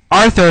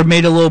 Arthur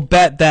made a little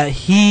bet that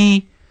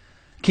he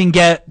can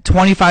get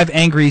 25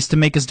 angries to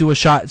make us do a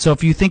shot. So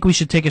if you think we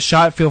should take a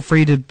shot, feel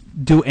free to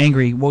do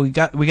angry. Well, we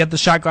got the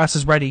shot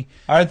glasses ready.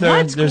 Arthur,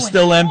 What's they're going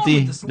still on empty.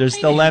 with this They're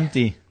still lighting?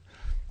 empty.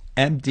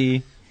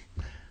 Empty.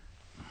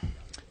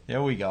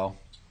 There we go.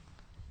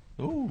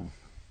 Ooh.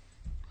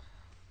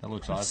 That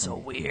looks awesome. So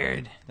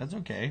weird. That's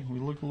okay. We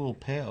look a little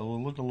pale.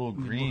 We look a little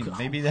green.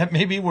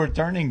 Maybe we're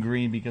turning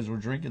green because we're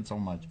drinking so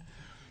much.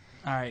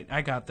 All right,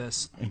 I got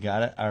this. You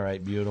got it? All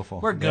right, beautiful.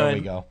 We're There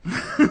we good.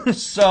 go.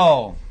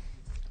 So,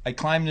 I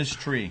climbed this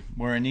tree.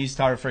 We're in East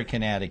Hartford,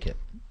 Connecticut.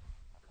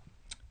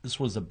 This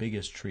was the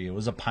biggest tree. It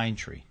was a pine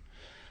tree.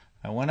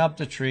 I went up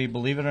the tree.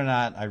 Believe it or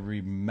not, I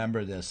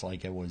remember this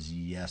like it was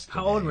yesterday.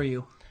 How old were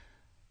you?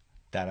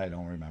 That I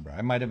don't remember.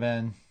 I might have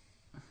been,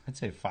 I'd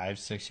say 5,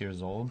 6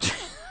 years old.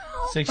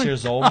 6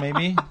 years old,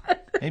 maybe.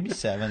 Maybe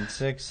 7,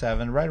 6,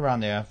 7, right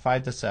around there.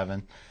 5 to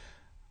 7.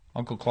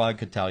 Uncle Claude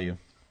could tell you.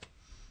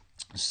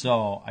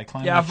 So I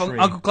climbed Yeah, the tree.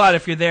 Uncle Claude,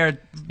 if you're there,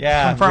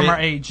 confirm our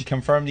age.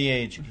 Confirm the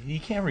age. He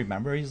can't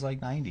remember. He's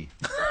like 90.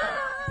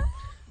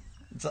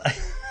 It's like,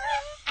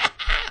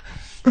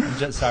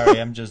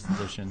 I'm just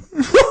dishing.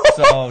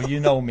 So you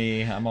know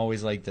me. I'm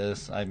always like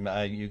this.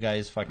 You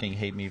guys fucking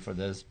hate me for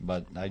this,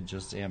 but I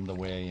just am the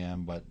way I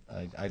am. But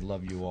I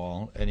love you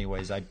all.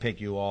 Anyways, I pick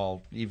you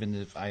all, even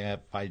if I have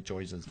 5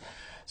 choices.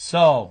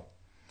 So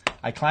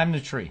I climb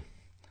the tree.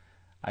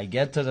 I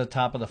get to the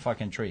top of the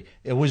fucking tree.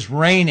 It was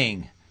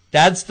raining.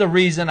 That's the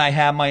reason I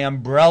had my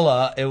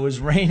umbrella. It was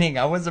raining.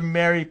 I wasn't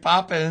Mary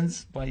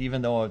Poppins, but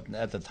even though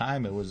at the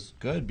time it was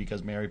good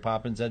because Mary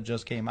Poppins had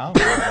just came out.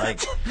 I was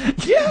like,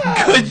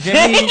 yeah,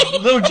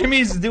 little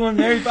Jimmy's doing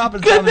Mary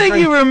Poppins. Good thing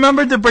you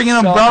remembered to bring an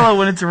umbrella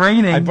when it's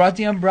raining. I brought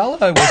the umbrella.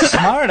 I was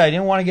smart. I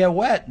didn't want to get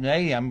wet.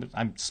 Hey, I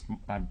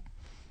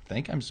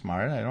think I'm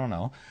smart. I don't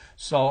know.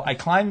 So I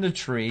climbed the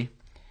tree,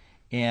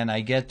 and I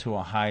get to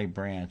a high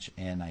branch,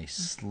 and I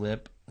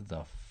slip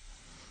the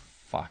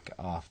fuck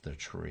off the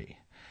tree.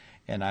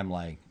 And I'm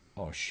like,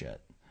 oh,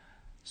 shit.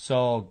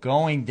 So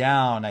going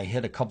down, I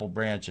hit a couple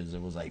branches.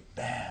 It was like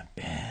bam,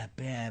 bam,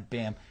 bam,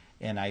 bam.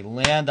 And I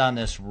land on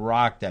this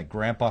rock that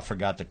Grandpa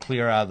forgot to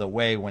clear out of the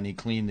way when he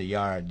cleaned the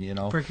yard, you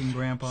know. Freaking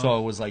Grandpa. So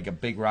it was like a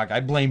big rock. I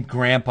blame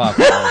Grandpa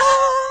for this.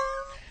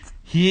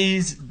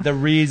 He's the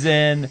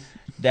reason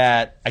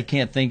that I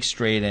can't think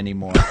straight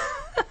anymore.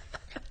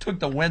 Took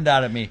the wind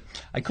out of me.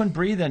 I couldn't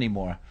breathe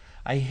anymore.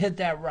 I hit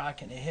that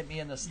rock and it hit me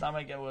in the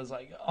stomach. It was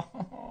like,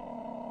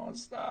 oh,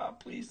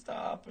 stop, please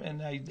stop.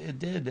 And it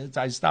did.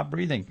 I stopped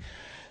breathing.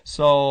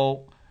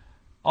 So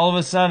all of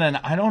a sudden,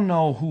 I don't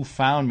know who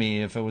found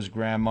me, if it was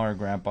Grandma or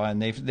Grandpa, and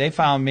they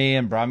found me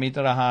and brought me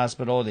to the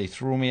hospital. They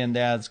threw me in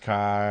Dad's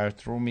car,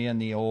 threw me in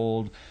the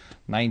old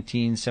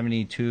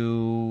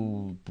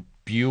 1972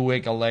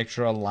 Buick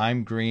Electra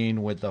lime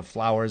green with the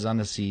flowers on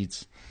the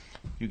seats.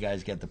 You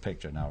guys get the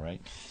picture now, right?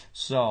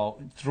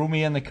 So threw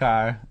me in the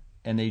car.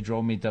 And they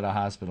drove me to the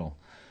hospital.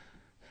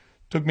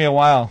 Took me a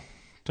while.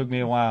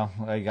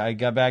 Like, I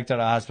got back to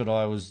the hospital.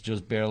 I was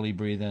just barely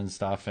breathing and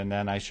stuff. And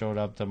then I showed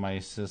up to my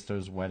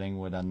sister's wedding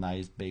with a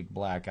nice big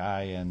black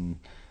eye. And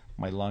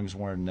my lungs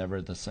were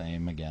never the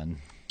same again.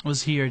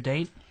 Was he your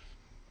date?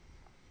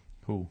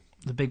 Who?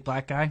 The big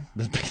black guy?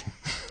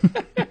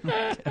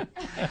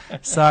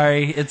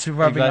 Sorry, it's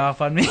rubbing off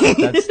on me.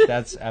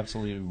 That's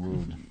absolutely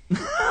rude.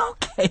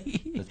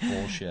 Okay. That's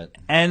bullshit.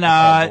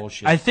 And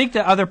bullshit. I think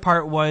the other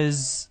part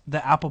was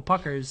the apple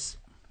puckers.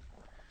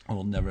 I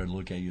will never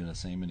look at you the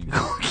same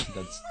anymore.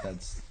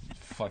 That's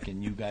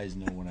fucking, you guys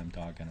know what I'm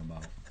talking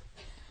about.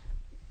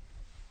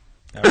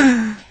 All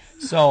right.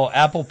 So,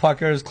 apple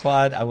puckers,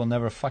 Claude, I will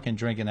never fucking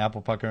drink an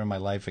apple pucker in my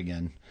life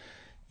again.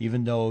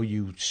 Even though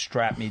you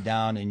strap me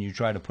down and you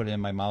try to put it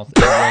in my mouth, it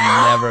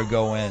will never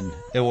go in.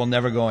 It will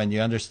never go in. You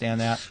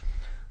understand that?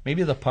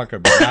 Maybe the pucker,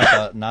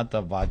 but not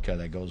the vodka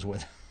that goes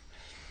with it.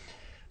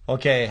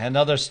 Okay,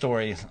 another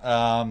story.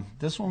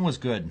 This one was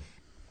good.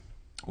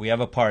 We have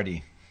a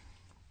party.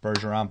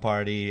 Bergeron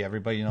party.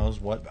 Everybody knows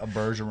what a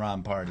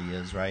Bergeron party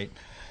is, right?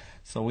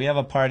 So we have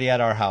a party at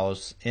our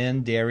house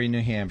in Derry,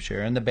 New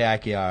Hampshire, in the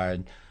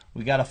backyard.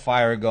 We got a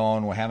fire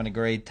going. We're having a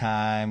great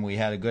time. We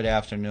had a good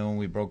afternoon.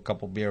 We broke a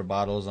couple beer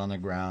bottles on the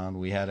ground.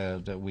 We had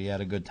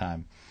a good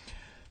time.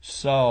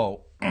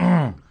 So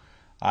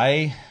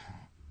I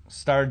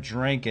started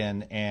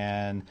drinking,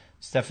 and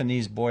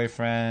Stephanie's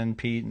boyfriend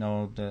Pete.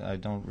 No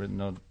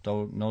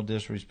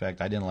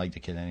disrespect. I didn't like the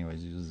kid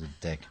anyways. He was a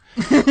dick.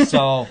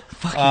 So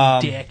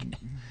Fucking dick.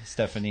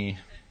 Stephanie,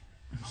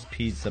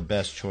 Pete's the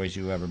best choice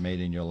you ever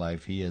made in your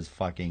life. He is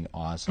fucking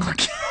awesome.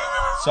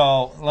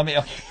 So let me.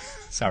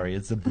 Sorry,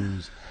 it's the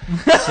booze.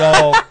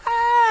 So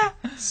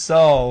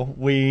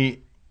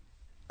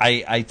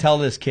I tell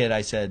this kid,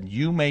 I said,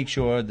 you make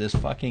sure this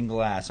fucking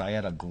glass. I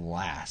had a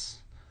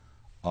glass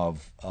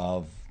of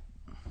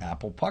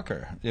apple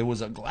pucker. It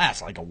was a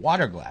glass, like a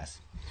water glass.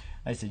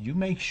 I said, you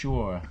make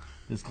sure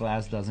this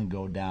glass doesn't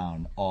go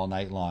down all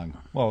night long.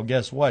 Well,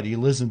 guess what? He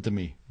listened to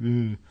me.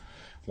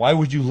 Why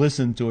would you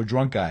listen to a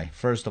drunk guy,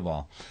 first of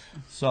all?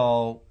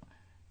 So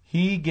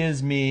he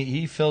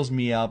fills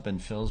me up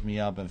and fills me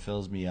up and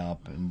fills me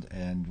up, and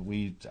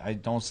I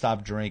don't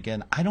stop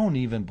drinking. I don't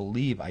even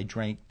believe I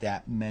drank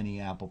that many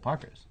apple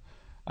puckers.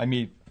 I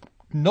mean,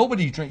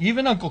 nobody drink.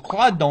 Even Uncle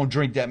Claude don't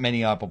drink that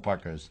many apple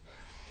puckers.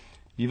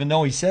 Even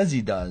though he says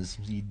he does,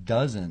 he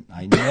doesn't.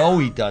 I know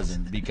he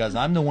doesn't because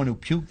I'm the one who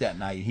puked that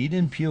night. He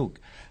didn't puke.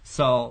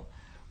 So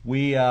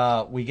we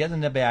get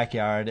in the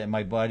backyard, and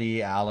my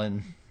buddy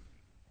Alan,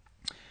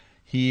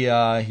 he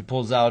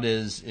pulls out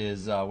his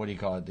what do you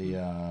call it,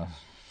 the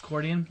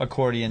accordion.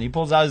 He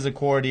pulls out his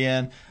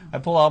accordion. I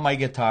pull out my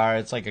guitar.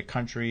 It's like a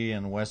country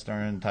and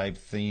western type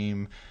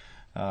theme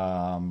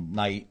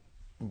night,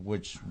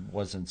 which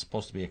wasn't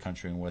supposed to be a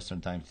country and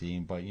western type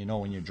theme, but you know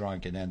when you're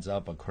drunk it ends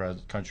up a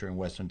country and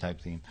western type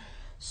theme.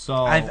 So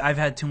I've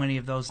had too many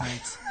of those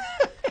nights.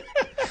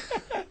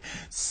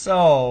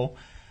 So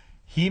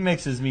he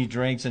mixes me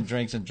drinks and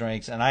drinks and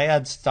drinks, and I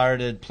had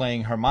started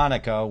playing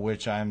harmonica,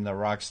 which I'm the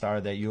rock star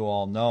that you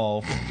all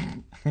know.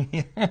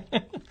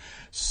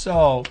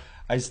 So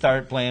I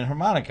started playing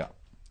harmonica.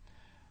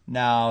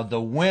 Now the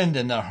wind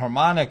in the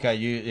harmonica,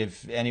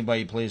 if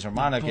anybody plays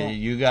harmonica,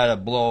 you gotta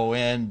blow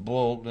in,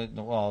 blow.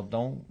 Well,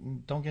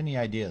 don't get any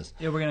ideas.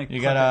 Yeah, we're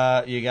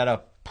gonna. You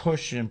gotta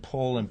push and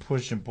pull and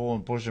push and pull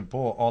and push and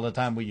pull all the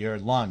time with your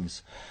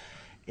lungs.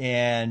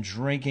 And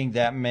drinking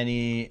that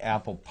many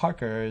apple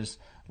puckers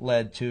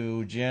led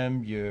to,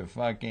 Jim, you're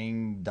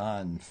fucking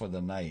done for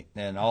the night.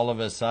 And all of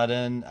a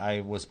sudden,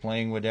 I was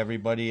playing with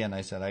everybody, and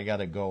I said, I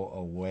gotta go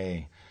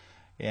away.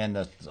 And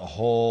the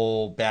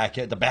whole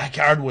the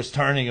backyard was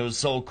turning. It was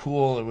so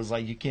cool. It was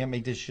like, you can't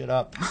make this shit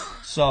up.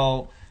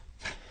 So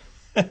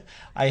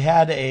I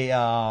had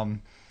a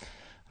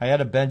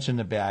bench in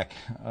the back,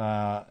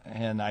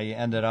 and I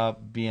ended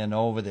up being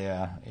over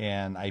there,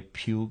 and I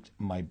puked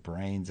my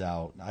brains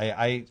out.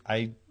 I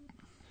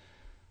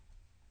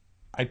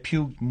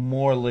puked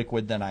more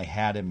liquid than I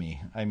had in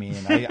me. I mean,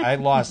 I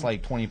lost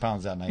like 20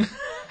 pounds that night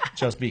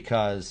just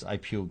because I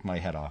puked my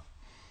head off.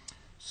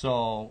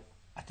 So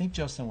I think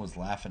Justin was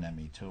laughing at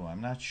me too.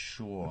 I'm not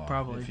sure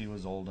if he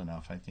was old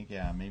enough. I think,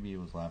 yeah, maybe he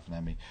was laughing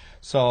at me.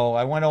 So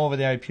I went over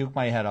there, I puked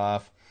my head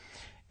off.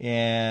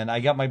 And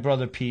I got my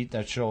brother Pete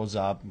that shows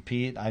up.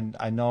 Pete,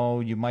 I know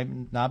you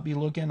might not be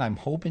looking. I'm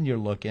hoping you're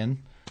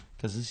looking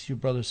because this is your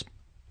brother's,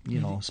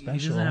 special.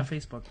 He doesn't have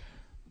Facebook.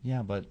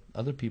 Yeah, but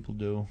other people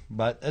do.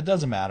 But it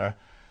doesn't matter.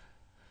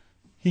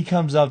 He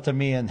comes up to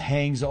me and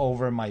hangs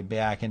over my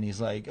back, and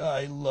he's like,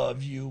 I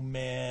love you,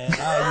 man.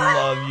 I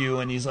love you.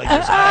 And he's like,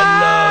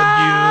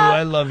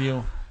 I love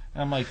you.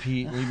 And I'm like,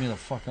 Pete, leave me the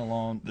fuck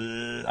alone.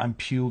 Ugh, I'm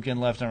puking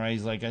left and right.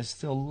 He's like, I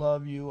still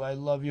love you. I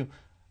love you.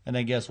 And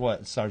then guess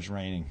what? It starts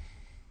raining.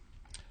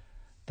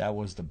 That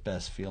was the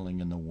best feeling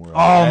in the world.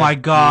 Oh, my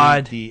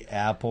God. The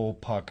apple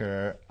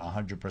pucker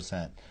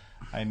 100%.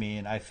 I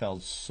mean, I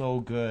felt so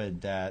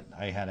good that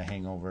I had a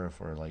hangover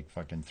for like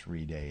fucking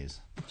 3 days.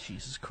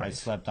 Jesus I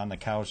Christ. slept on the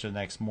couch the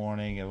next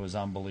morning. It was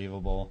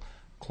unbelievable.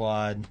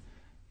 Claude,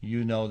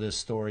 you know this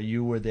story.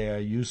 You were there.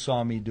 You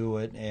saw me do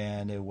it,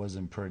 and it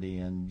wasn't pretty.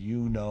 And you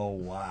know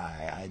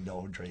why I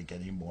don't drink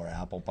any more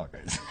apple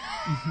puckers.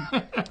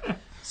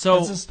 So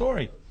That's a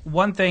story.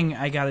 One thing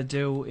I gotta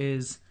do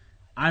is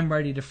I'm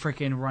ready to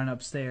freaking run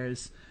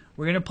upstairs.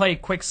 We're gonna play a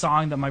quick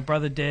song that my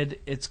brother did.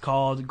 It's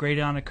called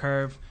 "Graded on a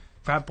Curve,"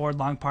 Frat Board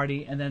Long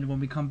Party, and then when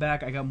we come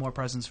back, I got more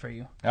presents for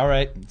you. All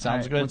right, sounds All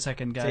right, good. 1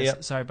 second, See guys. ya.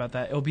 Sorry about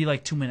that. It'll be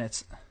like 2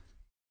 minutes.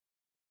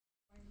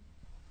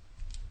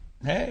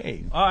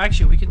 Hey. Oh,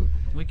 actually, we can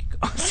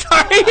go.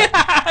 Sorry,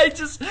 I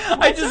just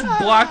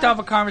blocked off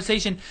a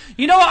conversation.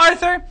 You know what,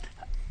 Arthur?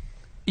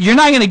 You're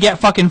not gonna get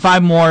fucking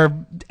 5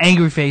 more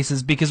angry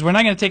faces because we're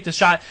not gonna take the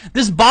shot.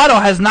 This bottle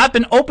has not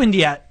been opened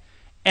yet,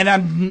 and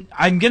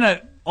I'm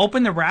gonna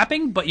open the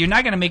wrapping, but you're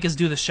not gonna make us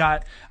do the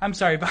shot. I'm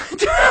sorry, but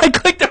I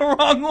clicked the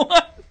wrong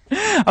one.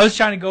 I was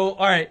trying to go.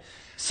 All right,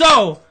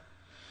 so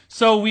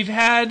we've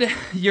had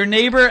your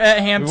neighbor at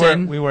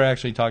Hampton. We were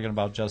actually talking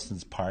about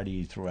Justin's party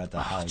he threw at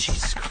the house.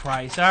 Jesus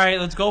Christ! All right,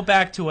 let's go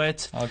back to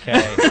it.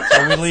 Okay,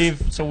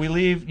 so we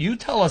leave. You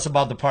tell us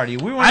about the party.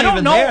 We weren't I don't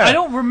even know. there. I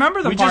don't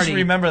remember the we party. just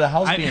remember the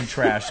house being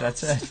trashed.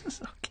 That's it.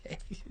 Okay.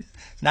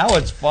 Now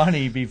it's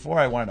funny. Before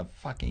I wanted to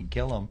fucking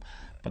kill him,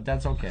 but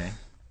that's okay.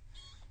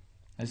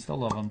 I still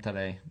love him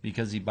today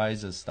because he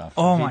buys his stuff.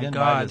 Oh, if he my didn't buy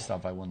God. this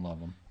stuff, I wouldn't love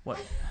him. What?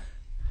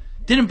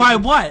 Didn't buy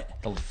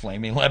what? The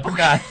flaming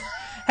leprechaun.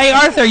 Hey,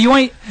 Arthur, you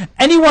ain't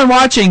anyone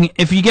watching.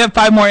 If you get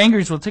 5 more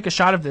angries, we'll take a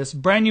shot of this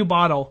brand new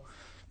bottle.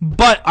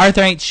 But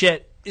Arthur ain't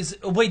shit.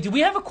 Wait? Do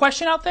we have a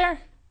question out there?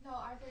 No,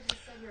 Arthur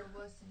just said you're a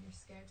wuss and you're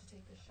scared to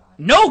take the shot.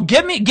 No,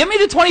 give me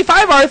the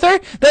 25, Arthur.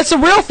 That's the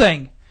real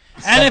thing.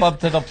 Step up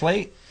to the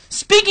plate.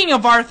 Speaking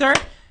of Arthur,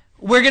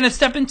 we're gonna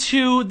step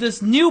into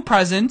this new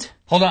present.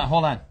 Hold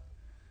on.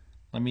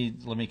 Let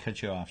me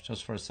cut you off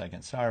just for a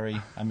second.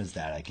 Sorry, I'm his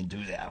dad. I can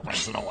do that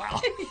once in a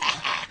while.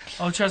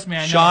 Oh, trust me,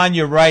 I know. Sean,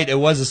 you're right. It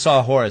was a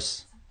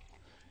sawhorse,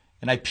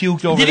 and I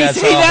puked over Did he that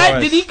say that?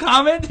 sawhorse. Did he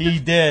comment? He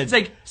did. It's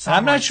like,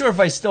 I'm not sawhorse. sure if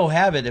I still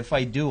have it. If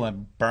I do,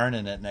 I'm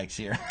burning it next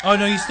year. Oh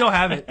no, you still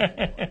have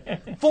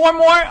it. 4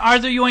 more,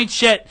 Arthur. You ain't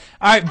shit.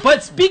 All right,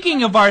 but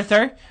speaking of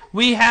Arthur,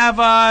 we have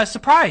a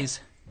surprise.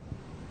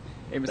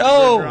 Hey, Mr.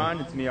 Oh. Bergeron,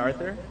 it's me,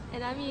 Arthur.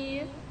 And I'm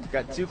Eve. I've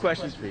got 2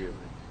 questions for you.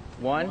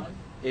 One,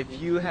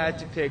 if you had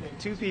to pick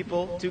 2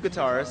 people, 2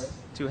 guitarists,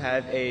 to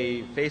have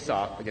a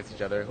face-off against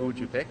each other, who would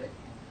you pick?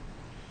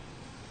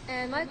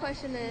 And my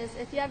question is,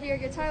 if you have your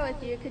guitar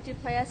with you, could you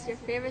play us your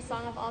favorite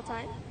song of all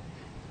time?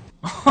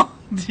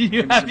 Do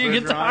you have your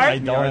Bergeron? guitar? I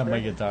don't have my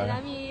And guitar.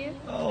 I'm Eve.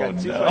 Oh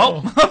Got 2 no!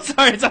 Oh, I'm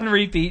sorry, it's on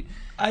repeat.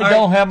 I All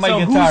don't right, have my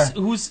so guitar.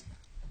 Who's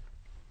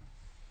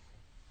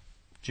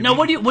Jimmy, no?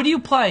 What do you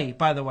play?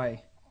 By the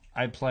way,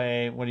 I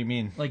play. What do you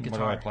mean? like guitar.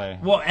 What do I play?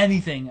 Well,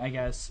 anything, I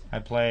guess. I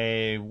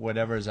play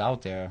whatever's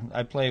out there.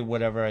 I play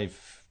whatever I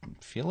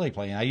feel like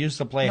playing. I used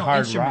to play No,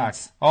 hard rock.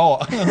 instruments.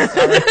 Oh,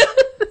 sorry.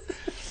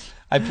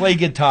 I play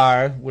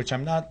guitar, which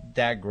I'm not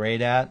that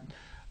great at.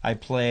 I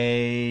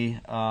play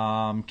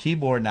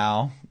keyboard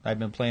now. I've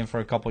been playing for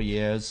a couple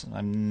years.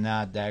 I'm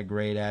not that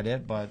great at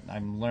it, but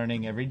I'm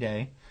learning every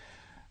day.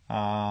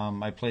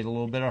 I played a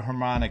little bit of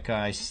harmonica.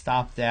 I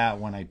stopped that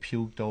when I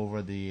puked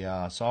over the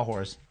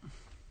sawhorse.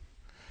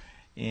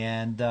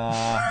 And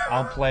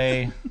I'll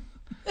play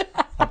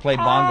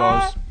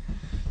bongos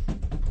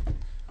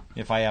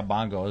if I have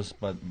bongos,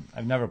 but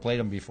I've never played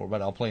them before,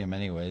 but I'll play them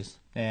anyways.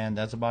 And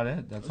that's about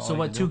it. That's all. So I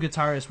what can two do.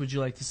 guitarists would you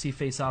like to see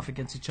face off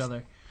against each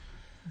other?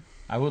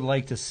 I would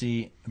like to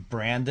see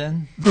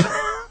Brandon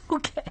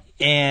Okay.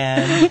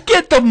 and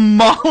Get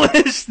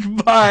demolished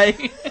by...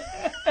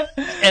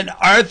 and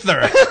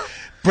Arthur.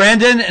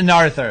 Brandon and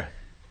Arthur.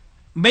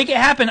 Make it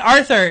happen,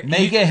 Arthur.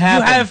 Make you, it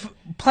happen. You have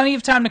plenty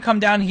of time to come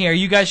down here.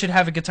 You guys should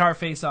have a guitar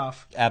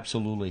face-off.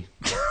 Absolutely.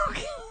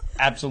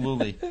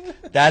 Absolutely.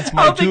 That's I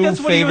my don't think two that's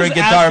what he was favorite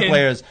guitar asking.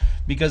 players.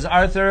 Because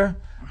Arthur,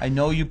 I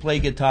know you play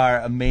guitar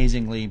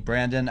amazingly.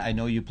 Brandon, I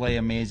know you play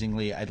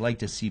amazingly. I'd like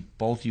to see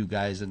both you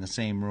guys in the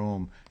same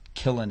room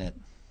killing it.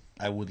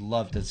 I would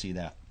love to see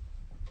that.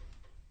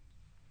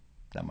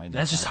 That might.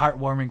 That's just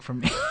heartwarming for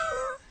me.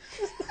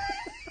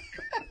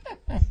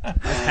 I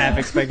was half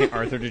expecting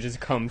Arthur to just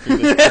come through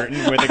this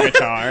curtain with a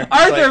guitar.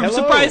 Arthur, Like, hello.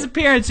 surprise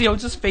appearance.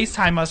 Just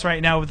FaceTime us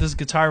right now with his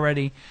guitar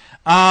ready.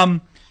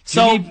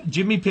 So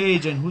Jimmy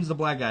Page and who's the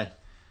black guy?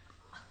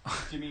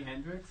 Jimi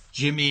Hendrix?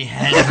 Jimi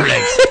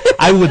Hendrix.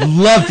 I would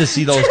love to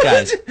see those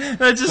guys.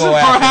 that just Go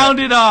after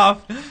rounded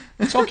off.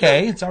 It's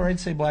okay. It's all right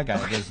to say black guy.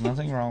 There's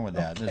nothing wrong with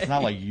that. It's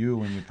not like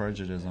you and you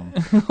prejudice them.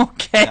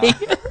 Okay.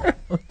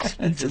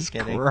 I'm just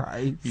kidding.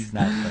 Christ. He's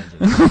not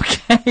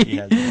prejudiced. Okay. He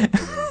has no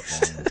prejudice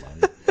on his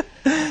body.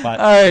 But,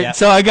 All right. yeah.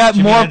 So I got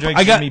Jimi more. Hendrix,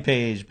 I got. Jimmy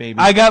Page, baby.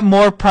 I got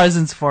more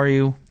presents for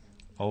you.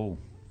 Oh.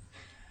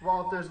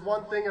 Well, if there's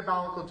one thing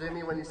about Uncle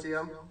Jimmy when you see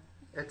him,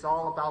 it's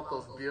all about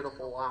those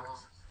beautiful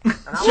locks. And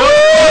I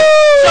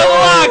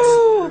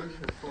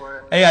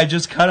want Hey, I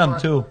just cut him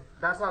too.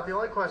 That's not the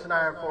only question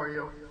I have for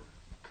you.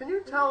 Can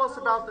you tell us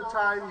about the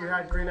time you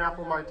had green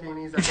apple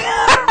martinis at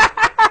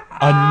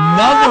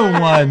Another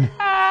one.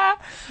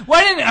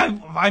 Why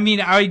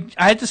didn't I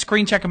had to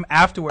screen check him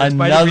afterwards.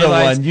 but I didn't Another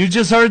realize- one. You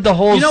just heard the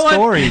whole You know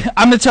story. what?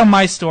 I'm gonna tell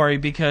my story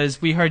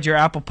because we heard your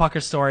apple pucker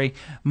story.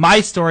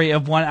 My story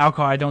of one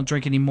alcohol I don't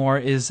drink anymore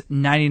is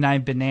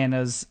 99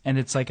 bananas, and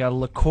it's like a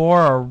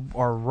liqueur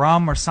or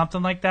rum or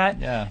something like that.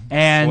 Yeah.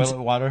 And Boil it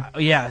water.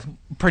 yeah,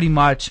 pretty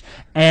much.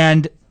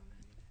 And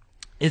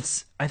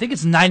I think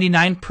it's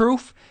 99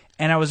 proof.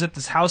 And I was at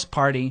this house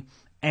party,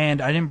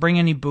 and I didn't bring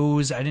any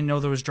booze. I didn't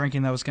know there was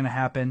drinking that was going to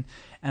happen.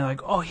 And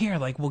like, oh, here,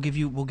 like we'll give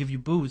you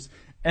booze.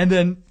 And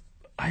then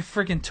I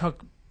freaking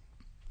took,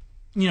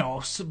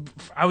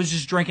 I was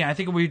just drinking. I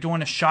think we were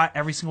doing a shot,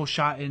 every single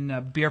shot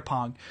in beer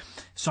pong.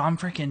 So I'm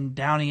freaking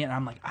downing it, and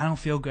I'm like, I don't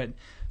feel good.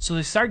 So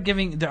they start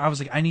giving. I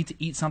was like, I need to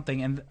eat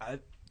something, and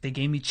they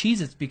gave me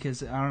Cheez-Its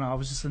because I don't know. I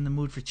was just in the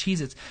mood for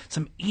Cheez-Its. So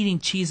I'm eating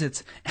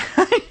Cheez-Its.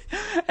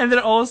 And then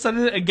all of a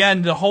sudden,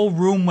 again, the whole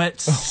room went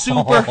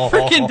super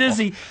freaking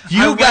dizzy.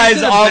 You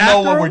guys all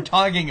know what we're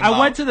talking about. I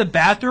went to the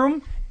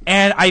bathroom,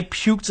 and I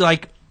puked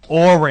like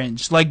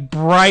orange, like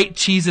bright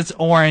Cheez-Its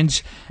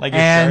orange. Like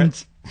your and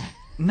shirt?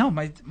 No,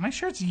 my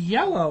shirt's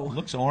yellow. It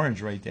looks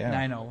orange right there.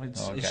 I know.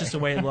 It's Okay. just the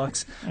way it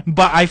looks.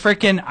 But I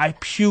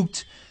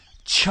puked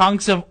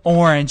chunks of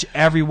orange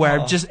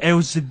everywhere. It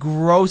was the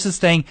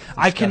grossest thing.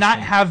 I cannot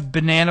have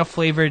banana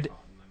flavored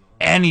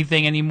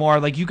anything anymore.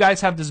 Like you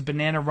guys have this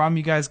banana rum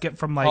you guys get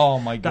from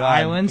like the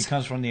islands. It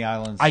comes from the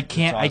islands. I It's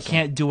can't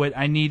awesome. do it.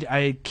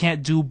 I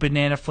can't do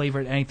banana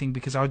flavored anything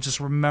because I would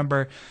just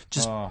remember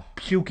just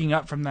puking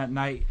up from that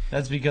night.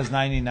 That's because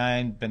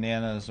 99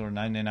 bananas or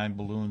 99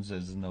 balloons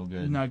is no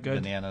good. Not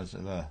good. Bananas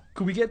are the.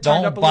 Could we get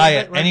turned Don't up a buy little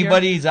it. bit right here?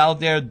 Anybody's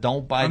out there,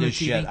 don't buy On the this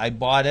TV? shit. I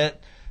bought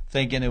it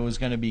thinking it was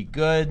going to be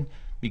good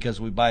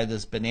because we buy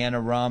this banana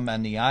rum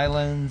on the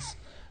islands.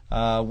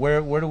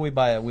 Where do we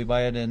buy it? We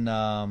buy it in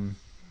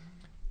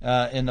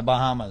the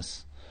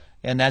Bahamas,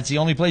 and that's the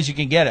only place you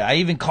can get it. I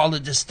even called a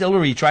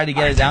distillery, tried to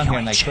get it down here,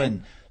 and I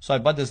couldn't. So I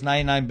bought this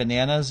 99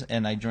 bananas,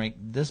 and I drank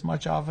this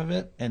much off of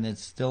it, and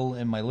it's still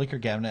in my liquor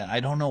cabinet. I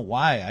don't know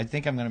why. I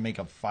think I'm gonna make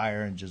a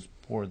fire and just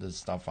pour this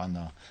stuff on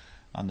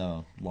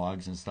the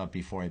logs and stuff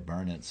before I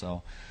burn it.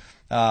 So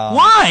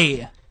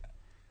why?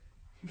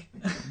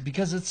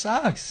 Because it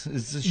sucks.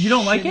 It's just You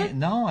don't like shitty- it?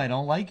 No, I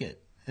don't like it.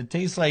 It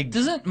tastes like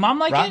Doesn't Mom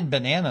like rotten it?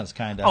 bananas,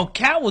 kind of. Oh,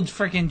 Cat would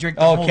freaking drink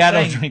the whole Cat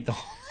will thing. drink the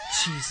whole.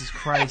 Jesus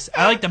Christ.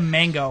 I like the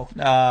mango.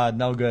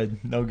 No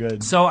good. No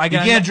good. So I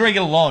got You can't drink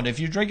it alone.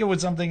 If you drink it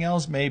with something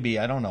else, maybe.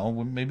 I don't know.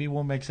 Maybe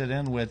we'll mix it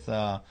in with,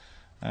 I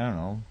don't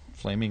know,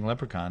 Flaming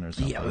Leprechaun or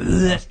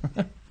something.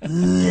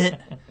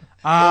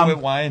 Yeah. With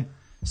wine.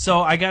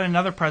 So I got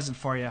another present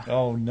for you.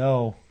 Oh,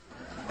 no.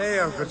 Hey,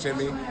 Uncle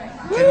Jimmy.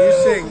 Can you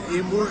sing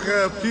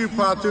Imurga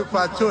Pupa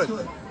Tupa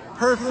Tut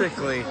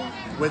perfectly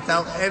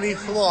without any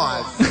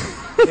flaws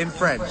in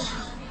French?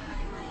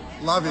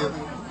 Love you.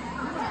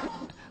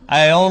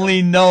 I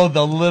only know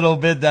the little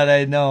bit that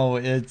I know.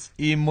 It's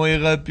I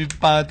mouillera plus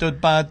pantoute,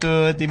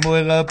 pantoute, I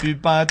mouillera plus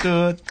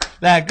pantoute.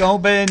 La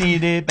compagnie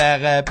des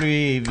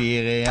parapluies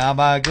virée en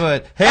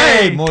banqueroute.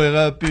 Hey!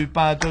 Mouillera plus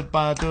pantoute,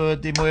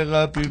 pantoute, I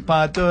mouillera plus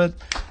pantoute.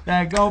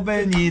 La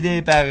compagnie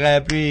des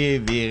parapluies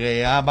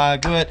virée en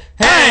banqueroute.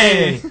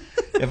 Hey!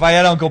 If I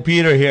had Uncle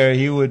Peter here,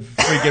 he would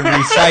freaking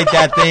recite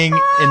that thing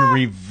in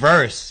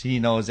reverse. He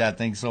knows that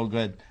thing so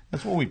good.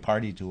 That's what we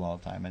party to all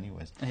the time,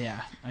 anyways.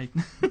 Yeah,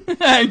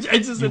 I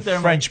just sit there.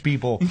 French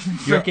people,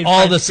 you're Frickin' all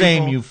French the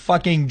same. people. You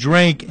fucking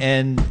drink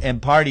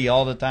and party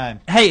all the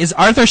time. Hey, is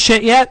Arthur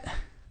shit yet?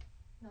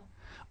 No.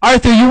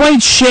 Arthur, you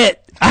ain't shit.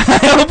 I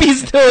hope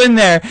he's still in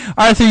there.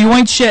 Arthur, you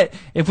ain't shit.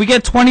 If we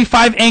get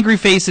 25 angry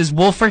faces,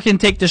 we'll freaking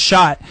take the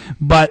shot.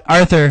 But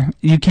Arthur,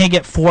 you can't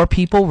get 4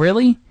 people,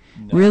 really?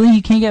 No. Really,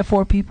 you can't get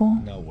 4 people?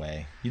 No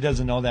way. He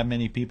doesn't know that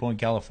many people in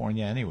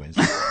California, anyways.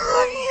 He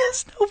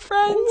has no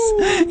friends. Ooh.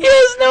 He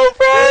has no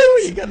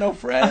friends. You got no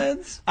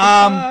friends.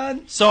 Come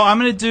on. So I'm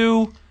gonna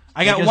do.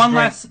 I got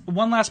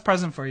one last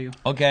present for you.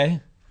 Okay.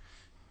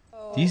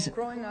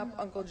 Growing up,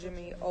 Uncle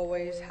Jimmy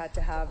always had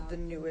to have the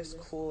newest,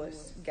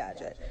 coolest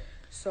gadget.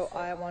 So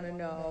I want to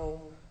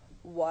know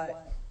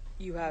what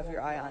you have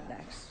your eye on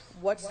next.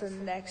 What's the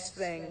next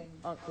thing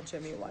Uncle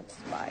Jimmy wants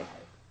to buy?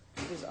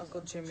 Because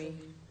Uncle Jimmy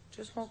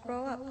just won't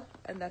grow up,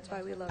 and that's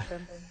why we love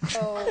him.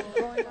 So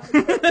growing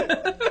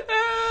up.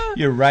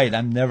 You're right.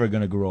 I'm never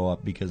gonna grow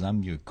up because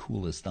I'm your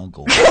coolest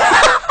uncle.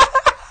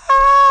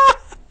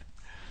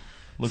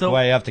 Look who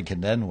I have to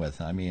contend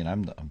with. I mean,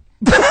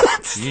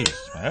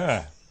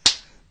 jeez.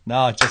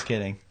 No, just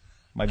kidding.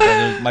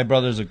 My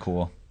brothers are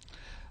cool.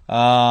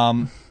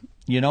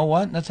 You know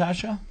what,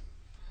 Natasha?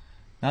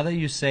 Now that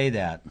you say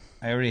that,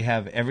 I already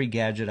have every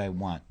gadget I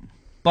want.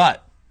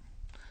 But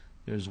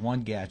there's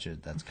one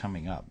gadget that's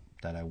coming up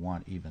that I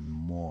want even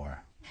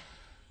more.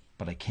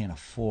 But I can't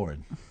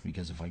afford,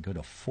 because if I could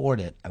afford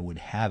it, I would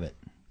have it.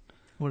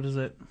 What is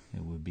it?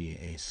 It would be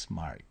a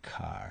smart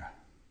car.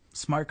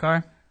 Smart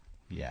car?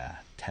 Yeah,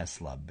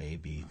 Tesla,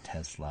 baby,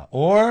 Tesla.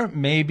 Or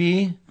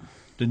maybe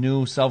the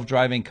new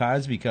self-driving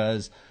cars,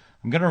 because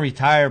I'm going to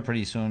retire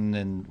pretty soon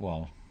in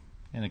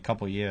a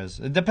couple years.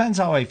 It depends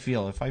how I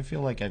feel. If I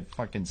feel like I'm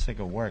fucking sick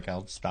of work,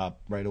 I'll stop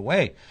right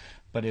away.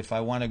 But if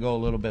I want to go a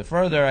little bit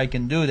further, I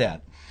can do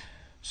that.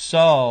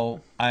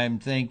 So I'm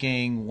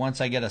thinking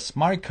once I get a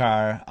smart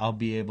car, I'll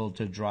be able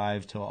to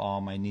drive to all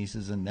my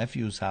nieces and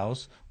nephews'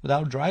 house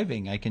without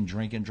driving. I can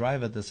drink and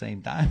drive at the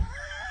same time.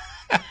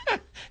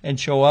 And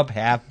show up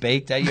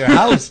half-baked at your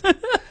house.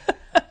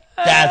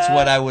 That's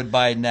what I would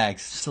buy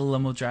next. Just a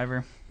limo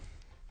driver.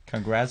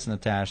 Congrats,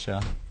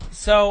 Natasha.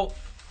 So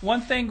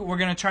one thing we're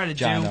going to try to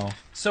Jono. do.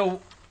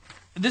 So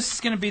this is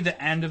going to be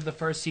the end of the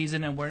first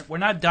season, and we're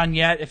not done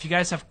yet. If you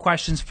guys have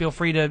questions, feel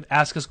free to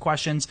ask us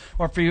questions,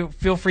 or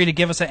feel free to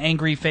give us an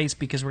angry face,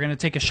 because we're going to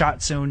take a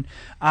shot soon.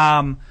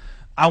 What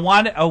I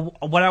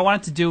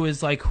wanted to do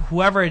is, like,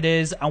 whoever it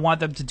is, I want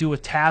them to do a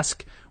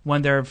task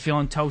when they're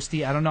feeling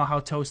toasty. I don't know how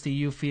toasty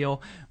you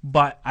feel,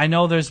 but I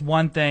know there's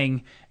one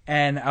thing,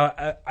 and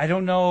I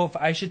don't know if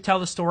I should tell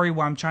the story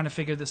while I'm trying to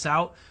figure this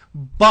out,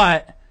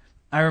 but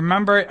I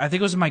remember, I think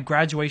it was my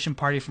graduation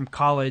party from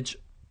college,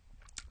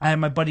 I had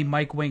my buddy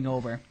Mike Wing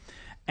over,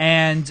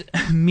 and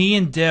me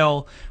and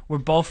Dill were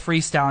both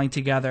freestyling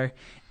together,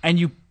 and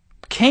you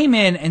came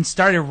in and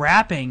started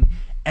rapping,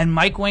 and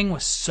Mike Wing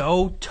was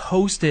so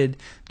toasted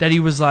that he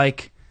was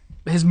like,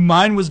 his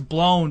mind was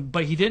blown,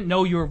 but he didn't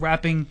know you were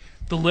rapping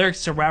the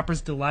lyrics to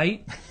Rapper's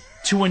Delight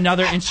to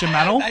another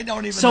instrumental. I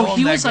don't even so know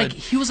he him was that like good.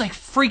 he was like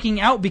freaking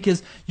out,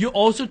 because you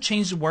also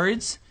changed the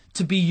words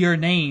to be your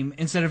name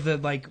instead of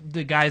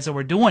the guys that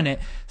were doing it.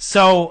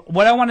 So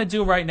what I want to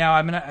do right now,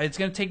 it's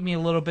gonna take me a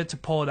little bit to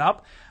pull it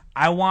up.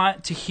 I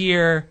want to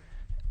hear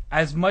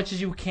as much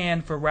as you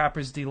can for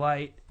Rapper's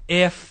Delight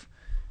if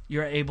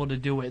you're able to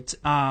do it.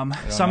 I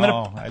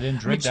didn't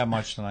drink that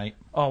much tonight.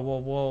 Oh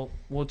well,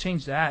 we'll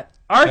change that.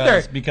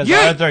 Arthur, because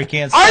Arthur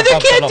can't step Arthur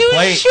up can't to the do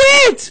plate.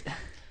 shit.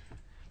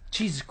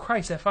 Jesus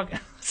Christ, that fucking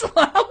was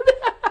loud.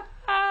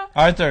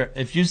 Arthur,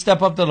 if you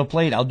step up to the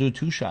plate, I'll do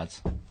 2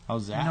 shots.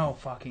 How's that? No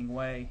fucking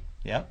way.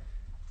 Yep.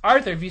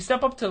 Arthur, if you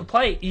step up to the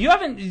plate, you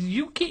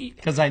can't.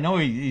 Because I know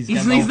he's got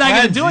He's no not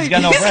friends. gonna do it. He's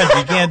got no He's friends.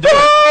 He can't do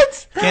What?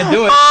 it. Can't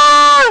do it.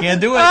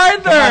 Can't do it.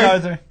 Arthur. Come on,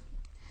 Arthur.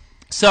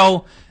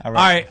 So, All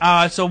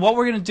right. so what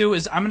we're gonna do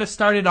is I'm gonna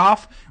start it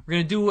off. We're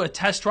gonna do a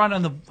test run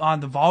on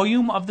the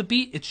volume of the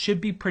beat. It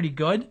should be pretty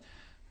good.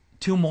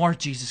 2 more.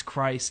 Jesus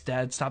Christ,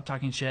 Dad, stop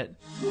talking shit.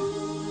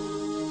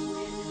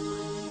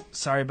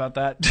 Sorry about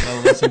that.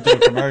 We'll listen to a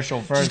commercial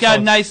first. Just got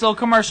a nice little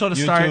commercial to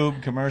start.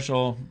 YouTube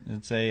commercial.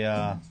 It's a.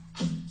 All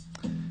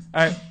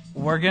right,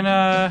 we're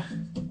gonna.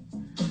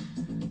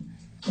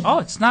 Oh,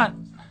 it's not.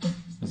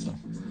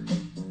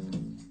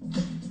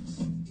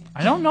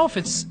 I don't know if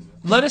it's.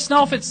 Let us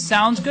know if it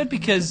sounds good,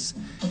 because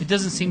it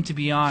doesn't seem to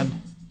be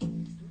on.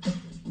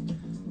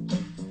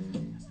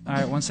 All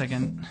right, 1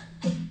 second.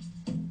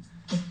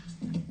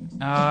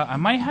 I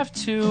might have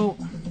to.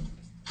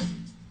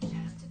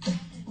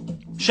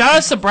 Shout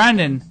out to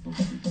Brandon.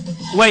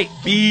 Wait.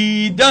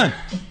 Be done.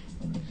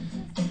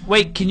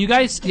 Wait, can you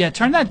guys... Yeah,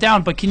 turn that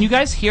down, but can you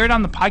guys hear it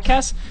on the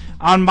podcast?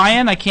 On my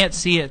end, I can't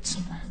see it.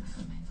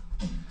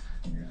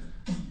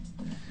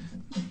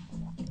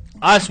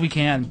 Us, we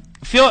can.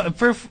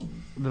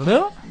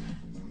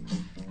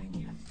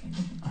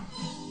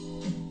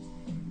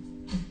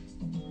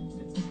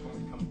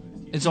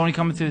 It's only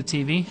coming through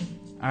the TV?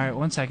 All right,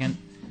 1 second.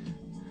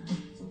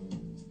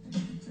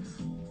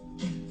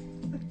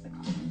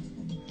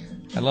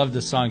 I love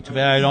this song. Too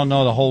bad I don't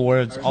know the whole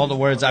words. All the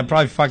words. I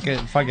probably fuck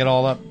it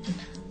all up.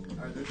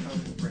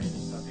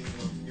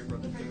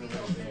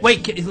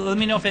 Wait, let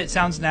me know if it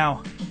sounds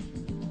now.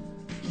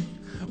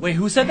 Wait,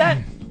 who said that?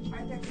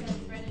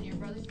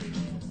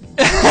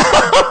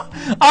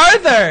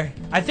 Arthur!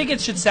 I think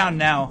it should sound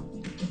now.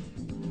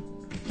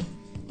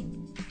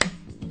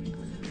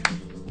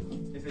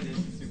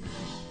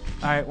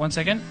 Alright, 1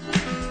 second.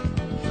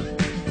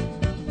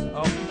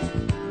 Oh.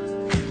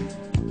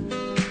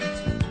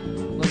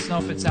 Let's know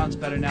if it sounds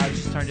better now. I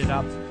just turned it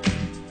up.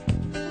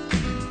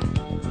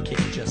 Kick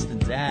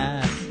Justin's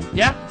ass.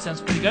 Yeah, sounds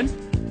pretty good.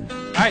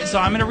 Alright, so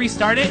I'm going to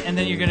restart it, and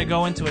then you're going to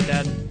go into it,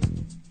 Dad.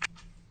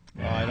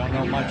 Oh, I don't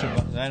know much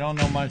about... I don't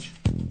know much.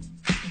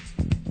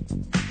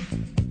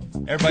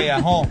 Everybody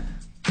at home.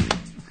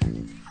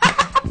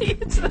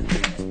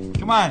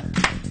 Come on.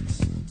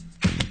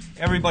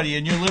 Everybody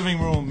in your living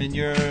room, in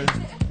your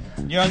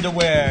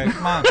underwear.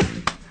 Come on.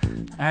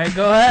 Alright,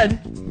 go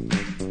ahead.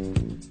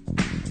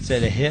 Say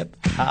the hip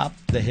hop,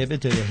 the hippie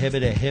to the hippie,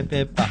 the hip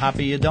hip, the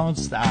hoppy you don't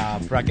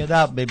stop. Rock it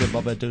up, baby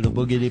bubba to the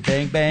boogity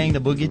bang bang,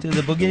 the boogie to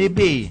the boogity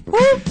bee.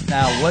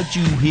 Now what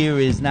you hear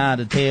is not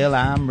a tale,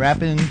 I'm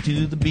rapping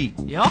to the beat.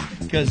 Yeah.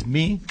 Cause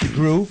me, the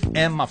groove,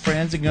 and my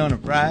friends are gonna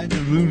ride the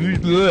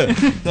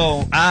roof.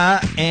 So I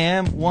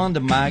am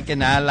Wonder Mike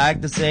and I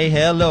like to say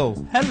hello.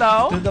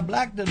 Hello. To the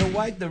black, to the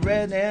white, the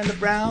red and the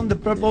brown, the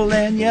purple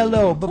and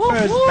yellow. But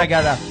first I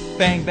gotta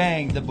bang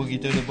bang the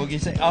boogie to the boogie.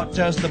 Say oh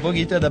just the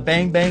boogie to the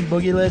bang bang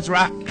boogie, let's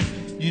rock.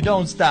 You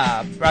don't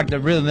stop, rock the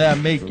rhythm that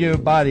make your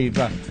body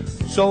rock.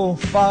 So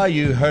far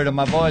you heard of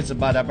my voice,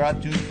 but I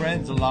brought two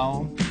friends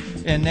along.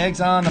 And next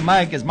on the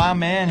mic is my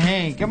man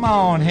Hank. Come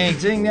on, Hank,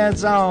 sing that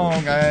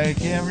song. I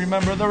can't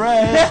remember the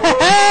rest.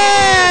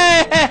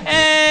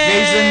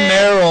 Jason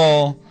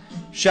Merrill.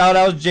 Shout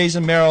out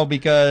Jason Merrill,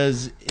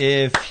 because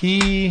if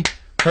he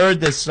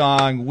heard this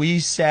song, we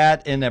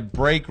sat in a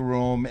break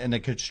room in a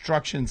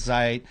construction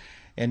site,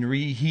 and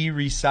he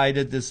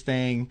recited this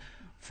thing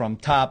from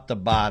top to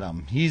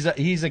bottom. He's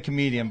a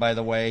comedian, by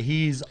the way.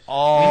 He's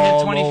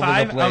all over the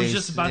place. I was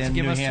just about to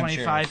give New us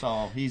Hampshire, 25.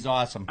 So he's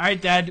awesome. All right,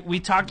 Dad.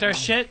 We talked our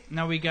shit.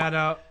 Now we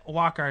gotta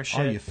walk our shit.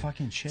 Oh, you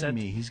fucking shitting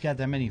me. He's got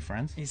that many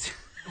friends? He's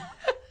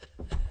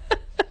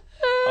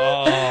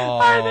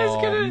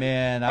Oh,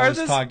 man. I was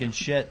talking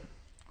shit.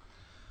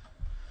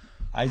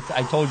 I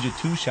told you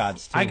 2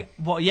 shots, too.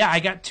 Well, yeah, I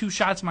got 2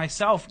 shots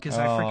myself because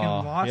I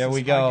freaking lost Here we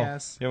this go.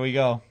 podcast. Here we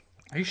go.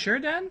 Are you sure,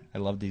 Dad? I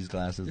love these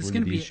glasses. This is Look at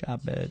gonna be these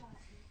shot bed.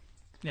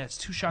 Yeah, it's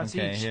 2 shots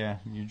Okay, each. here.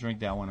 You drink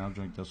that one. I'll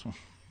drink this one.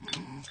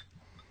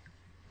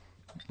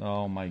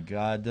 Oh, my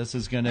God. This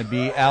is going to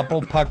be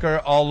apple pucker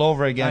all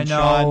over again, I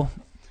know.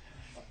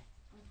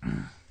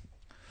 Sean.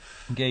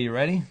 Okay, you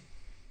ready?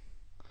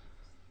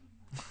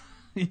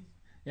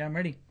 Yeah, I'm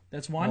ready.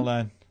 That's one. Hold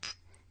on.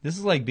 This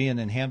is like being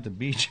in Hampton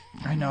Beach.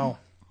 I know.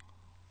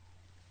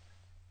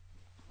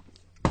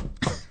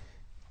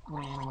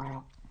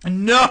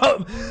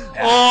 No!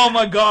 Oh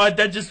my God,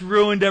 that just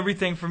ruined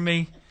everything for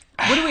me.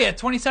 What are we at?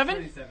 27?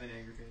 27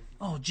 angry faces.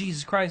 Oh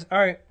Jesus Christ! All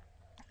right.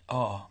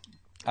 Oh,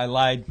 I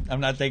lied.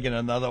 I'm not taking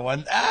another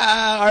one.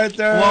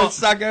 Arthur,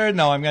 sucker.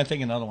 No, I'm gonna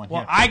take another one.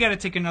 Well, Here. I gotta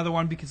take another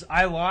one because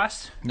I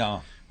lost.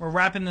 No. We're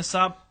wrapping this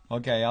up.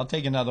 Okay, I'll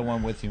take another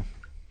one with you.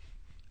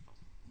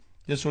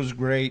 This was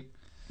great.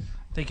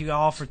 Thank you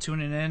all for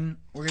tuning in.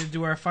 We're gonna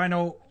do our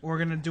final. We're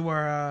gonna do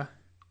our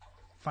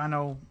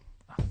final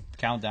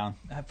countdown.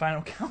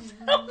 Final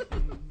countdown.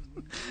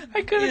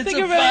 I couldn't It's think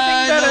a of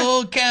anything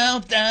final better.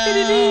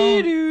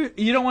 countdown.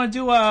 You don't want to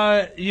do.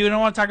 You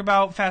don't want to talk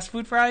about fast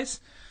food fries.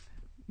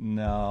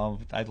 No,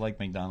 I'd like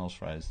McDonald's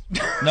fries.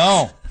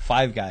 No,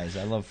 Five Guys.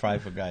 I love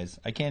Five for Guys.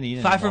 I can't eat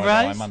it Five for anymore,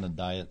 though. Guys? I'm on the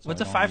diet. So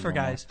What's I a don't Five eat for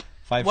no more. Guys?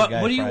 Five What? for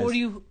Guys What do you? fries. What do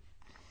you?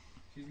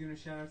 She's gonna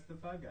shout out to the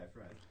Five Guy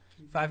fries.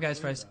 Five Guys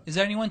fries. Is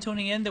there anyone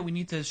tuning in that we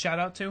need to shout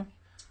out to?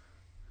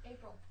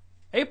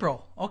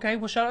 April. Okay,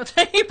 we'll shout out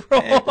to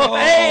April. April.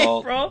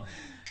 April.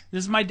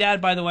 This is my dad,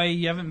 by the way.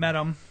 You haven't met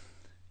him.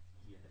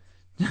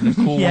 The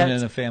cool Yet. one in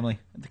the family.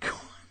 The cool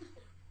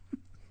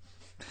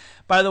one.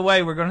 By the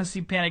way, we're going to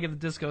see Panic at the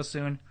Disco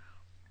soon.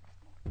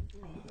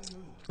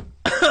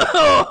 It's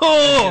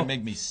gonna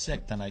make me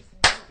sick tonight.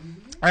 All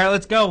right,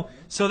 let's go.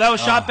 So that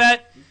was Shot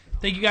Bet.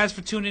 Thank you guys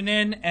for tuning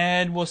in,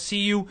 and we'll see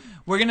you.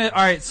 We're gonna.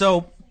 All right,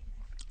 so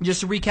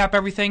just to recap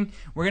everything,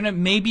 we're gonna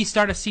maybe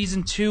start a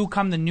season 2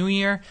 come the new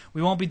year.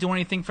 We won't be doing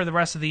anything for the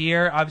rest of the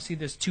year. Obviously,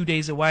 there's 2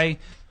 days away,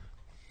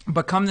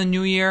 but come the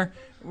new year,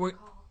 we're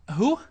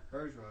who?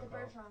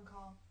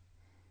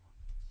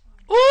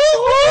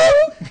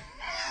 Ooh!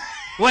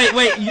 Wait,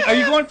 are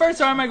you going first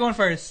or am I going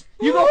first?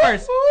 You go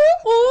first.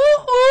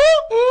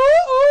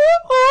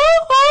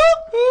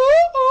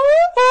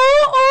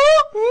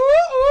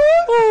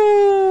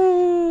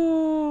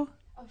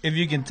 If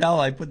you can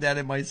tell, I put that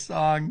in my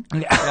song.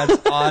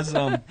 That's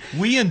awesome.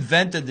 We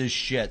invented this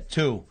shit,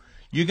 too.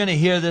 You're going to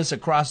hear this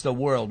across the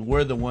world.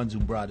 We're the ones who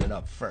brought it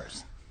up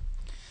first.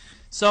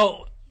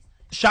 So,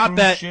 Shot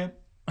Bet.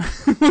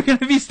 We're going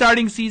to be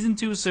starting season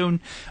 2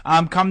 soon.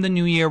 Come the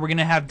new year, we're going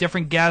to have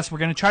different guests. We're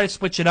going to try to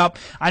switch it up.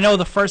 I know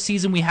the first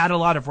season we had a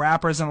lot of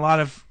rappers and a lot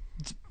of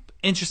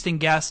interesting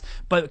guests,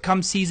 but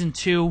come season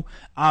 2,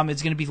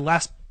 it's going to be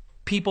less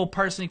people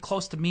personally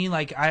close to me.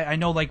 Like I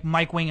know like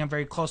Mike Wing I'm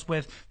very close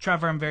with,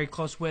 Trevor I'm very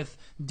close with,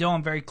 Dylan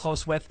I'm very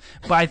close with,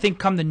 but I think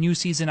come the new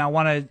season I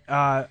want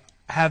to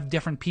have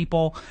different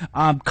people.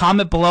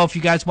 Comment below if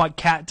you guys want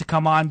Kat to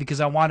come on, because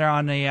I want her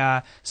on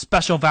a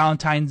special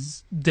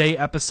Valentine's Day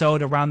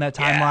episode around that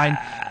timeline.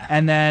 Yeah.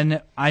 And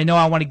then I know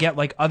I want to get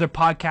like other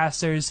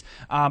podcasters.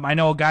 I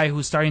know a guy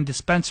who's starting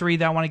dispensary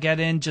that I want to get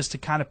in just to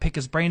kind of pick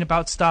his brain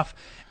about stuff.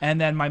 And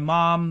then my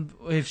mom,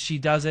 if she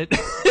does it,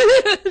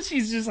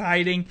 she's just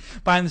hiding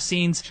behind the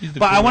scenes.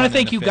 But I want to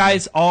thank you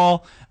guys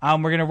all. We're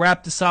going to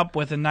wrap this up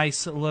with a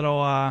nice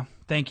little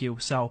thank you.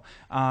 So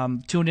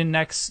tune in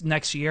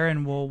next year,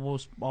 and we'll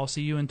all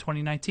see you in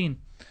 2019.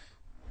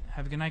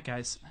 Have a good night,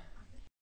 guys.